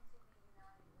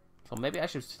 So maybe I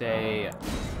should stay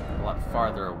a lot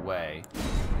farther away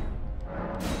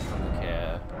from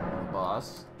the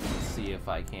boss and see if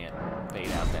I can't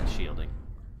bait out that shielding.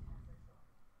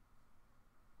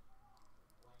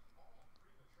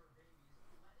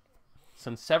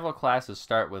 Since several classes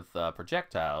start with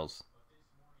projectiles,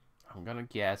 I'm gonna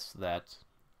guess that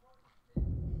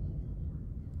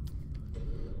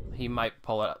he might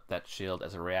pull out that shield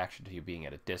as a reaction to you being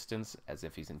at a distance, as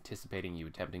if he's anticipating you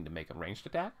attempting to make a ranged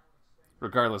attack,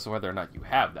 regardless of whether or not you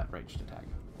have that ranged attack.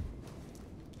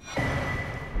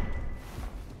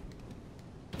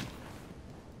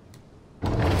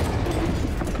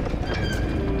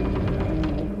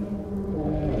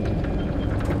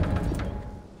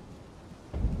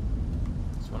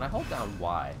 So when I hold down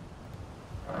Y,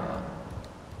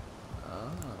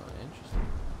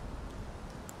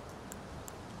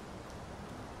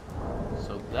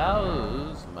 so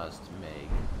those must make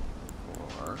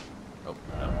for... Oh,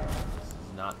 no. This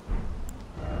is not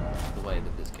the way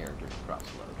that this character drops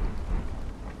load.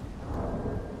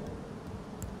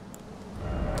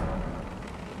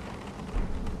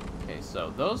 Okay,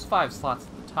 so those 5 slots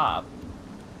at the top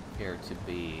appear to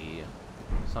be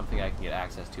something I can get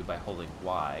access to by holding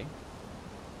Y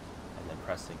and then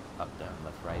pressing up, down,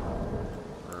 left, right.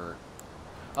 Or...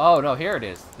 Oh, no, here it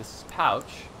is. This is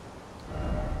pouch.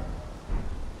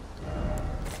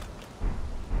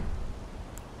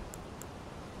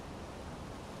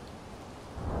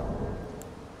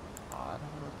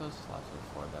 Slots are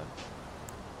for that.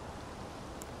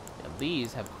 Yeah,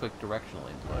 these have quick directional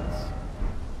inputs.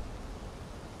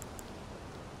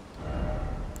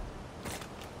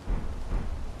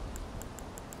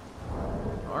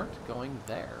 Aren't going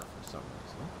there for some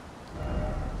reason.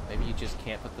 Maybe you just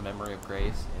can't put the Memory of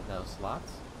Grace in those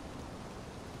slots?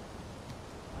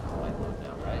 It might load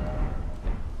now, right?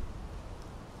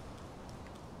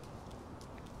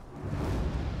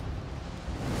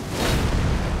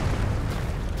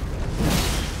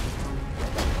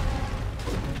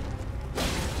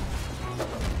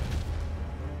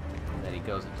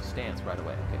 Goes into stance right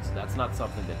away. Okay, so that's not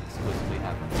something that exclusively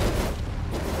happens.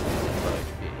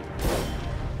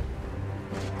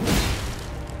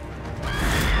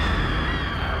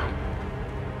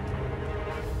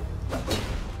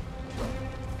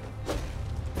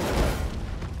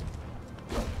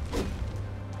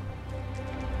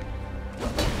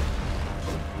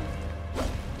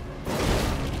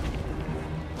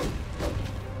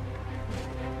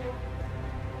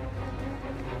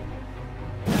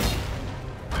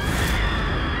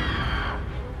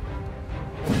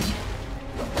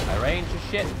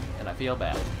 Shit, and I feel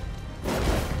bad. If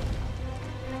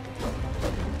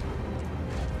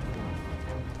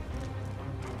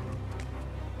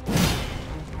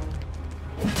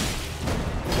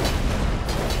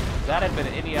that had been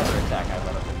any other attack, I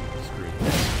would have been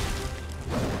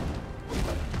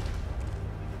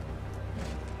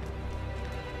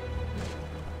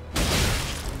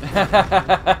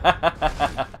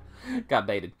screwed. Got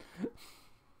baited.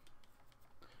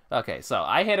 Okay, so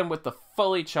I hit him with the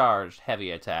fully charged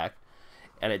heavy attack,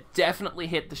 and it definitely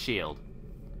hit the shield.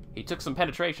 He took some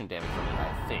penetration damage from it,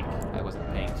 I think. I wasn't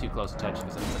paying too close attention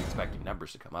because I wasn't expecting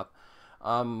numbers to come up.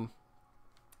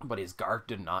 But his guard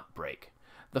did not break.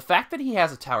 The fact that he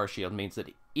has a tower shield means that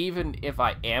even if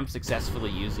I am successfully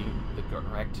using the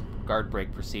correct guard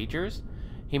break procedures,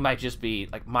 he might just be,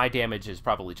 like, my damage is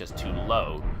probably just too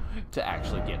low to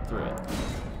actually get through it.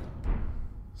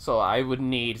 So I would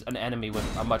need an enemy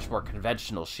with a much more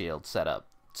conventional shield setup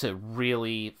to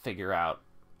really figure out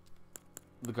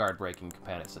the guard breaking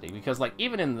capacity. Because, like,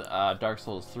 even in Dark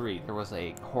Souls 3, there was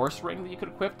a horse ring that you could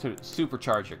equip to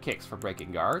supercharge your kicks for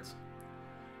breaking guards,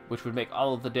 which would make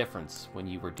all of the difference when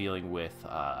you were dealing with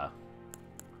what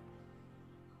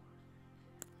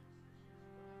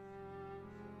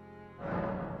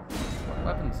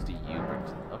weapons do you bring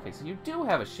to... Okay, so you do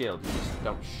have a shield, you just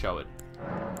don't show it.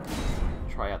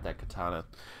 Try out that katana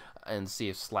and see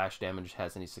if slash damage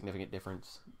has any significant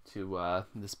difference to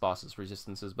this boss's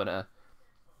resistances, but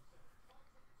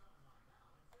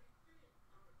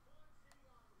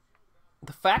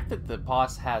the fact that the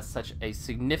boss has such a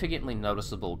significantly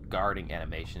noticeable guarding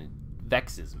animation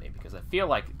vexes me, because I feel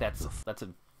like that's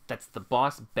the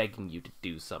boss begging you to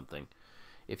do something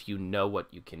if you know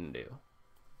what you can do.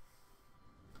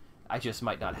 I just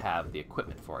might not have the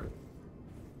equipment for it.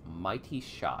 Mighty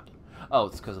shot. Oh,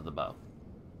 it's because of the bow.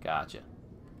 Gotcha.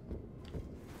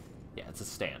 Yeah, it's a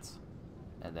stance.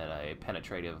 And then a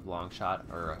penetrative long shot,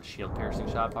 or a shield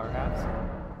piercing shot, perhaps.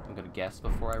 I'm gonna guess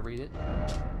before I read it.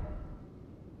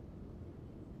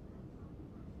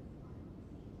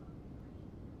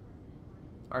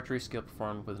 Archery skill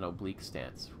performed with an oblique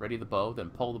stance. Ready the bow, then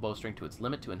pull the bowstring to its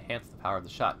limit to enhance the power of the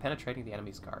shot, penetrating the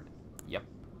enemy's guard. Yep.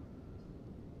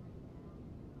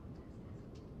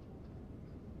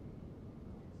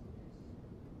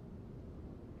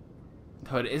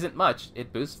 Though it isn't much,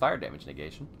 it boosts fire damage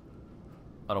negation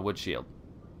on a wood shield.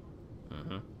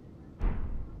 Mm-hmm.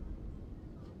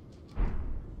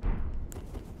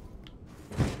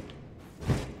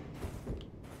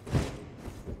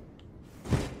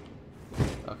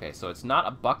 Okay, so it's not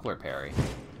a buckler parry,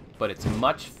 but it's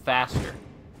much faster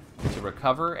to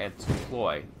recover and to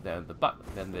deploy than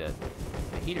the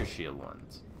heater shield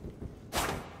ones.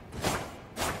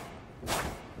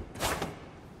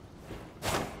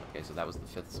 Okay, so that was the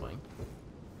fifth swing.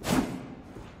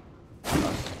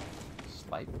 Thrust,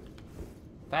 slight,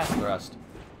 fast thrust,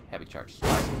 heavy charge,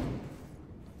 slight.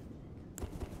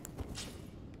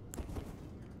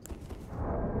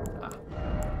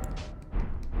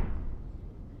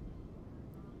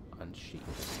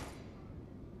 Unsheath.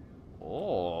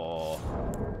 Oh.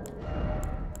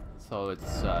 So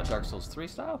it's Dark Souls 3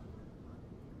 style?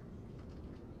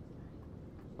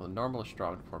 Well, normal or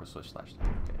strong to perform a switch slash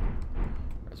attack. Okay.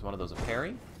 There's one of those a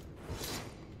parry.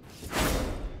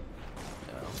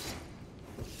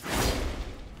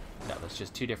 No, that's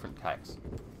just two different types.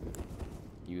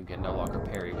 You can no longer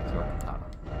parry with your katana.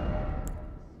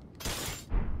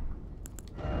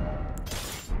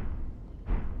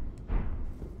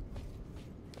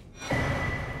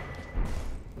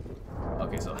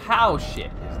 Okay, so how shit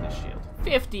is this shield?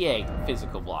 58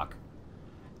 physical block.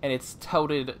 And its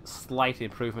toted slight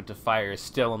improvement to fire is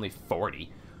still only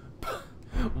 40.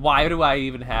 Why do I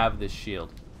even have this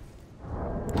shield?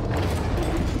 Like,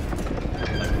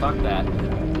 fuck that.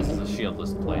 This is a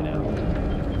shieldless play now.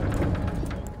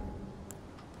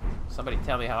 Somebody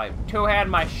tell me how I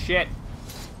two-hand my shit.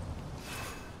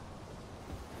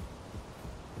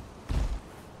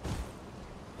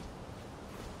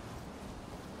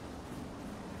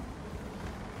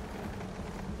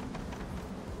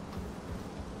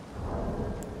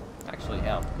 Actually,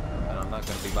 hell. And I'm not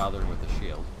going to be bothering with the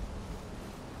shield.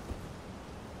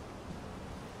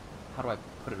 How do I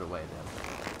put it away then?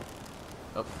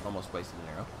 Oh, almost wasted an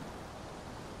arrow.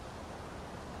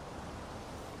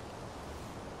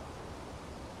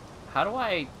 How do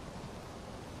I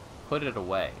put it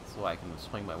away so I can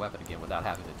swing my weapon again without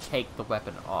having to take the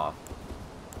weapon off?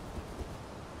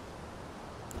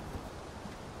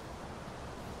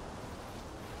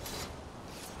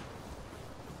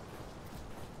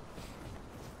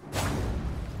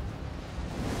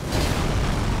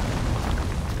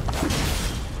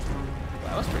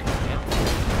 That was pretty good, yeah.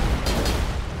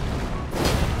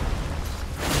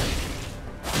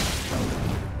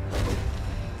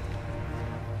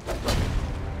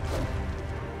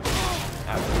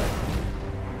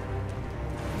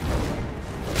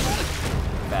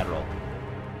 Bad roll.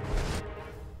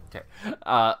 Okay.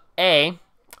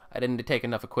 I didn't take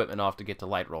enough equipment off to get to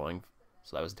light rolling,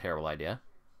 so that was a terrible idea.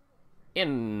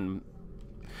 In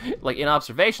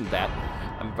observation of that,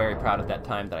 I'm very proud of that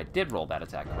time that I did roll that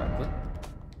attack correctly.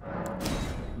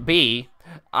 B,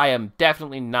 I am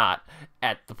definitely not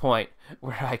at the point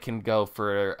where I can go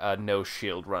for a no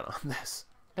shield run on this.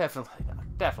 Definitely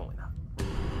not. Definitely not.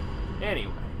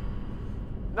 Anyway,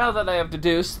 now that I have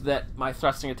deduced that my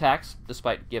thrusting attacks,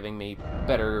 despite giving me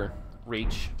better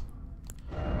reach,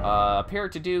 appear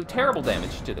to do terrible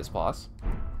damage to this boss,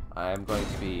 I'm going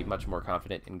to be much more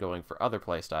confident in going for other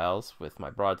playstyles with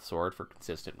my broadsword for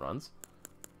consistent runs.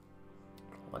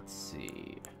 Let's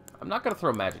see. I'm not going to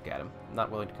throw magic at him. I'm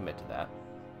not willing to commit to that.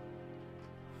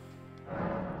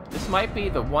 This might be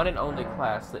the one and only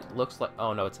class that looks like...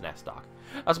 Oh, no, it's an S-Talk.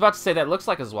 I was about to say that looks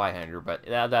like a Zweihander, but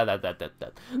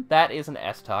that is an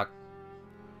S-Talk.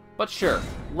 But sure,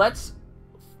 let's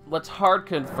hard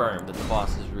confirm that the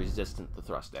boss is resistant to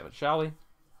thrust damage, shall we?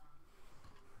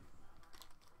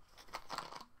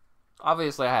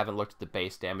 Obviously, I haven't looked at the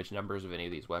base damage numbers of any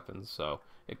of these weapons, so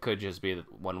it could just be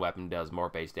that one weapon does more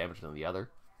base damage than the other.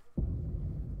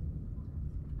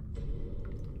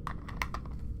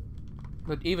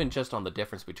 But even just on the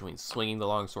difference between swinging the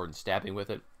longsword and stabbing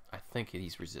with it, I think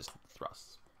he's resistant to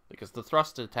thrusts. Because the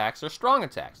thrust attacks are strong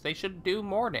attacks. They should do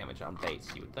more damage on base,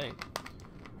 you would think.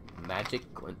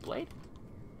 Magic Glint Blade?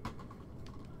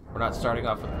 We're not starting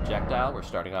off with a projectile, we're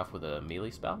starting off with a melee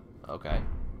spell? Okay.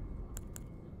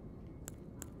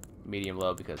 Medium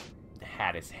low because the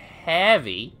hat is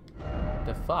heavy.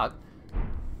 The fuck?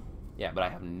 Yeah, but I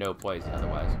have no poison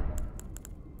otherwise.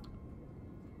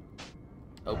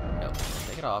 Oh, no.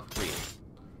 Take it off. Green.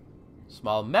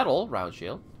 Small metal round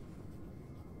shield.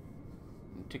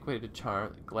 Antiquated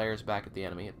charm that glares back at the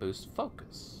enemy. It boosts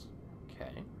focus.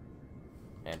 Okay.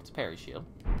 And it's parry shield.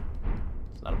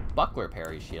 It's not a buckler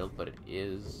parry shield, but it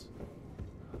is...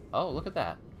 Oh, look at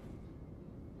that.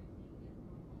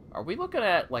 Are we looking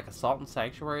at, like, Assault and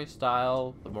Sanctuary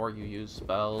style? The more you use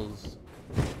spells...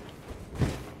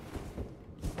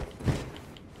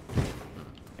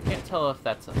 I can't tell if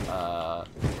that's a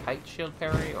kite shield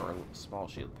parry or a small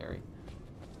shield parry.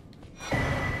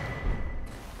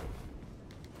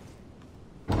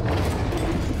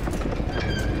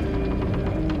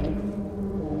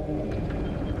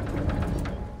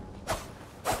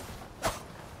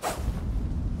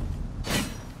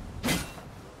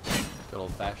 Good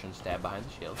old-fashioned stab behind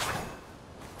the shield.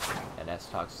 And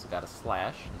S-Tox has got a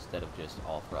slash instead of just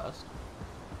all thrust.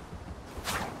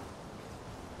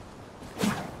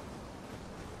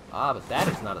 Ah, but that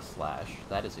is not a slash.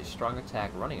 That is a strong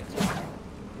attack running attack.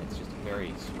 It's just a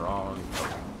very strong...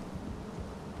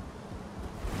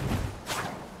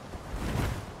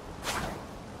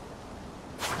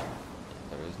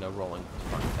 There is no rolling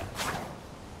strong attack.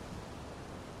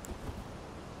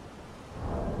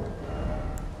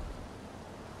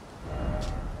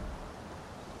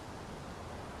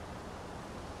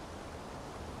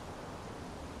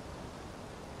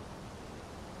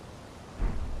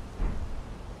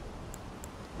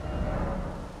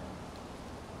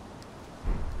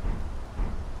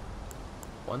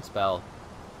 One spell,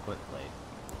 Glint Blade.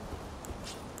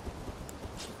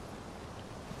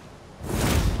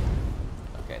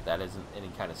 Okay, that isn't any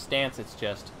kind of stance, it's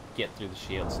just get through the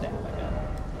shield stab, I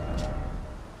bet.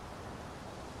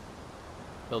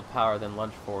 Build power, then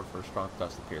lunge forward for a strong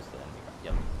thrust that pierces the enemy.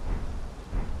 Yep.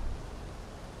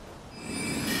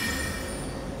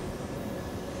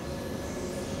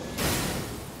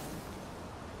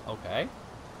 Okay.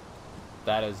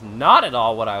 That is not at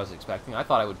all what I was expecting. I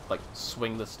thought I would, like,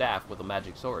 swing the staff with a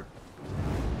magic sword.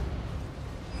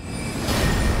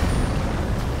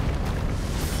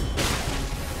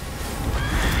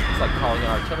 It's like calling an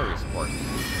artillery support.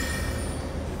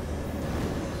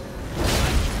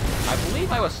 I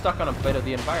believe I was stuck on a bit of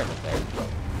the environment there.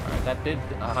 Alright, that did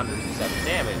 107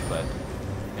 damage, but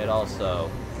it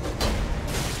also...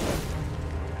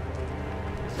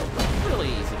 It's really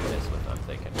easy to miss with, I'm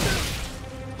thinking.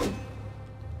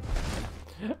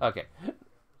 Okay.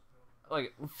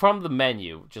 Like, from the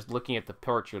menu, just looking at the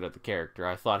portrait of the character,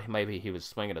 I thought maybe he was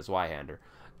swinging a Zweihander.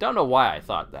 Don't know why I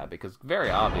thought that, because very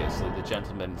obviously the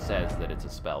gentleman says that it's a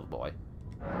spelled boy.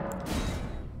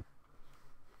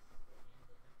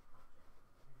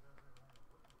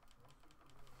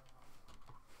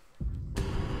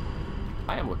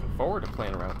 I am looking forward to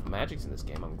playing around with the magics in this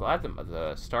game. I'm glad that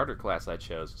the starter class I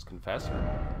chose was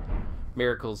Confessor.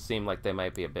 Miracles seem like they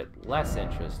might be a bit less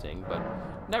interesting, but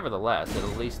nevertheless, it'll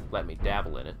at least let me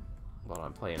dabble in it while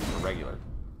I'm playing for regular.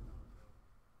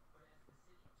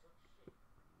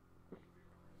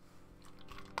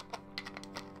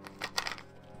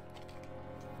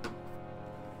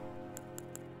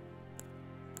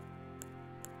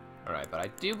 Alright, but I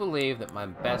do believe that my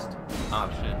best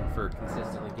option for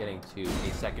consistently getting to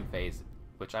a second phase,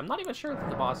 which I'm not even sure that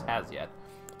the boss has yet,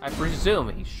 I presume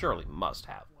he surely must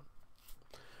have one.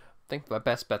 I think my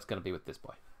best bet's going to be with this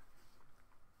boy.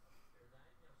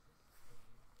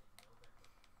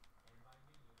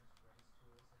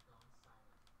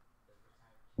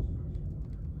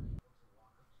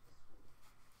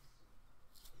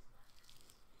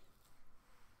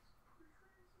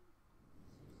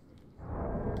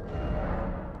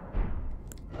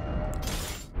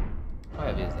 How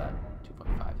heavy is that?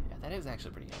 2.5. Yeah, that is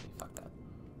actually pretty heavy. Fuck that.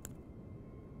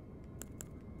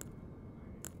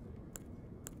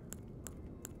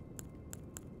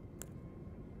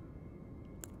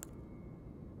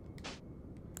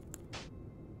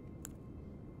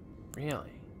 Really?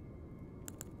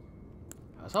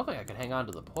 I was hoping I could hang on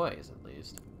to the poise, at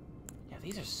least. Yeah,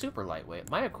 these are super lightweight.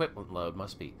 My equipment load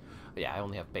must be... Yeah, I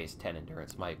only have base 10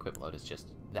 endurance. My equipment load is just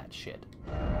that shit.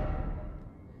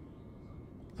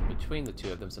 So between the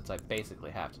two of them, since I basically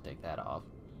have to take that off.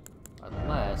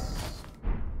 Unless...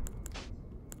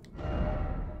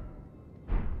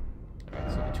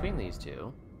 Alright, so between these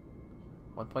two...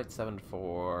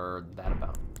 1.7 that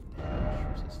about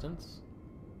damage resistance.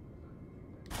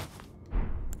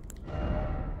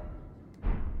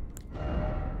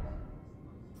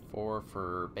 4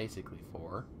 for basically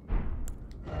 4.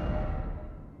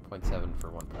 0.7 for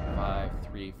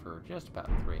 1.5, 3 for just about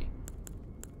 3.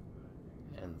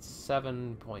 And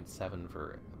 7.7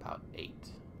 for about 8.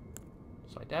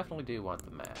 So I definitely do want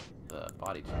the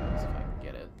body tools if I can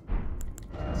get it.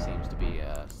 It seems to be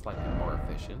slightly more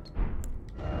efficient.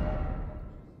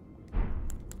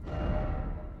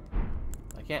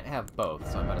 I can't have both,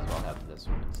 so I might as well have this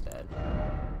one instead.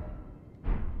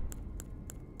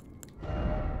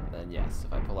 And then yes,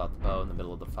 if I pull out the bow in the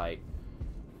middle of the fight,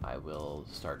 I will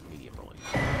start medium rolling.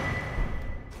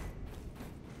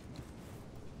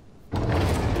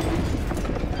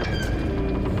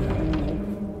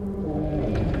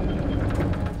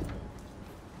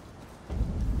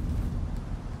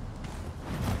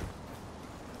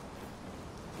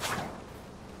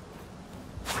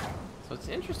 So it's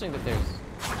interesting that there's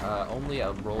only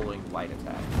a rolling light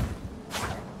attack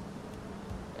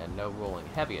and no rolling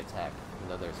heavy attack, even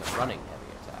though there's a running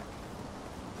heavy attack.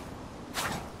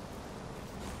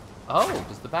 Oh,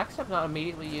 does the backstep not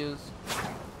immediately use...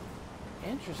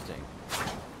 Interesting.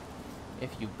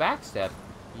 If you backstep,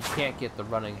 you can't get the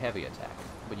running heavy attack,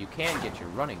 but you can get your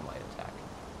running light attack.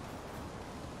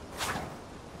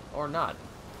 Or not.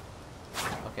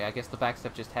 Okay, I guess the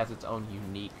backstep just has its own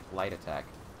unique light attack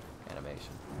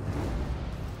animation.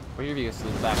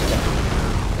 Previously, the backstep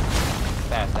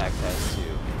fast access to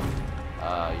your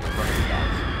running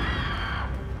stats.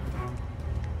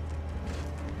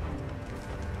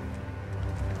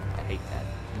 I hate that.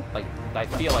 Like, I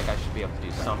feel like I should be able to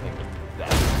do something with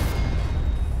that.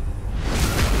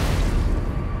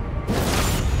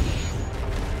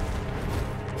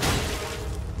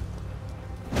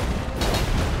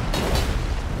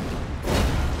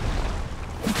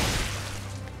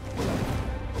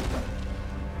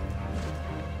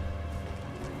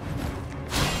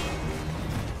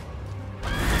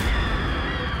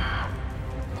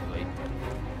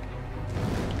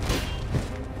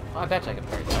 I bet you I can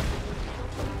parry that.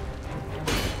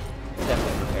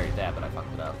 Definitely could parry that, but I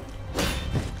fucked it up.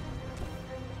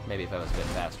 Maybe if I was a bit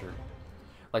faster.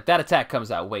 Like, that attack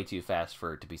comes out way too fast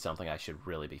for it to be something I should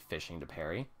really be fishing to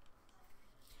parry.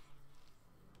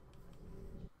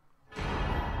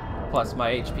 Plus,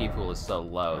 my HP pool is so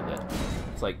low that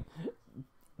it's like...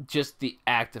 Just the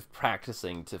act of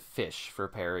practicing to fish for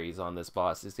parries on this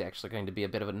boss is actually going to be a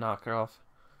bit of a knockoff.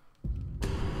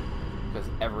 Because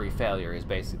every failure is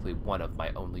basically one of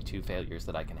my only 2 failures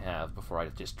that I can have before I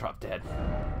just drop dead.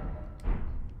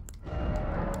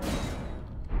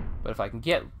 But if I can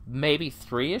get maybe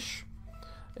 3-ish,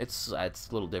 it's a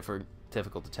little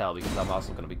difficult to tell because I'm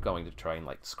also going to be going to try and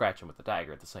like scratch him with the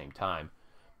dagger at the same time.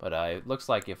 But it looks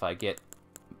like if I get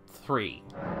 3,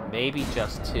 maybe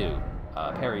just 2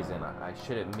 parries in, I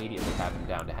should immediately have him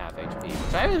down to half HP,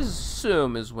 which I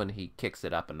assume is when he kicks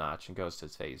it up a notch and goes to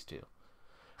his phase 2.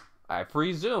 I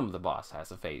presume the boss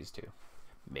has a phase 2.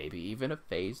 Maybe even a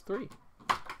phase 3.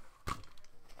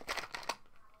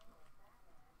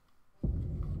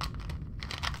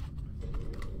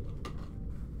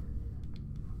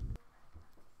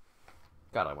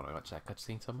 God, I want to watch that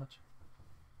cutscene so much.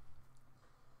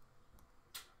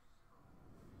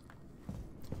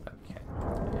 Okay.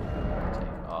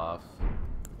 Take off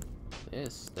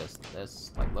this,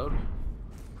 like load.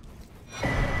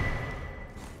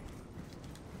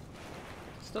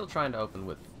 Still trying to open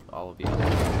with all of the others.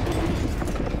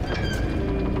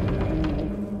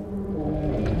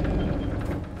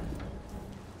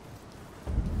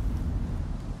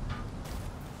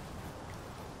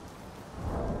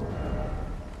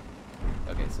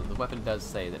 also, the weapon does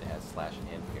say that it has slash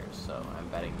and pierce, so I'm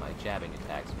betting my jabbing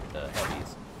attacks with the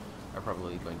heavies are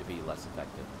probably going to be less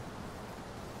effective.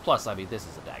 Plus, I mean, this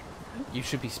is a dagger. You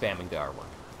should be spamming the R1.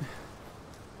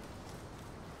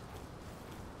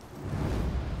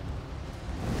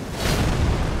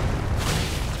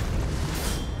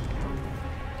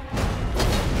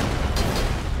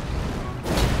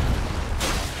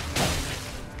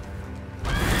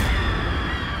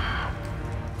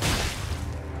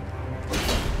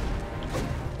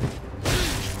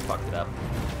 Fucked it up.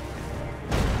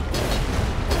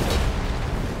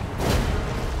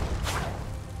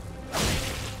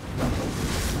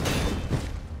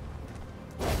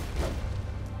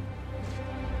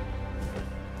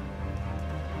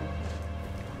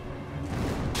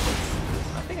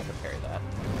 I think I can parry that.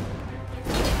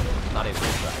 Not able to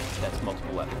try. That's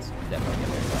multiple weapons. Definitely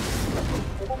can parry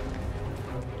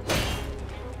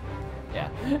that. Yeah,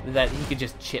 that he could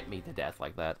just chip me to death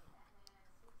like that.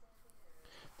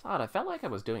 It's odd. I felt like I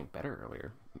was doing better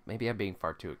earlier. Maybe I'm being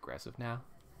far too aggressive now.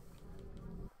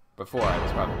 Before, I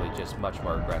was probably just much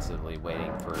more aggressively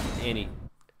waiting for any,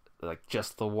 like,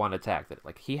 just the one attack that,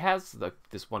 like, he has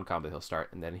this one combo he'll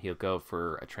start, and then he'll go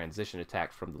for a transition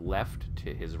attack from the left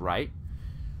to his right.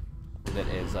 That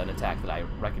is an attack that I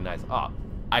recognize. Oh,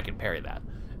 I can parry that,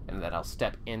 and then I'll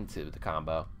step into the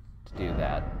combo to do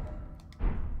that.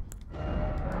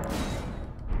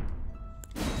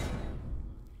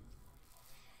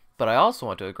 But I also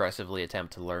want to aggressively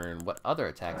attempt to learn what other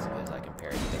attacks of his I can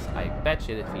parry, because I bet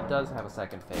you that if he does have a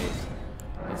second phase,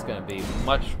 it's going to be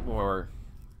much more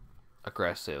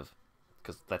aggressive,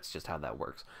 because that's just how that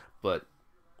works. But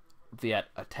that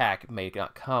attack may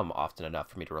not come often enough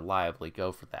for me to reliably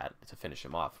go for that to finish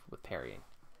him off with parrying.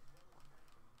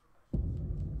 I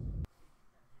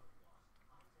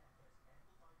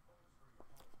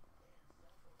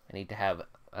need to have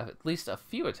at least a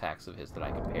few attacks of his that I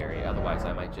can parry, otherwise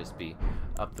I might just be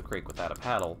up the creek without a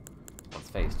paddle once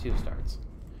phase 2 starts.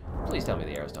 Please tell me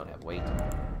the arrows don't have weight.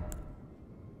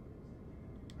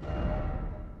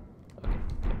 Okay,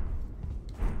 good.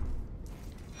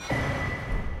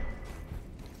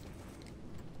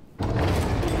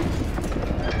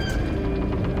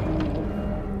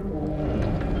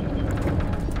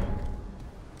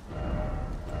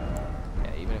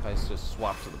 Yeah, even if I just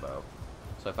swap to the bow.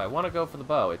 So if I want to go for the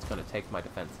bow, it's going to take my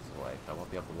defenses away. I won't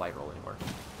be able to light roll anymore.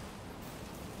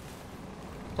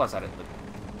 Plus,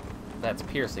 that's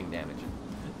piercing damage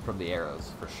from the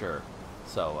arrows, for sure.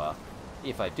 So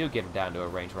if I do get him down to a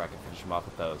range where I can finish him off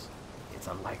with those, it's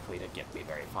unlikely to get me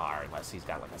very far unless he's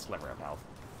got like a sliver of health.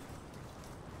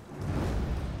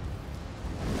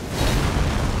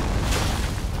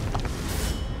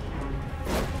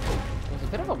 There was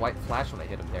a bit of a white flash when I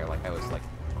hit him there, like I was like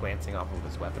glancing off of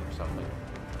his weapon or something.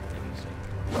 Interesting.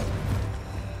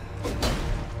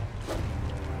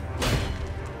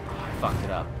 Oh, I fucked it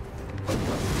up.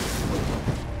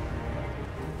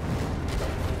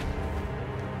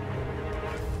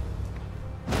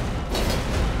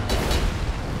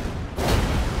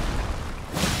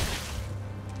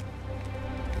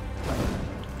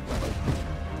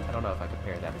 I don't know if I could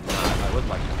parry that. I would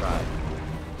like to try.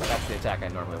 That's the attack I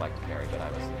normally like to parry, but I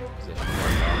was positioned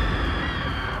very well.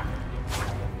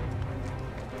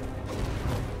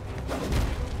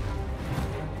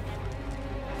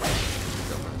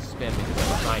 Go for the spin because I'm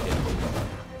behind it.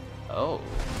 Oh.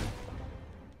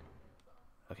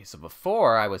 Okay, so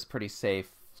before I was pretty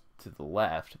safe to the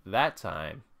left. That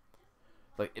time,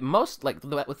 like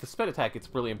with the spin attack,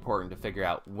 it's really important to figure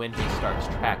out when he starts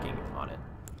tracking on it,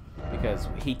 because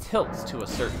he tilts to a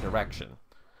certain direction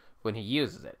when he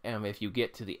uses it, and if you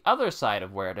get to the other side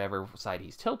of whatever side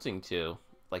he's tilting to,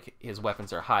 like his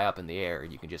weapons are high up in the air,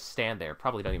 you can just stand there,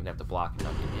 probably don't even have to block and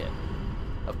not get hit.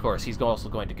 Of course, he's also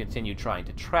going to continue trying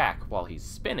to track while he's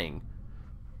spinning,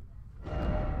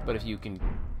 but if you can,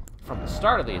 from the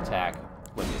start of the attack,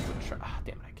 when it would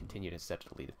damn it, I continued instead to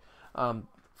delete it. From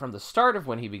the start of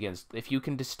when he begins, if you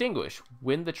can distinguish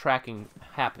when the tracking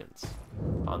happens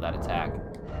on that attack,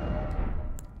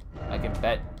 I can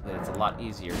bet that it's a lot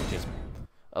easier to just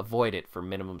avoid it for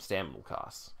minimum stamina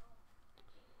costs.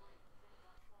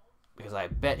 Because I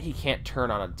bet he can't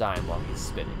turn on a dime while he's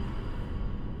spinning.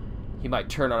 He might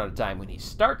turn on a dime when he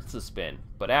starts to spin,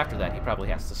 but after that he probably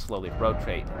has to slowly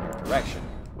rotate in your direction,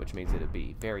 which means it'd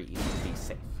be very easy to be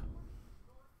safe.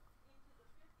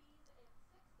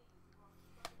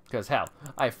 Because hell,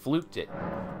 I fluked it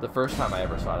the first time I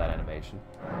ever saw that animation.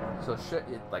 So shit,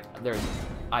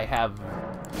 I have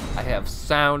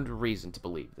sound reason to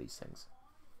believe these things.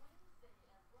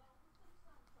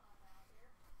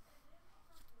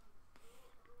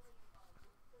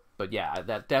 But yeah,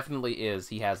 that definitely is,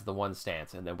 he has the one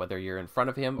stance, and then whether you're in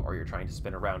front of him or you're trying to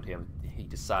spin around him, he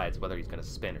decides whether he's going to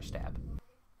spin or stab.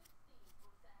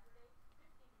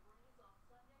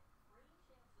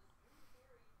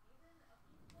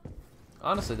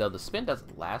 Honestly, though, the spin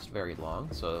doesn't last very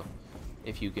long, so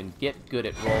if you can get good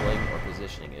at rolling or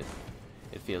positioning it,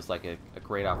 it feels like a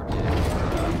great opportunity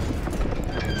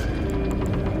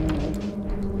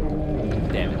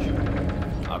for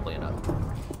damage, oddly enough.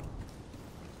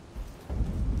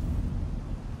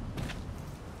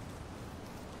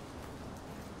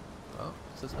 Oh,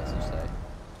 what's this message say?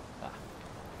 Ah.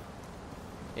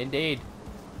 Indeed.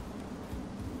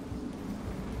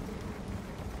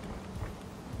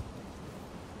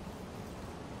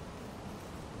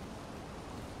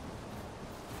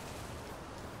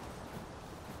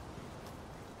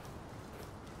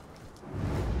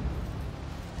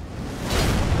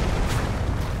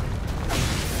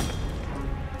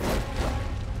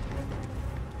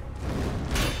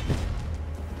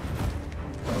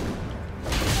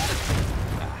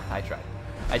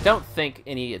 I don't think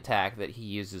any attack that he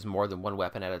uses more than one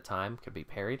weapon at a time could be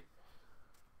parried.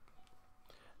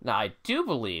 Now, I do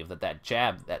believe that that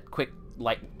jab, that quick,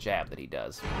 light jab that he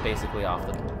does, basically off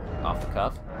the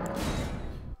cuff,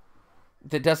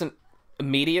 that doesn't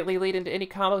immediately lead into any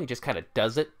combo. He just kind of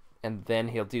does it, and then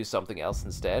he'll do something else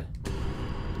instead.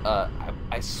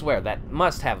 I swear that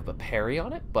must have a parry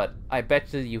on it, but I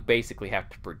bet you basically have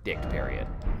to predict parry it.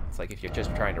 It's like if you're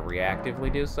just trying to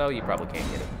reactively do so, you probably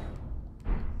can't get it.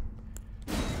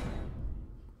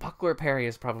 Buckler parry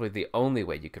is probably the only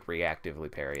way you could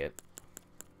reactively parry it.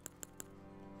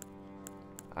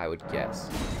 I would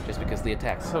guess. Just because the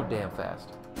attack's so damn fast.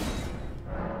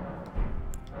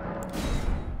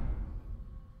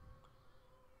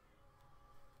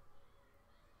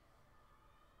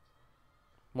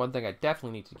 One thing I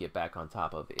definitely need to get back on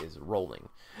top of is rolling.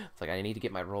 It's like I need to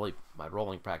get my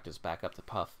rolling practice back up to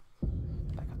puff.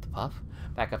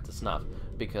 Back up to snuff,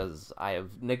 because I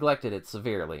have neglected it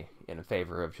severely in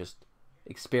favor of just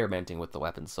experimenting with the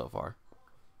weapons so far.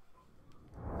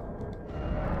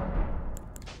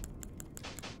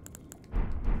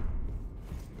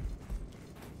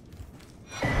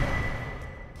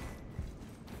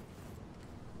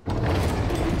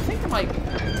 I think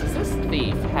does this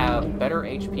thief have better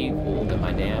HP pool than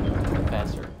my damn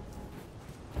professor?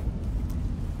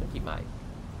 I think he might.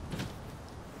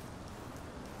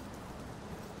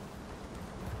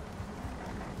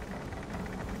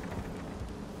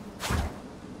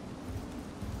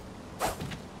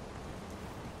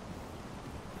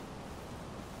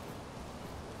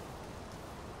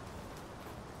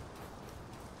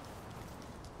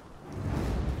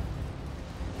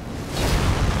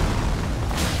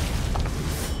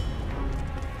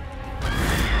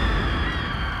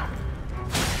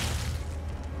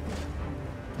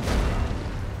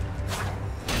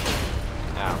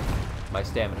 My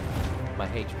stamina, my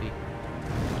HP.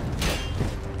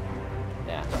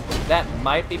 Yeah, that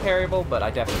might be parryable, but I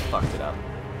definitely fucked it up.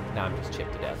 Now I'm just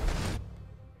chipped to death.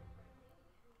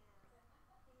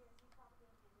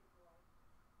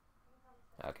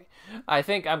 Okay, I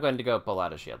think I'm going to go pull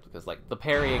out a shield, because, like, the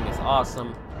parrying is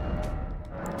awesome,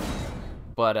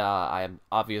 but I am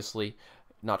obviously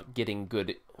not getting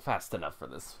good fast enough for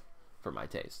this, for my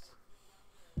taste.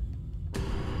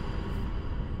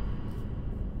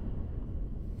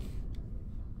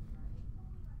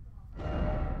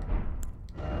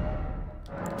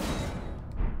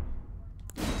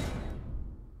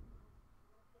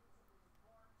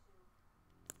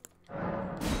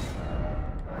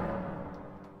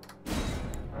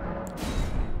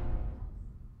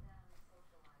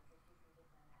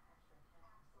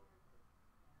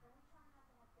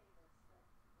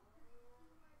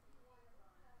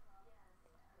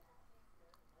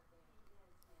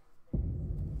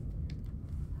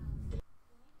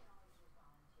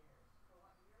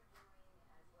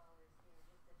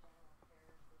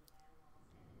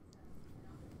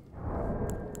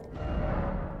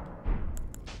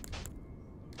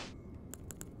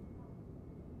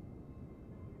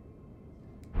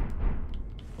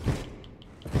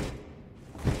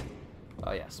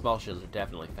 Oh yeah, small shields are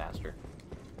definitely faster,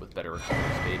 with better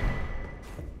recovery speed.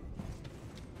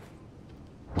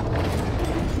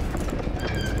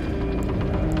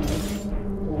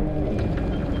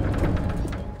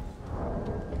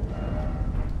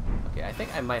 Okay, I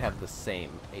think I might have the same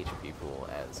HP pool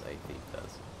as a thief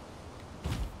does,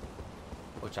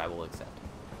 which I will accept.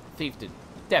 Thief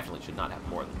definitely should not have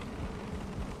more than me.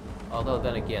 Although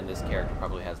then again, this character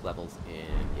probably has levels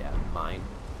in, yeah, mine,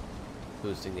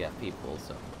 boosting the FP pool,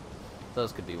 so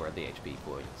those could be where the HP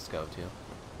points go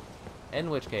to. In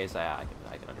which case, I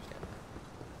can understand that.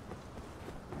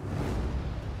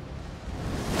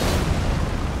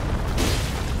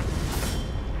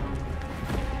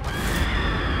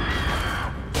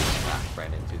 Ah,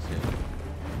 ran in too soon.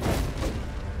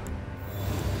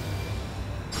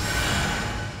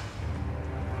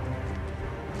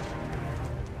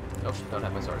 Nope, don't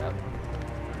have my sword out.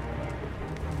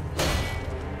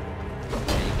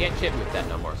 Yeah, you can't chip me with that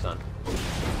no more, son.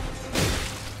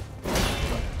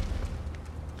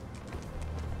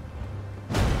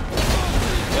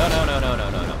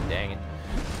 No, dang it.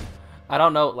 I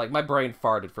don't know, like, my brain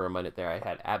farted for a minute there. I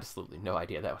had absolutely no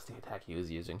idea that was the attack he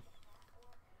was using.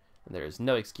 And there is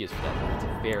no excuse for that. It's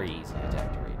a very easy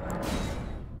attack to read.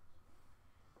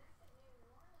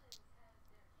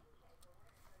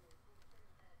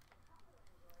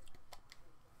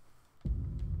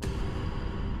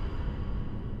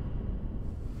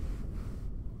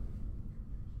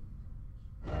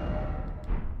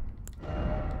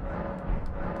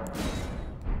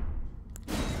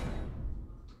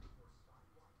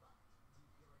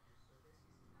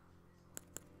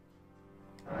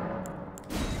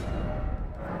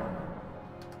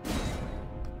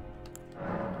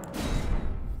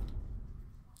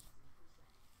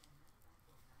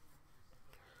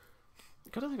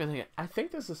 I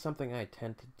think this is something I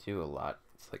tend to do a lot.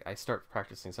 It's like I start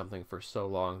practicing something for so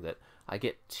long that I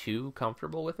get too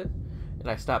comfortable with it, and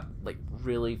I stop like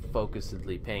really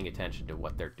focusedly paying attention to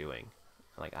what they're doing.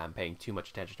 Like I'm paying too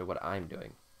much attention to what I'm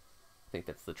doing. I think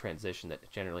that's the transition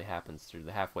that generally happens through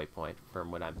the halfway point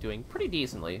from when I'm doing pretty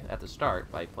decently at the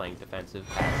start by playing defensive,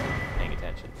 passive, paying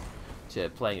attention, to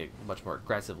playing it much more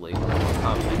aggressively, more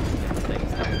confident in the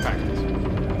things that I practice.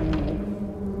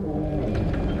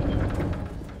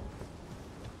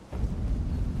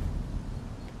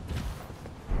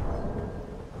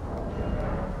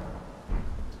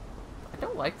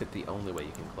 I like that the only way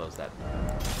you can close that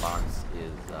box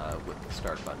is with the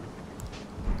start button.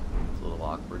 It's a little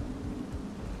awkward.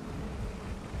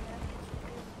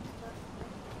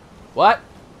 What?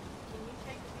 Can you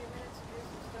take a few minutes to do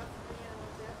some stuff for me on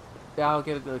that? Yeah, I'll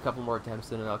give it a couple more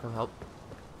attempts and then I'll come help.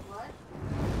 What?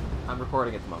 I'm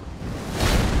recording at the moment.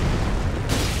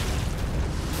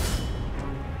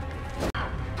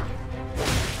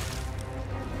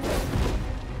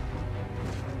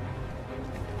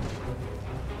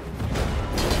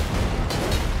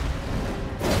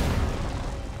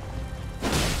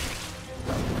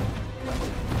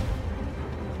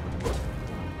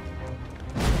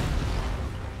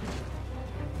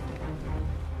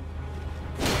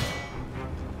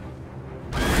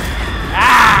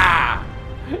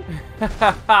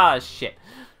 Shit.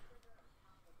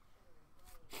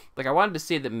 Like, I wanted to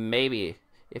see that maybe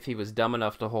if he was dumb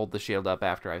enough to hold the shield up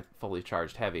after I fully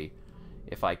charged heavy,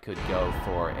 if I could go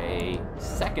for a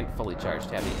second fully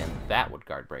charged heavy and that would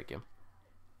guard break him.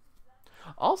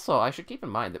 Also, I should keep in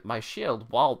mind that my shield,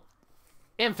 while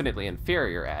infinitely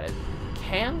inferior at it,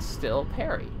 can still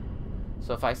parry.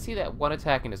 So if I see that one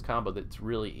attack in his combo that's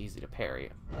really easy to parry,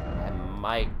 I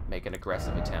might make an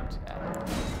aggressive attempt at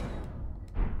it.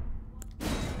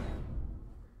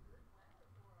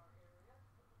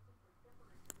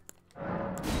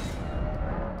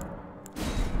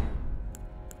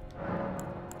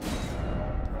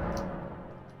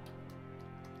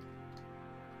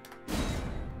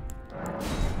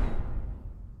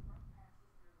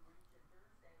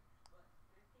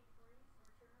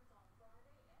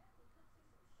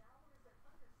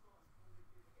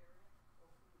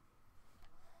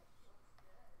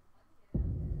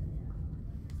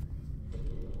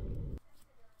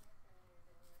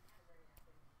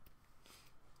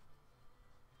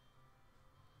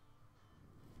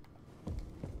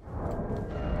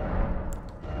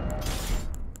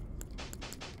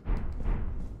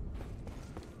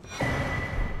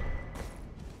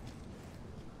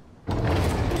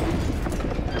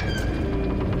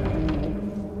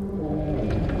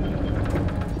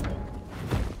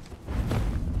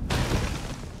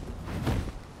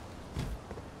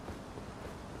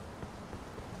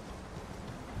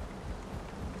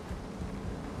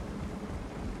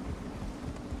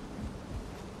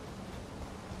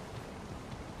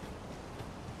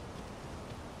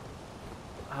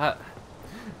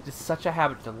 It's such a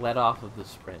habit to let off of the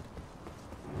sprint.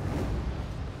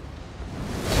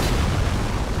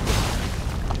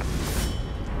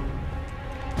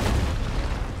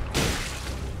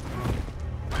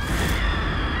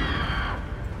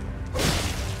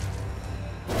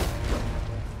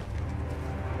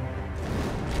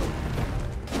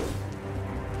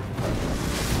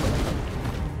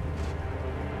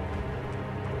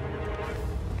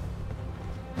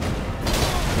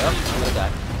 Yep, I'm gonna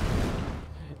die.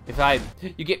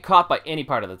 If you get caught by any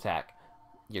part of the attack,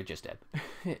 you're just dead.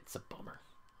 It's a bummer.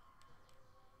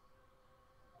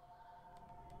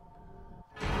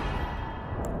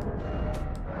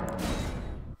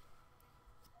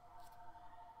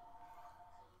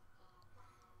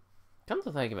 Come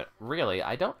to think of it, really,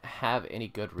 I don't have any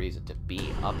good reason to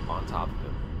be up on top of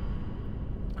him.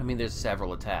 I mean, there's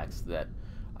several attacks that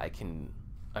I can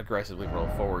aggressively roll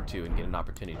forward to and get an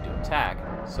opportunity to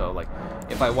attack. So, like,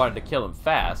 if I wanted to kill him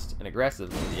fast and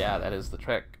aggressively, yeah, that is the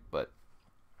trick. But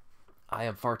I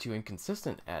am far too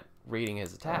inconsistent at reading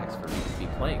his attacks for me to be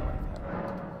playing like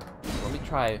that. So let me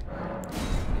try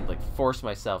and, like, force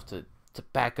myself to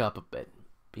back up a bit,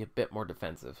 be a bit more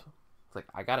defensive. It's like,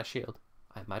 I got a shield.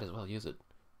 I might as well use it.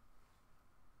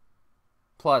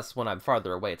 Plus, when I'm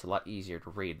farther away, it's a lot easier to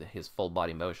read his full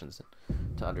body motions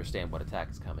and to understand what attack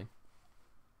is coming.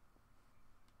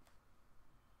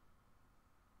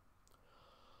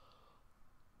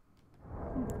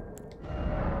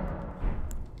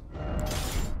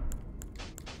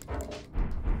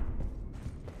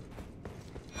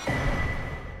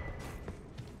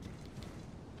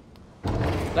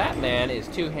 That man is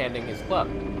two-handing his club.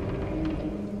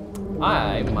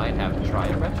 I might have to try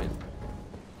and wrench it.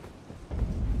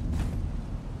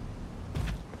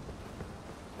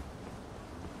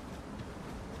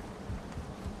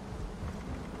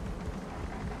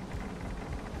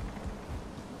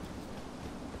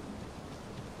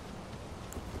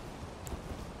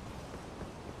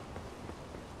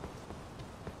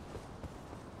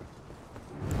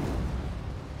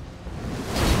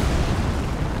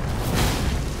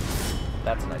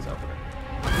 That's a nice opener.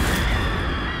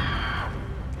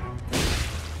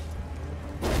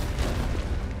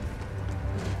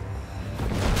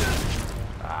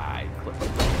 I clipped it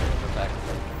back.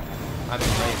 I'm in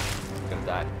range. I'm gonna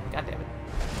die. God damn it.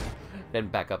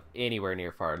 Didn't back up anywhere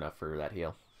near far enough for that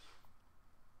heal.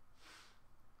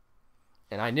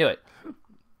 And I knew it.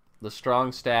 The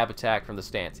strong stab attack from the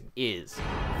stance is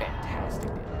fantastic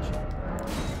damage.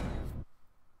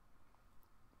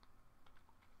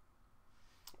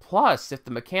 Plus, if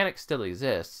the mechanic still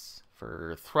exists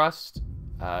for thrust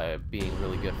being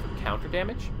really good for counter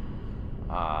damage,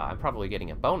 I'm probably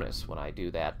getting a bonus when I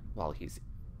do that while he's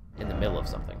in the middle of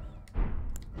something.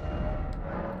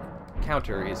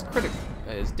 Counter is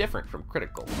different from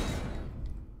critical.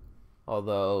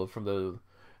 Although, from the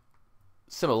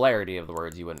similarity of the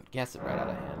words, you wouldn't guess it right out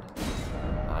of hand.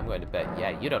 I'm going to bet,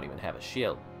 yeah, you don't even have a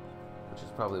shield, which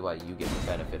is probably why you get the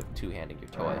benefit of two-handing your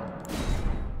toy.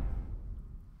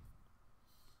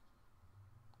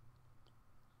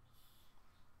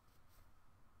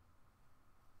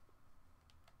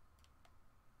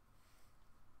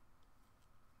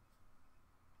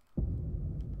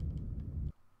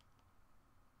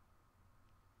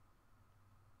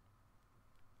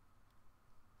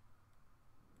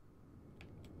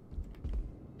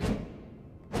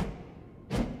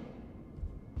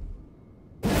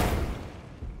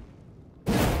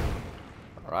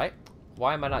 Alright,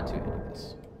 why am I not two-handing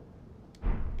this?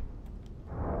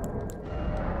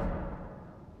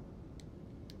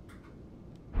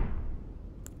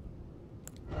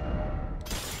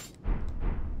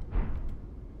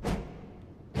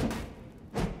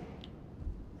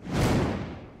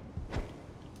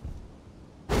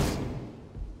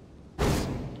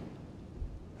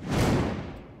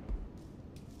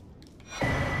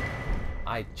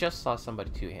 I just saw somebody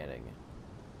two-handing,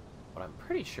 but I'm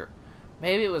pretty sure.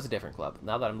 Maybe it was a different club.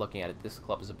 Now that I'm looking at it, this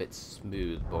club is a bit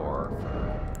smooth bore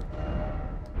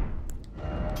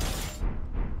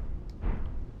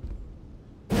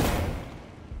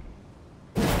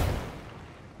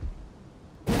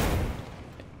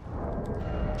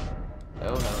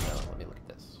Oh, no. Let me look at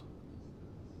this.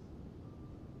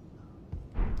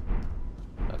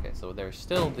 Okay, so there's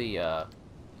still the,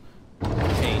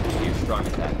 change to your strong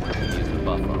attack. You can use the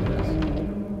buff on this.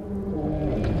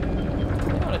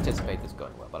 I don't anticipate this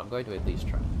going well, but I'm going to at least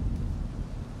try.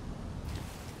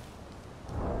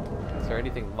 Is there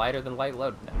anything lighter than light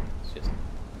load? No, it's just...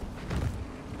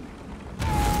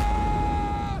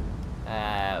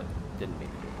 didn't mean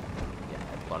to do that. Yeah,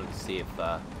 I wanted to see if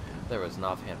there was an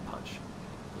offhand punch.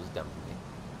 It was dumb for me.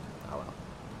 Oh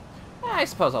well. I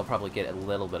suppose I'll probably get a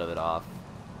little bit of it off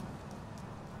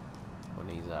when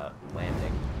he's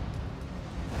landing.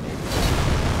 Maybe.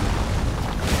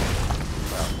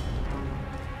 Well.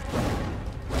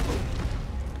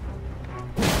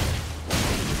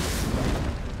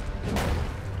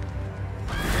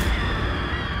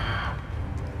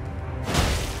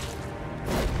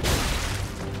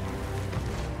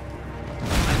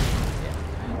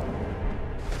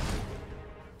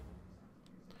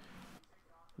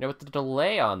 You know, with the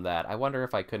delay on that, I wonder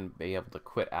if I couldn't be able to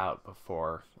quit out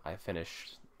before I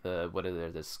finish the, what is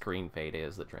it, the screen fade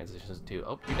is that transitions to,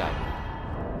 oh, you died.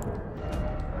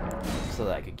 So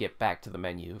that I could get back to the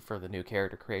menu for the new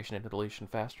character creation and deletion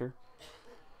faster.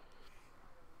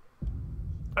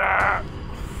 Ah!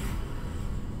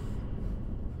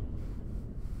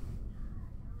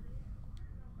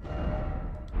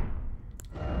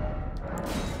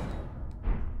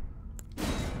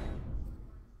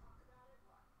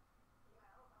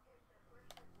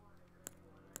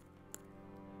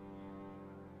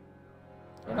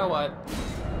 You know what?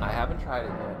 I haven't tried it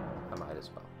yet. I might as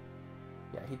well.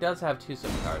 Yeah, he does have two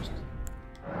scimitars.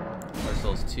 There's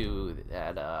those two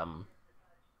that,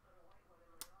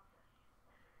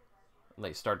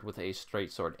 they started with a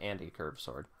straight sword and a curved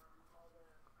sword.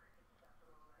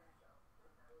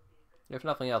 If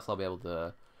nothing else, I'll be able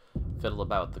to fiddle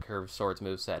about with the curved sword's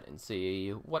moveset and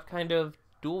see what kind of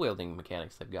dual-wielding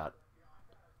mechanics they've got.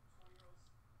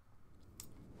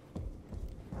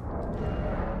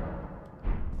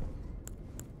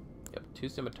 Yep, two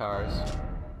scimitars.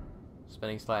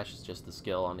 Spinning slash is just the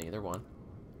skill on either one.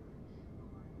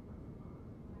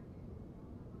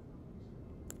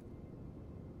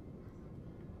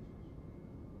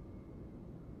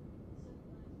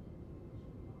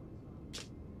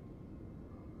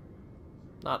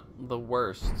 Not the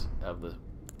worst of the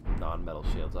non-metal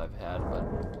shields I've had, but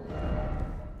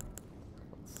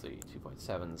let's see,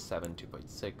 2.7, 7,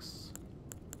 2.6.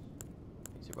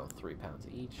 These are both 3 pounds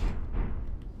each.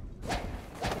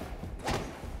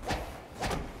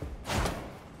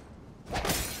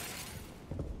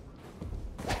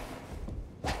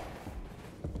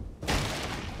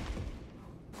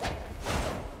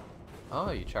 Oh,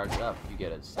 you charge it up, you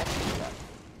get a second attack.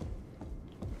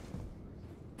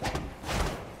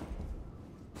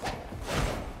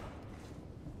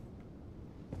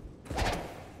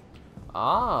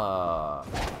 Ah.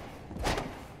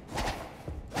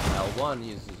 L1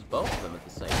 uses both of them at the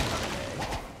same time, eh?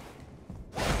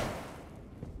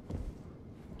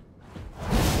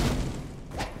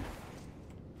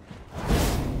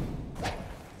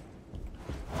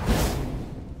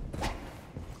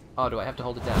 Oh, do I have to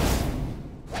hold it down?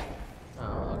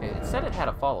 Oh, okay. It said it had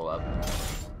a follow-up.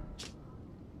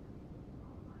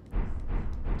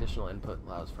 Additional input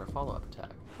allows for a follow-up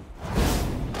attack.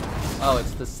 Oh,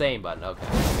 it's the same button. Okay,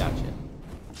 I gotcha.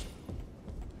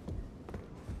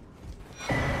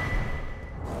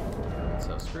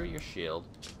 So screw your shield.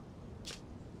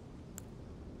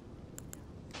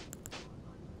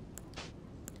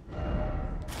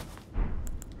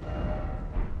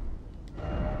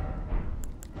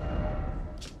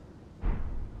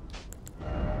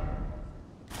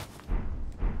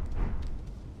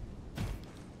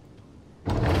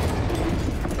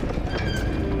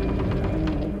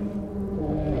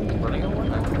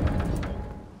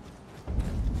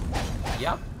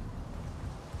 Yep.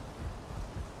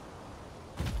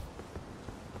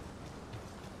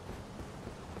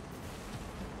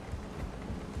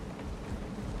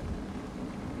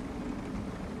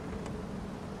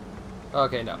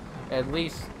 Okay, no. At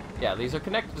least, yeah, these are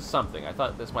connected to something. I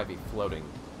thought this might be floating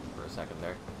for a second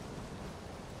there.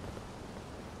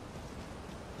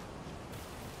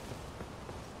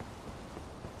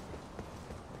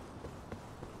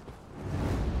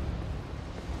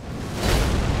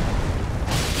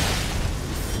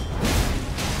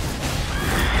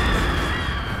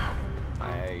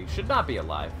 Should not be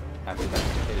alive after that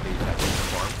stupidity that was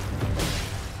performed.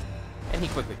 And he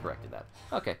quickly corrected that.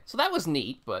 Okay, so that was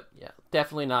neat, but yeah,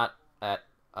 definitely not at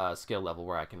a skill level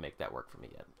where I can make that work for me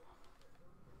yet.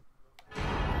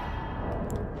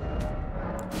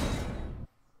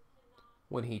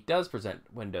 When he does present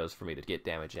windows for me to get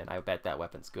damage in, I bet that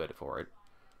weapon's good for it.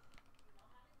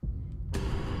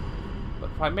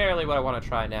 But primarily what I want to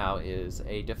try now is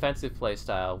a defensive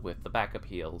playstyle with the backup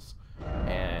heals,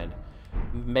 and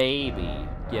maybe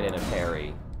get in a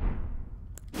parry,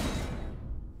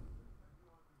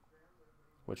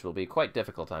 which will be quite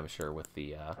difficult, I'm sure, with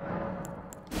the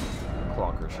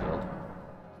Clonker shield.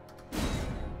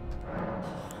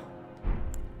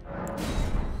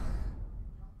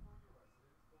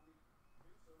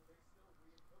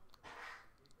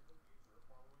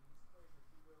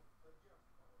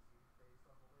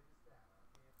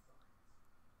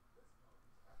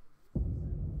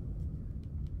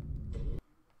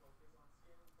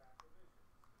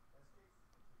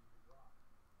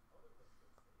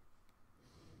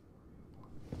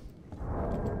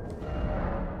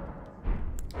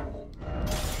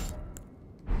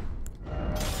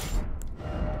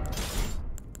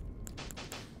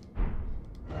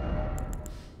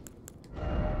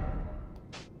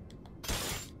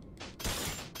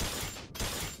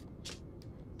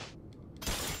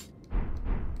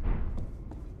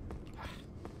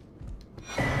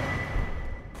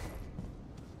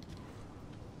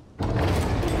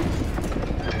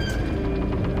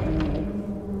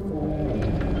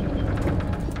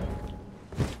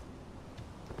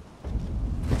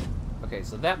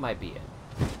 so that might be it.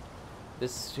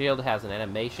 This shield has an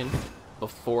animation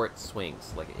before it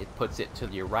swings. Like, it puts it to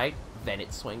your right, then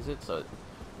it swings it. So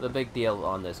the big deal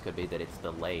on this could be that it's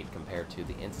delayed compared to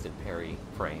the instant parry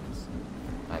frames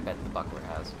I bet the buckler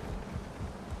has.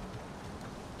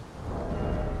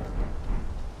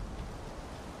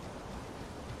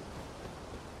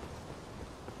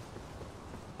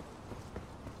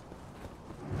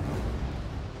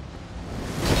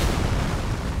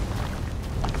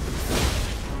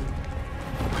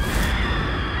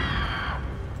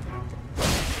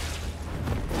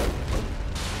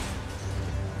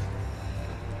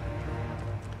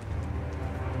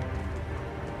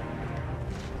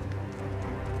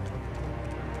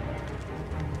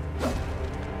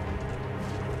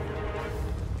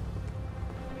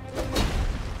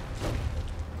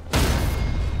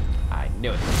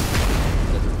 Knew it.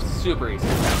 That's super easy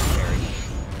to carry.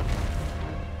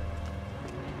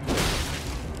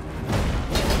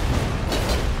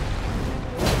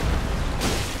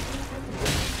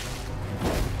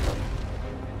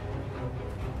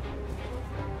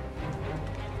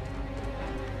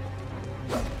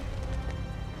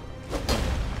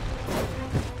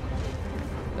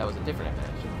 That was a different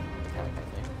advantage attack, I think.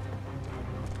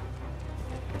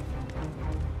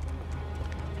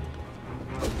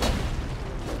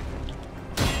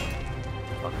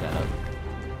 Fuck that up.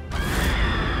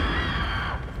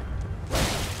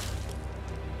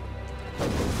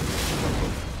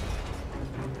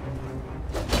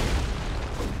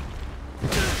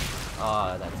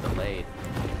 Ah, that's delayed.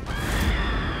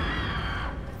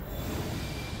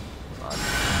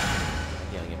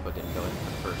 Healing input didn't go in the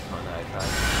first one that I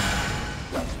tried.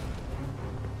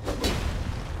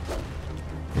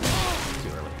 Too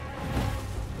early.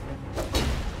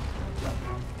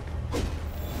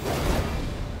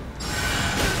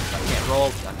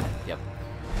 Roll. Yep.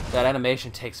 That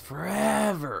animation takes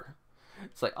forever.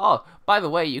 It's like, oh, by the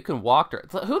way, you can walk.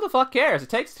 It's like, who the fuck cares? It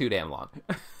takes too damn long.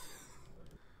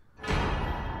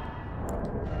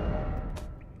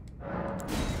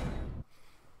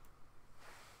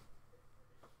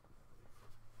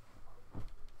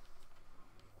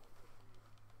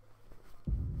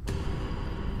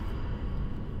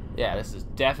 Yeah, this is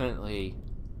definitely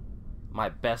my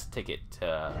best ticket to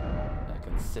a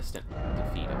consistent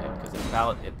defeat of him, because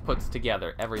it puts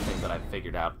together everything that I've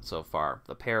figured out so far.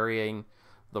 The parrying,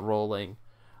 the rolling,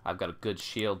 I've got a good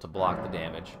shield to block the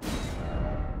damage.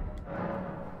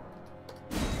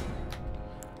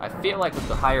 I feel like with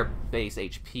the higher base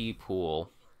HP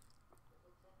pool...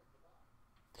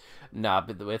 Nah,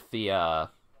 but with the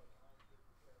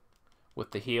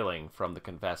healing from the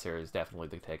Confessor is definitely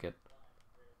the ticket.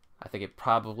 I think it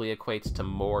probably equates to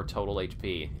more total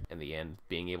HP in the end,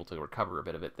 being able to recover a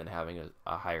bit of it than having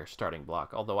a higher starting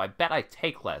block. Although I bet I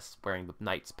take less wearing the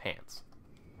Knight's pants.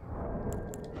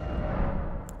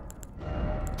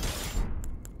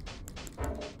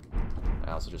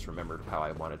 I also just remembered how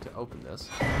I wanted to open this.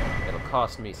 It'll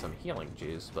cost me some healing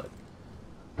juice, but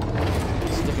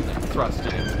sticking that thrust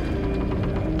in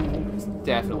it, it's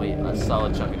definitely a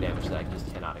solid chunk of damage that I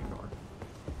just cannot ignore.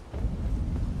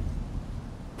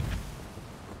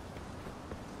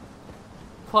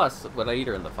 Plus,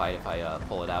 later in the fight, if I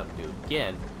pull it out and do it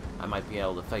again, I might be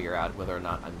able to figure out whether or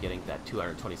not I'm getting that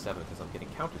 227 because I'm getting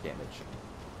counter damage.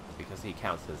 Because he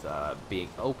counts as being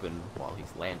open while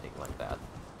he's landing like that.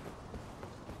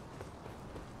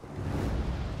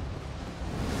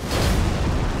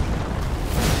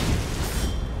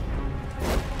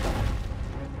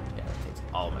 Yeah, that takes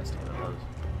all my stamina lows.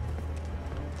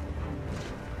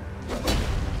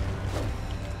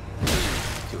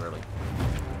 Too early.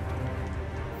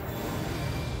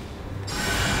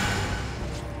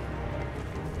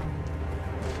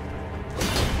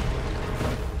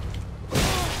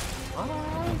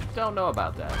 Don't know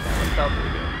about that. That one felt pretty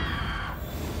good.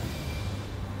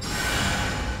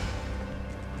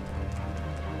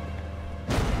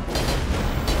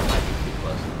 Might be too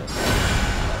close to this.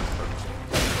 That was perfect.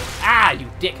 Ah, you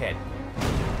dickhead!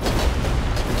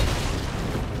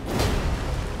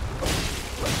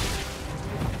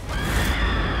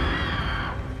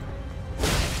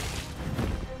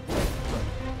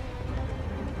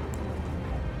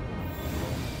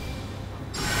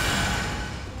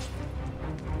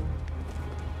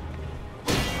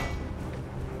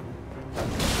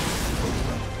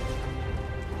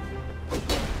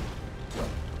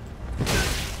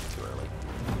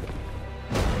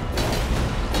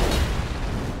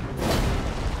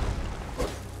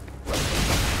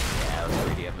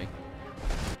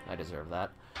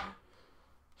 That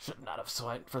should not have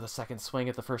swung for the second swing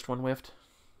if the first one whiffed.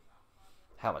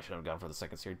 Hell, I should have gone for the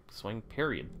second swing,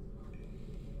 period.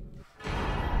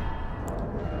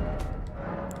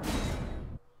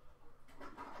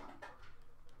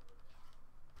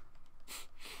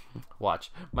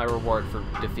 Watch. My reward for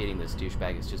defeating this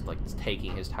douchebag is just, like,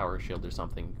 taking his tower shield or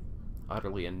something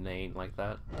utterly inane like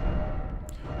that.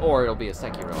 Or it'll be a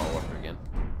Sekiro all over again.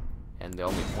 And the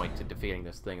only point to defeating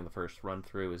this thing in the first run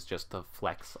through is just to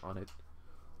flex on it.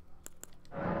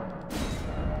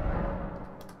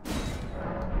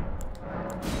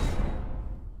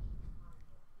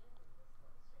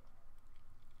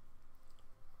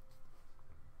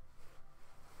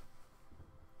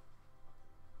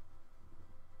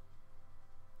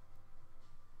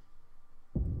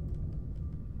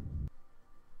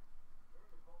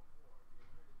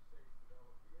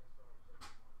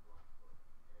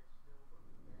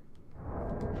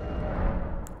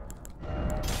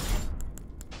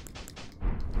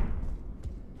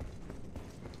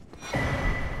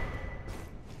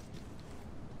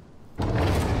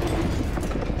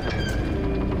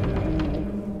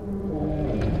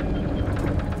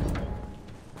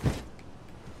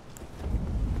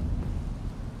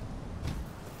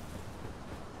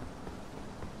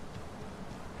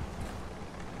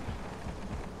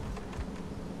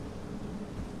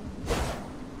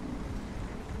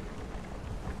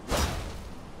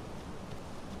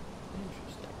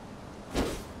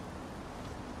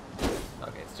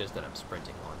 It's just that I'm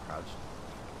sprinting while I'm crouched.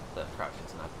 The crouch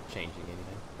is not changing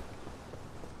anything.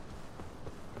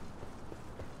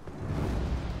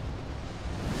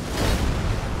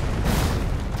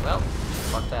 Well,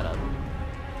 fuck that up.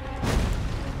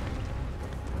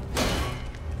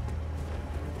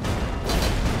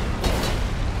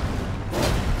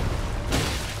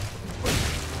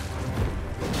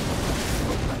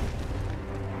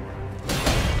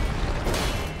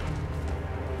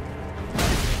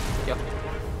 Yep.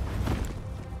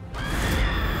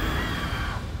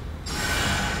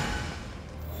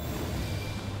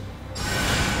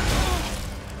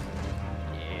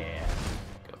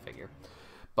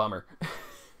 Bummer.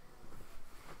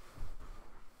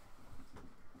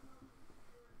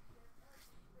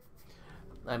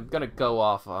 I'm gonna go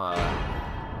off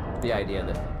the idea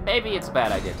that maybe it's a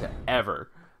bad idea to ever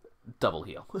double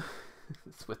heal.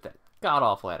 It's with that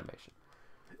god-awful animation.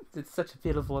 It's such a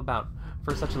pitiful amount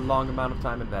for such a long amount of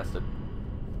time invested.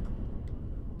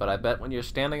 But I bet when you're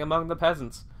standing among the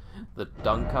peasants, the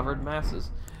dung-covered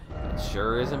masses, it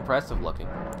sure is impressive looking.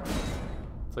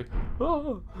 It's like,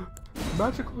 oh,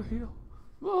 magical heal.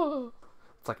 Oh.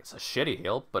 It's like it's a shitty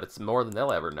heal, but it's more than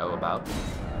they'll ever know about.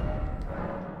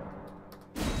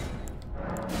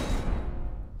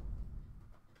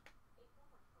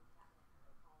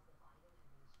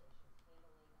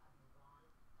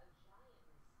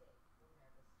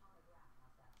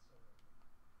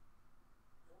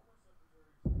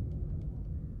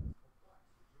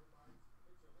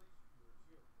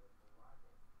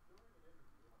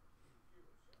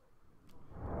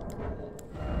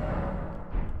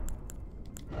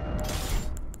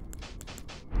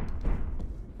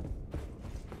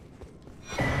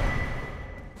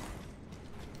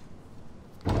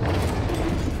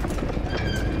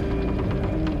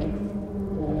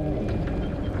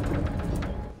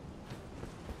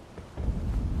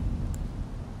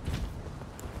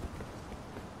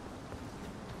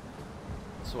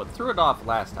 So what threw it off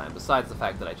last time, besides the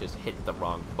fact that I just hit the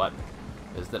wrong button,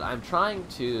 is that I'm trying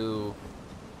to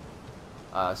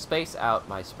space out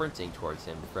my sprinting towards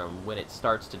him from when it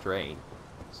starts to drain,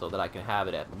 so that I can have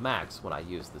it at max when I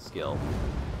use the skill,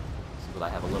 so that I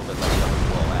have a little bit left of a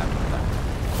blow after that.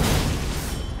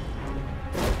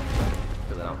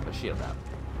 Because I don't have a shield out.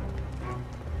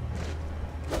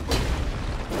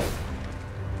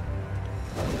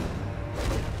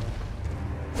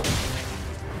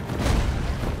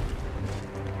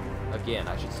 Again,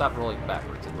 I should stop rolling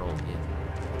backwards and roll in.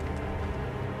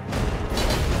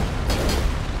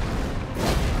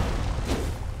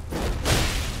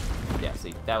 Yeah,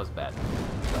 see, that was bad.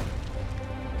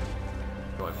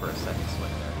 Going for a second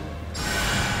swing there.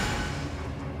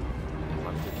 Didn't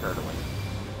want to turtling.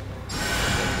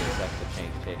 Take me a sec to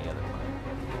change to any other one.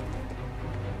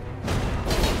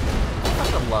 I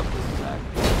fucking love this attack.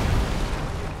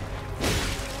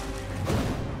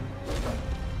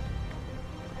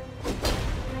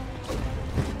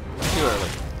 Too early,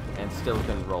 and still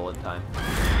couldn't roll in time.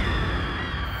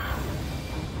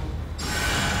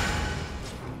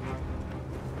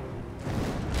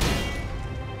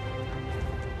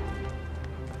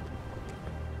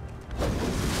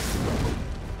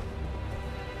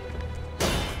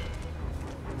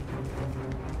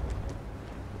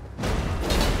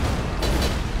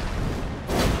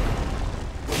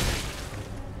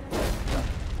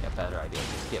 Got better idea.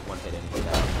 Just get one hit in and get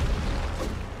out.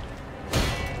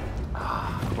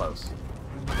 Close.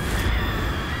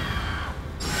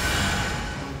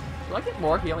 I get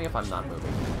more healing if I'm not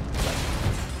moving?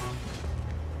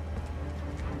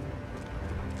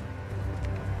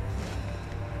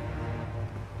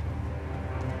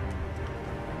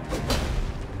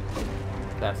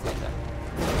 That's not that.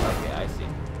 Okay, I see.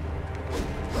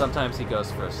 Sometimes he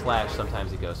goes for a slash, sometimes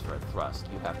he goes for a thrust.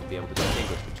 You have to be able to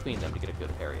distinguish between them to get a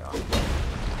good parry off.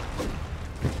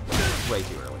 Way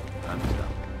too early. I'm just done.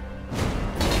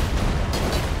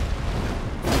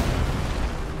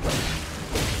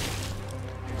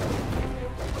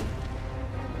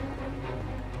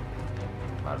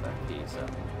 Out of that piece, so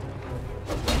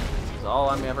this is all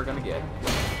I'm ever gonna get.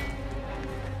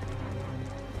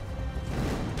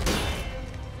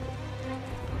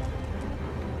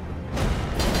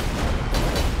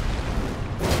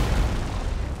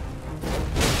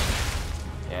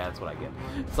 Yeah, that's what I get.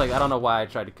 It's like, I don't know why I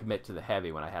tried to commit to the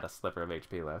heavy when I had a sliver of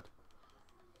HP left.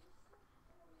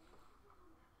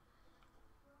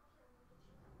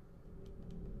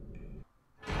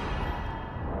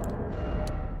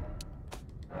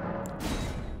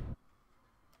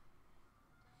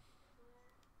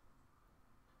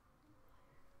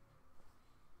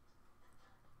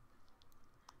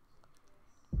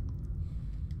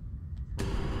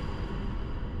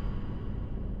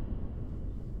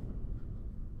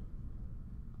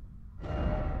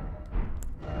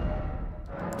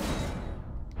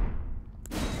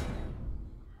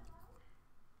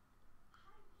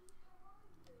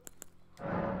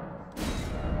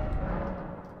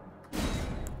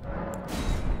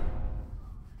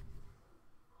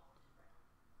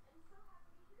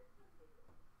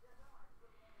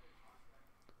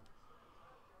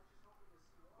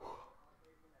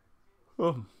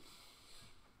 Oh.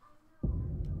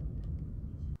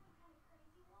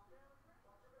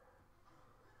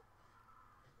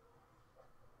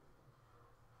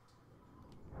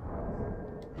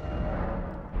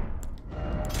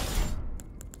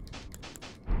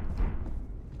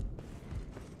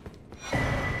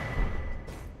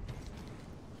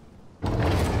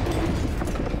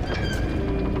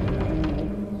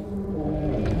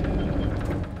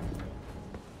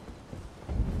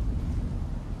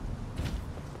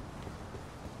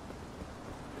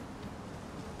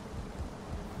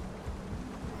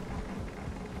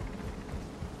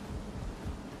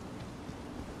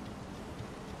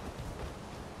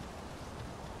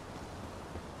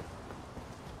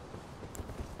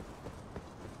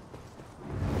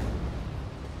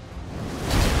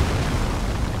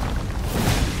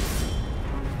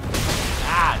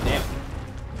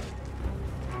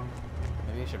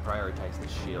 Prioritize the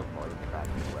shield more than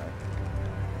cracking away.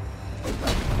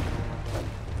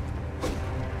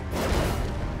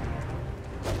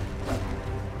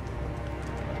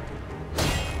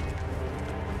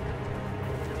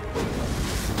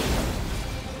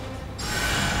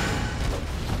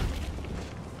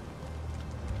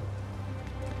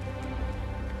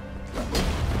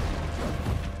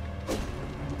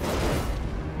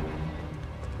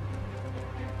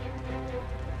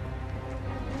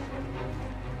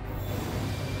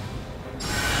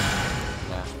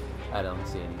 I don't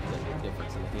see any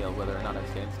difference in the heal, whether or not I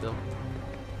stand still.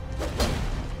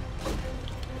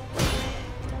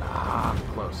 Ah,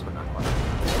 close, but not quite.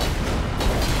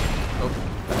 Oh,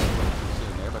 that was a little too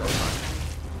soon there, but that's fine.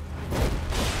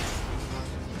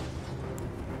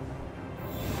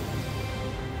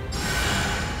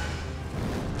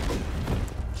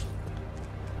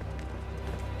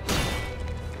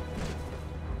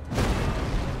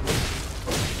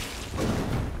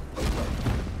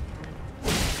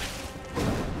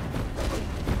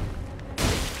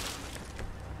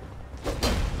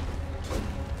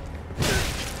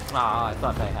 Ah, I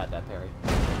thought I had that parry.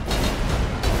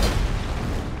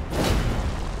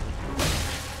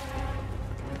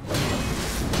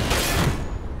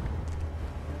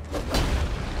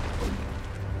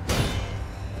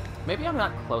 Maybe I'm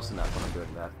not close enough when I'm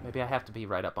doing that. Maybe I have to be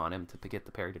right up on him to get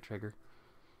the parry to trigger.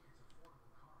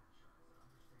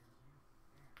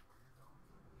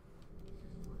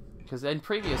 Because in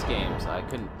previous games, I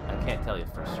can't tell you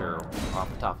for sure off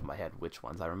the top of my head which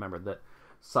ones. I remember that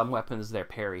some weapons, their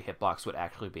parry hitbox would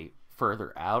actually be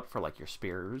further out for like your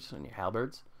spears and your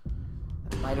halberds.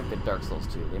 It might have been Dark Souls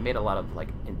 2. They made a lot of like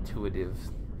intuitive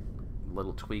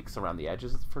little tweaks around the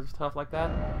edges for stuff like that,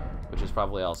 which is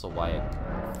probably also why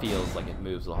it feels like it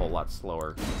moves a whole lot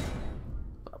slower.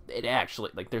 It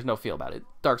actually, like, there's no feel about it.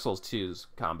 Dark Souls 2's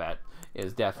combat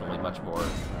is definitely much more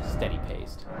steady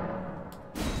paced.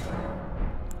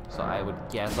 So I would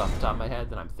guess off the top of my head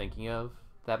that I'm thinking of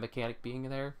that mechanic being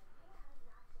there.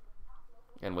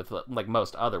 And with, like,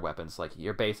 most other weapons, like,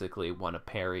 you're basically want to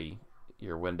parry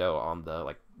your window on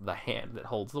the hand that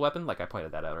holds the weapon, like I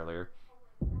pointed that out earlier.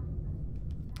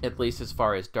 At least as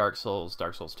far as Dark Souls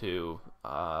 2,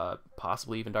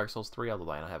 possibly even Dark Souls 3,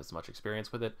 although I don't have as much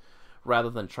experience with it. Rather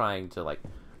than trying to like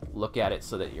look at it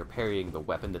so that you're parrying the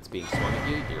weapon that's being swung at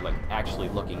you, you're like actually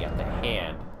looking at the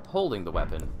hand holding the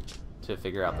weapon to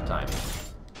figure out the timing.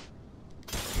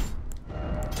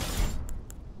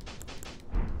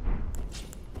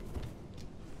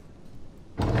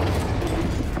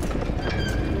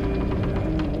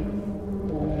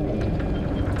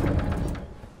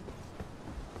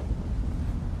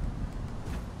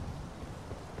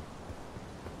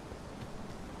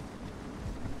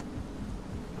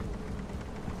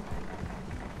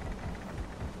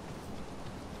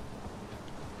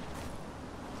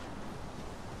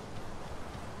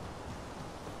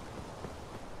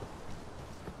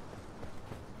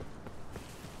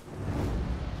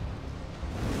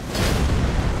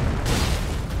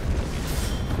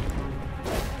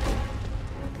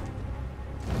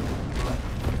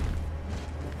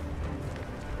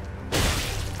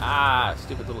 Ah,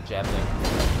 stupid little jab thing.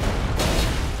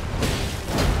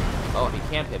 Oh, he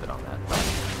can pivot on that.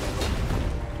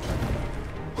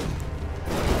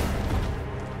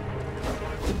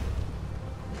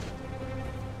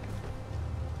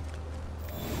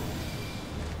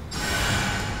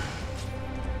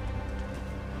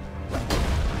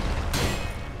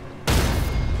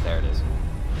 There it is.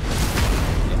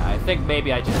 Yeah, I think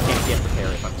maybe I just can't get the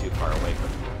parry if I'm too far away from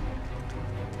it.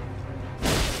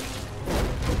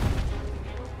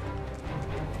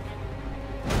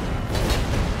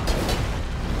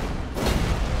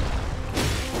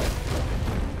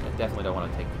 Definitely don't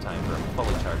want to take the time for a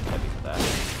fully charged heavy for that.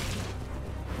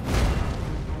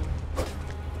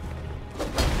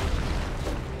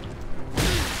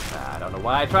 I don't know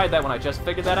why I tried that when I just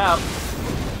figured that out.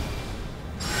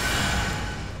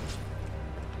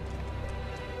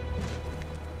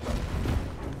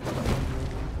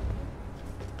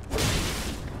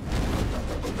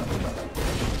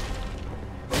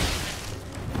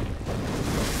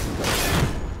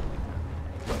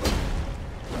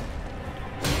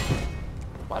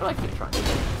 Why do I keep trying?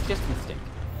 It's just instinct.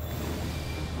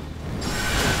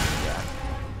 Yeah.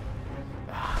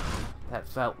 That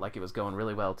felt like it was going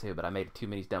really well too, but I made too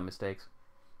many dumb mistakes.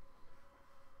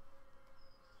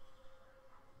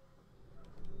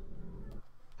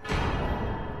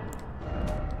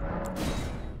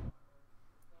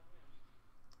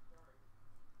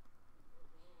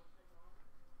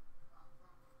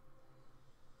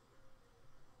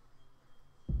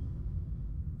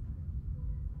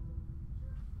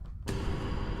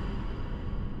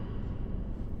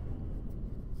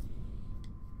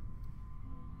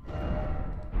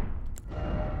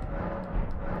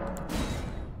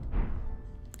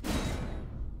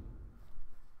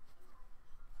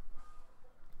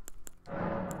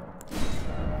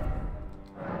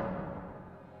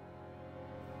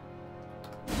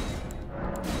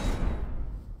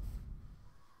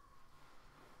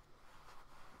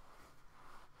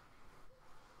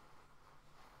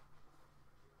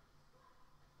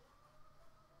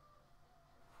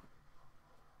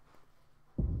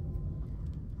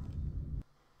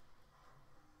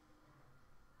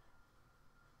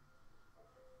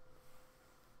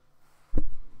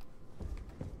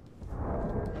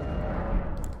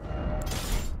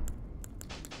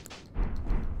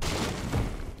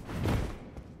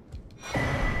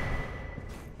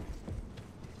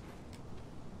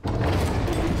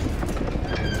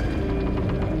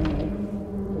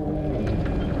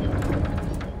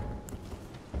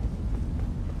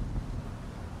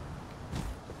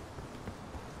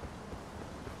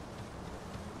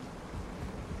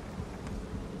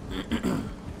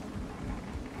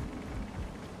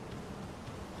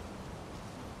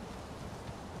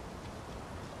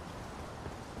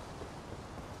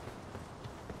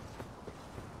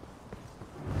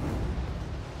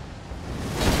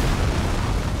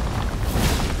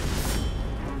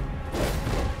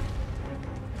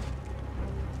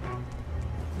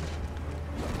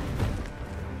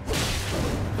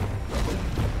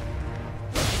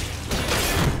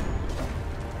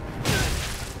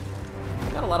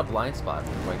 A lot of blind spot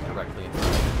going directly in front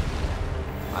of me.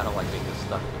 I don't like being just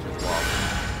stuck between the walls.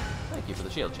 Thank you for the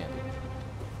shield champion.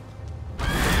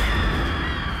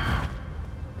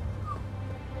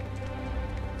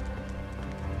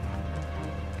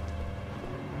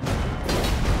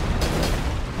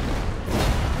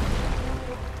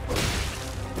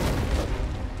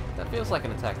 That feels like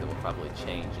an attack that will probably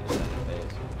change in a second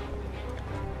phase.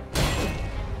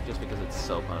 Just because it's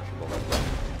so punishable.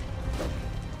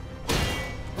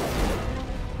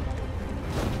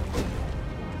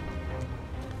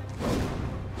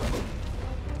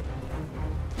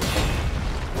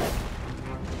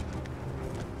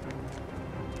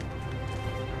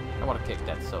 I want to kick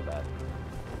that so bad.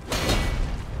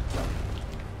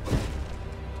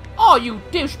 Oh, you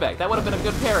douchebag! That would have been a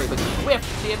good parry, but you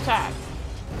whiffed the attack.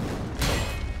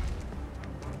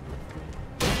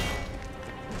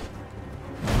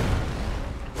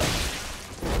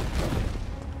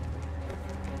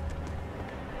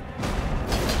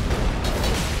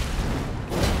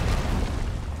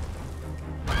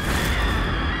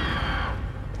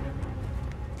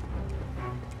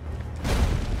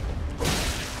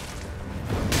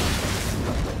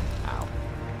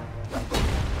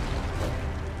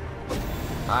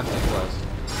 I'm too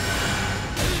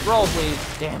close. Roll,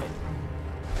 please. Damn it.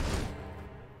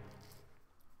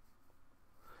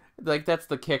 Like, that's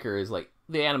the kicker, is like,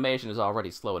 the animation is already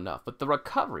slow enough, but the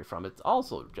recovery from it's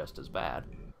also just as bad.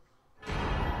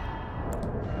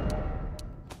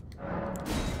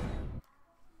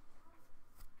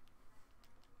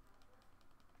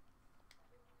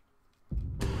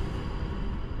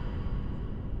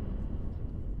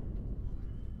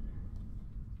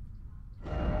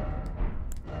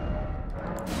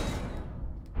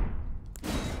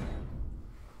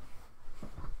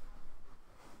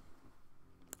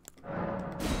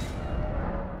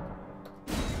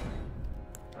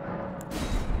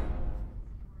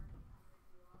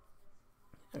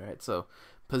 Alright, so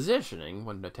positioning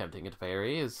when attempting a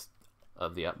parry is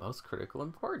of the utmost critical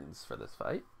importance for this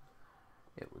fight,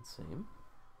 it would seem.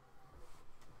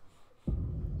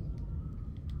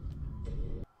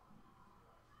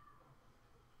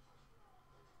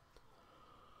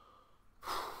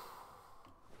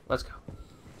 Let's go.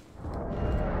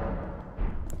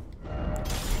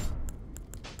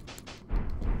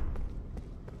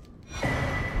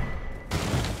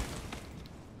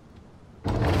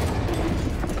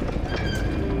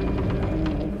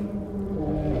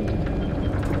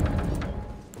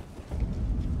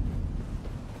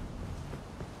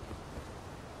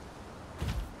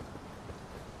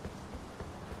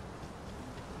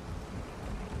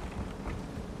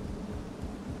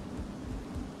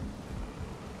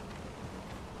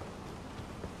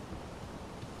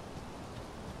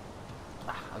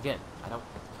 Again,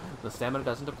 the stamina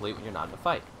doesn't deplete when you're not in a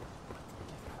fight.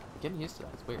 I'm getting used to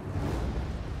that, it's weird.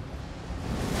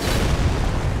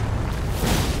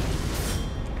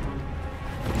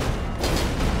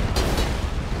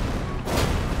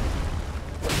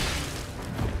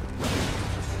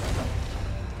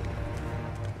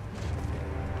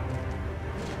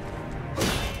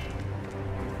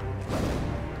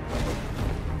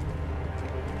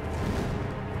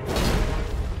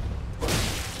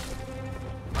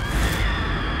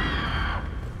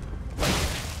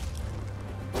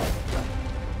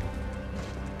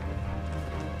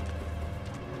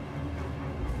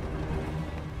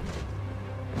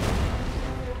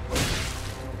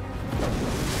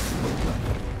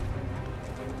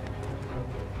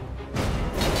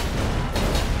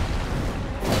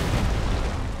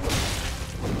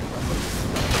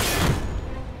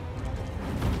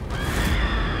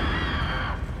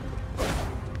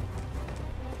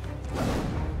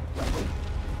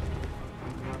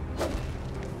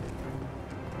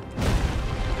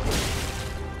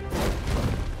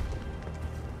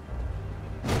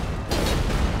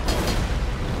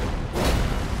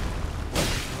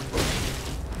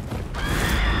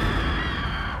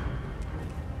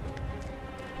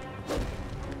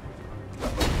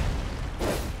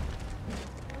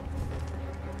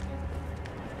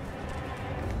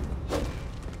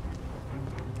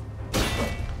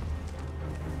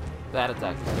 That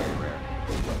attack is very rare.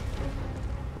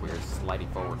 Weird sliding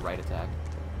forward right attack.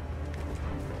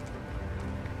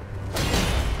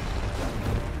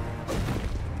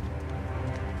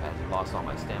 I lost all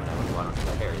my stamina, so I don't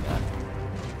have to parry that.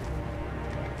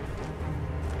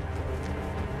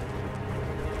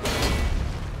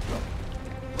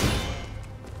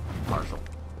 Partial.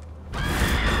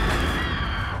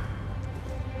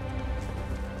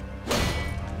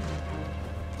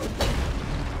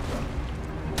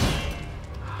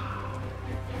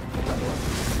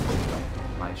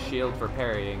 Shield for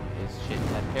parrying is shit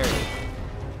at parrying.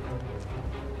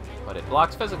 But it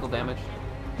blocks physical damage.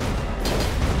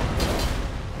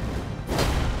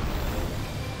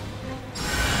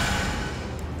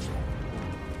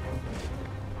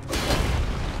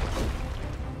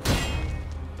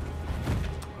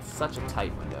 It's such a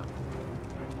tight window.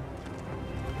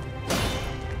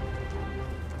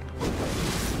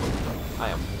 I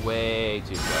am way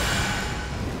too close.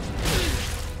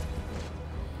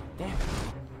 Damn it.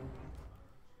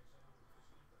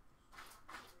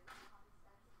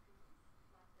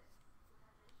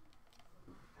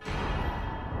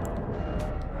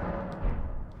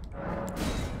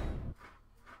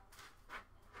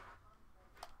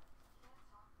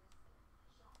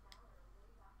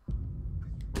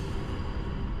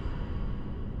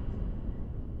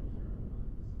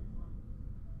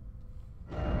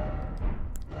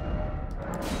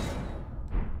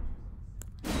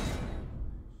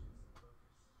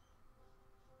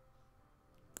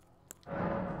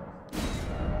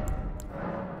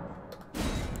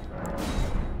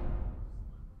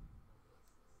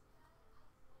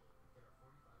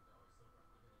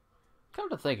 Come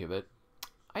to think of it,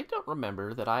 I don't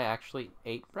remember that I actually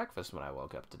ate breakfast when I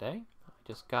woke up today. I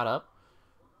just got up,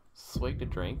 swigged a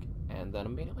drink, and then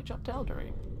immediately jumped to Elden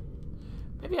Ring.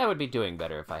 Maybe I would be doing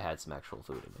better if I had some actual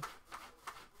food in me.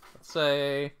 Let's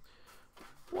say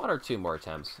 1 or 2 more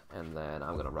attempts, and then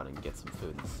I'm gonna run and get some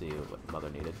food and see what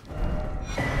Mother needed.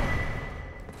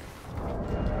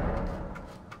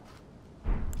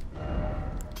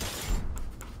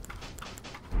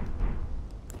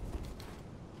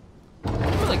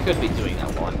 I really could be doing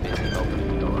that while I'm busy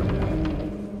opening the door.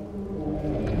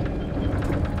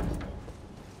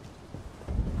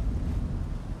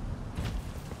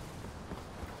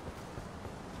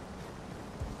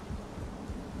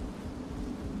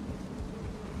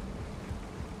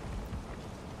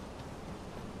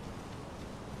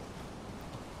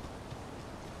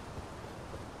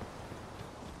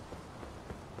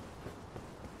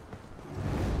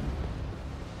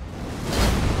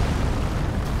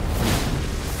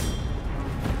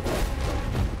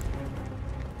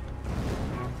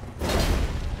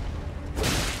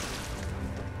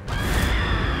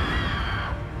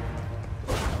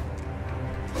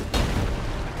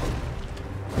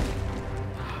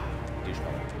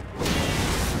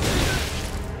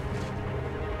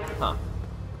 Huh.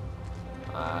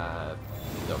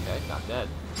 He's okay, not dead.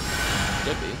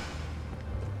 Should be.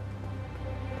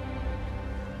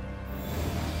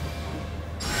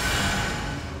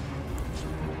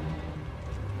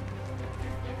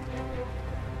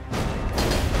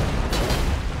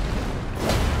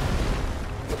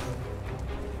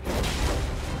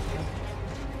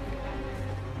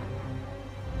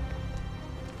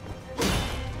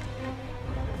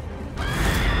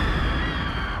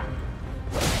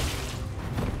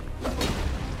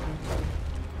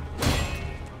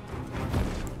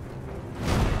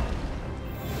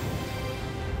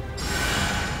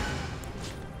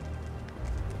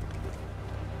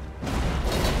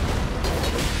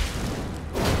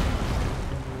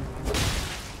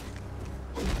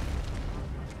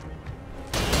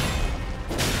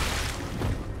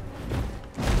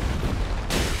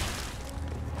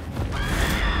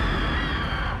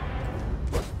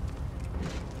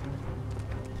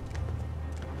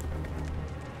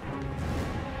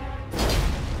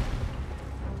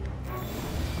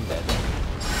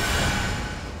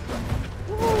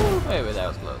 Wait, that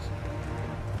was close.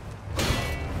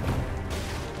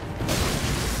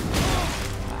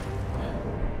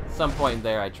 At some point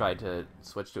there, I tried to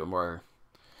switch to a more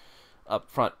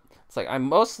upfront. It's like I'm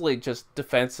mostly just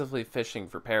defensively fishing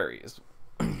for parries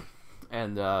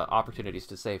and opportunities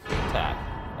to safely attack.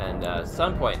 And at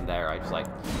some point in there, I was like,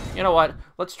 you know what?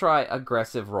 Let's try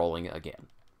aggressive rolling again,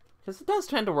 because it does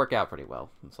tend to work out pretty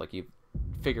well. It's like you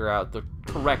figure out the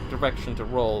correct direction to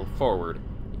roll forward,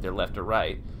 either left or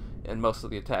right. And most of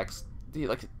the attacks,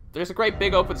 there's a great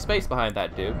big open space behind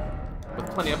that dude, with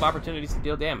plenty of opportunities to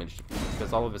deal damage,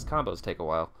 because all of his combos take a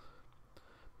while.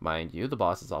 Mind you, the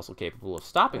boss is also capable of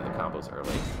stopping the combos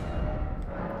early.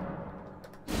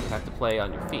 You have to play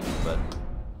on your feet, but...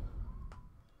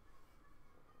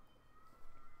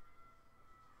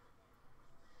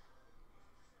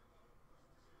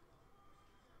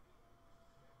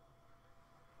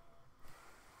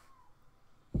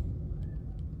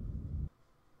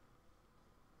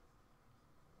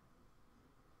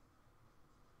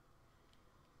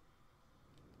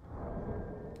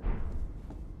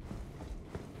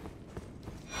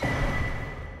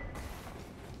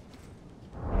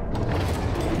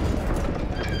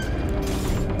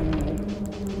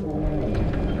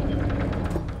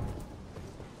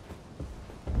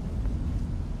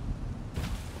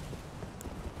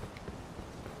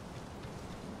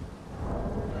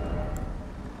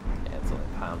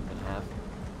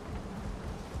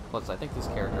 Plus, I think this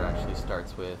character actually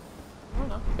starts with, I don't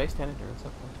know, base 10 endurance,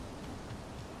 okay.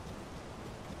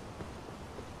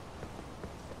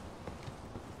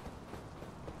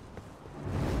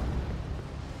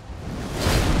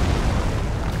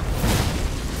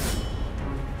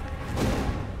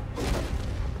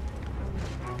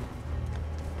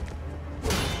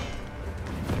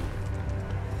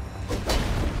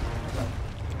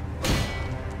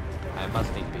 I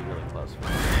must need to be really close for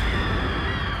this.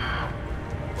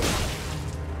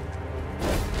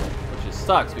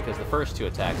 Sucks because the first 2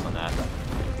 attacks on that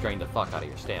drain the fuck out of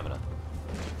your stamina.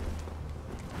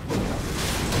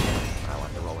 I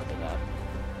want to roll into that.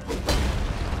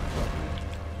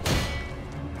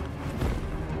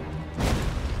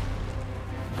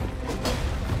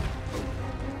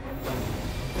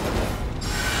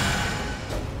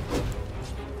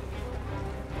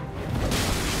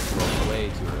 Rolled way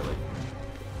too early.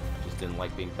 Just didn't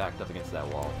like being backed up against that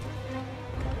wall.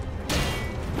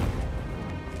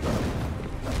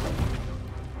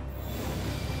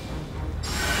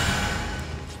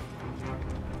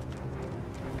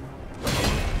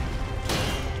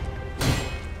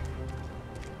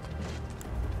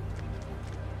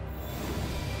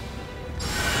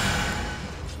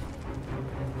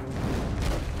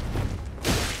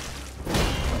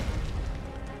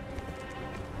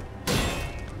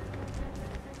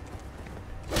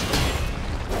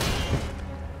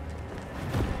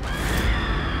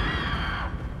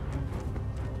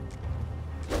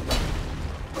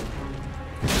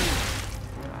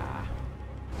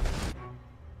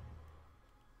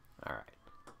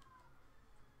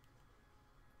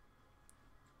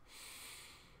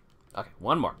 Okay,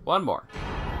 one more. One more.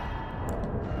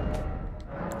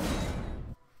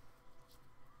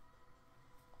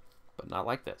 But not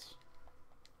like this.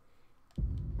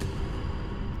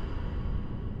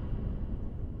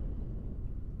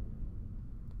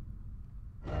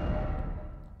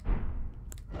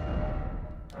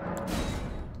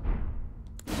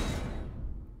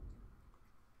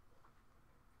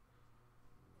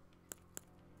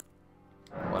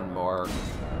 One more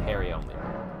parry only.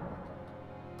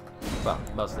 Well,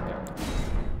 mostly parry.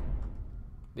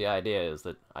 The idea is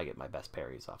that I get my best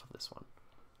parries off of this one.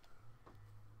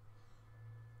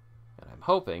 And I'm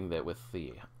hoping that with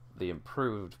the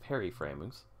improved parry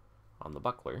framings on the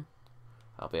buckler,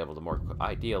 I'll be able to more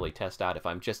ideally test out if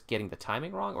I'm just getting the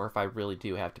timing wrong or if I really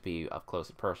do have to be up close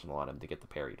and personal on him to get the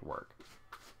parry to work.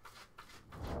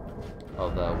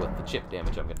 Although with the chip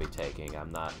damage I'm going to be taking,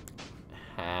 I'm not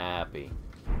happy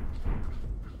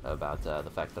about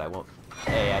the fact that I won't...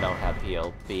 A, I don't have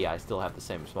heal. B, I still have the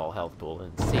same small health pool.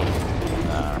 And C,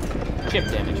 chip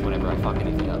damage whenever I fuck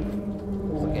anything up.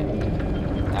 So I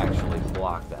can't actually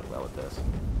block that well with this.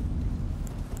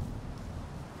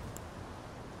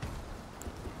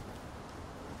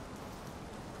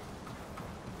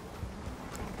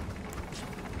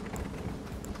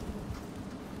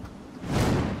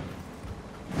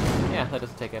 Yeah, that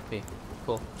doesn't take FP.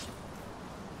 Cool.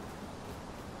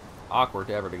 Awkward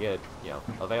ever to get, you know,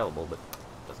 available, but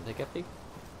doesn't take FP.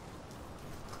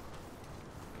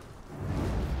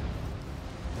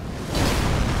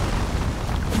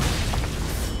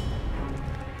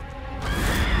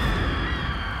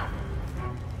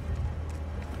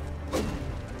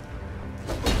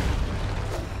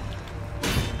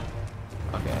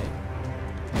 Okay.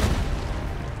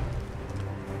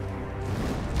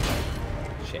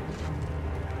 Shit.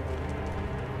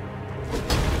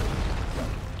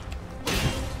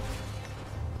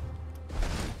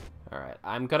 Alright,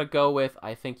 I'm gonna go with,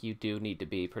 I think you do need to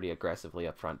be pretty aggressively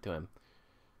up front to him.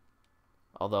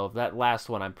 Although, that last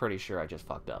one, I'm pretty sure I just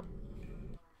fucked up.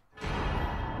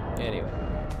 Anyway,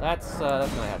 that's gonna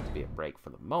have to be a break for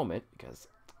the moment, because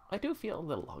I do feel a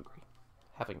little hungry,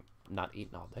 having not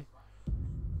eaten all day.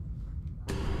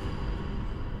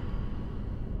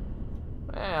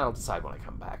 I'll decide when I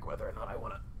come back whether or not I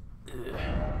want to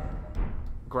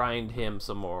grind him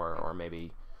some more, or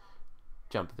maybe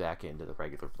jump back into the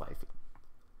regular life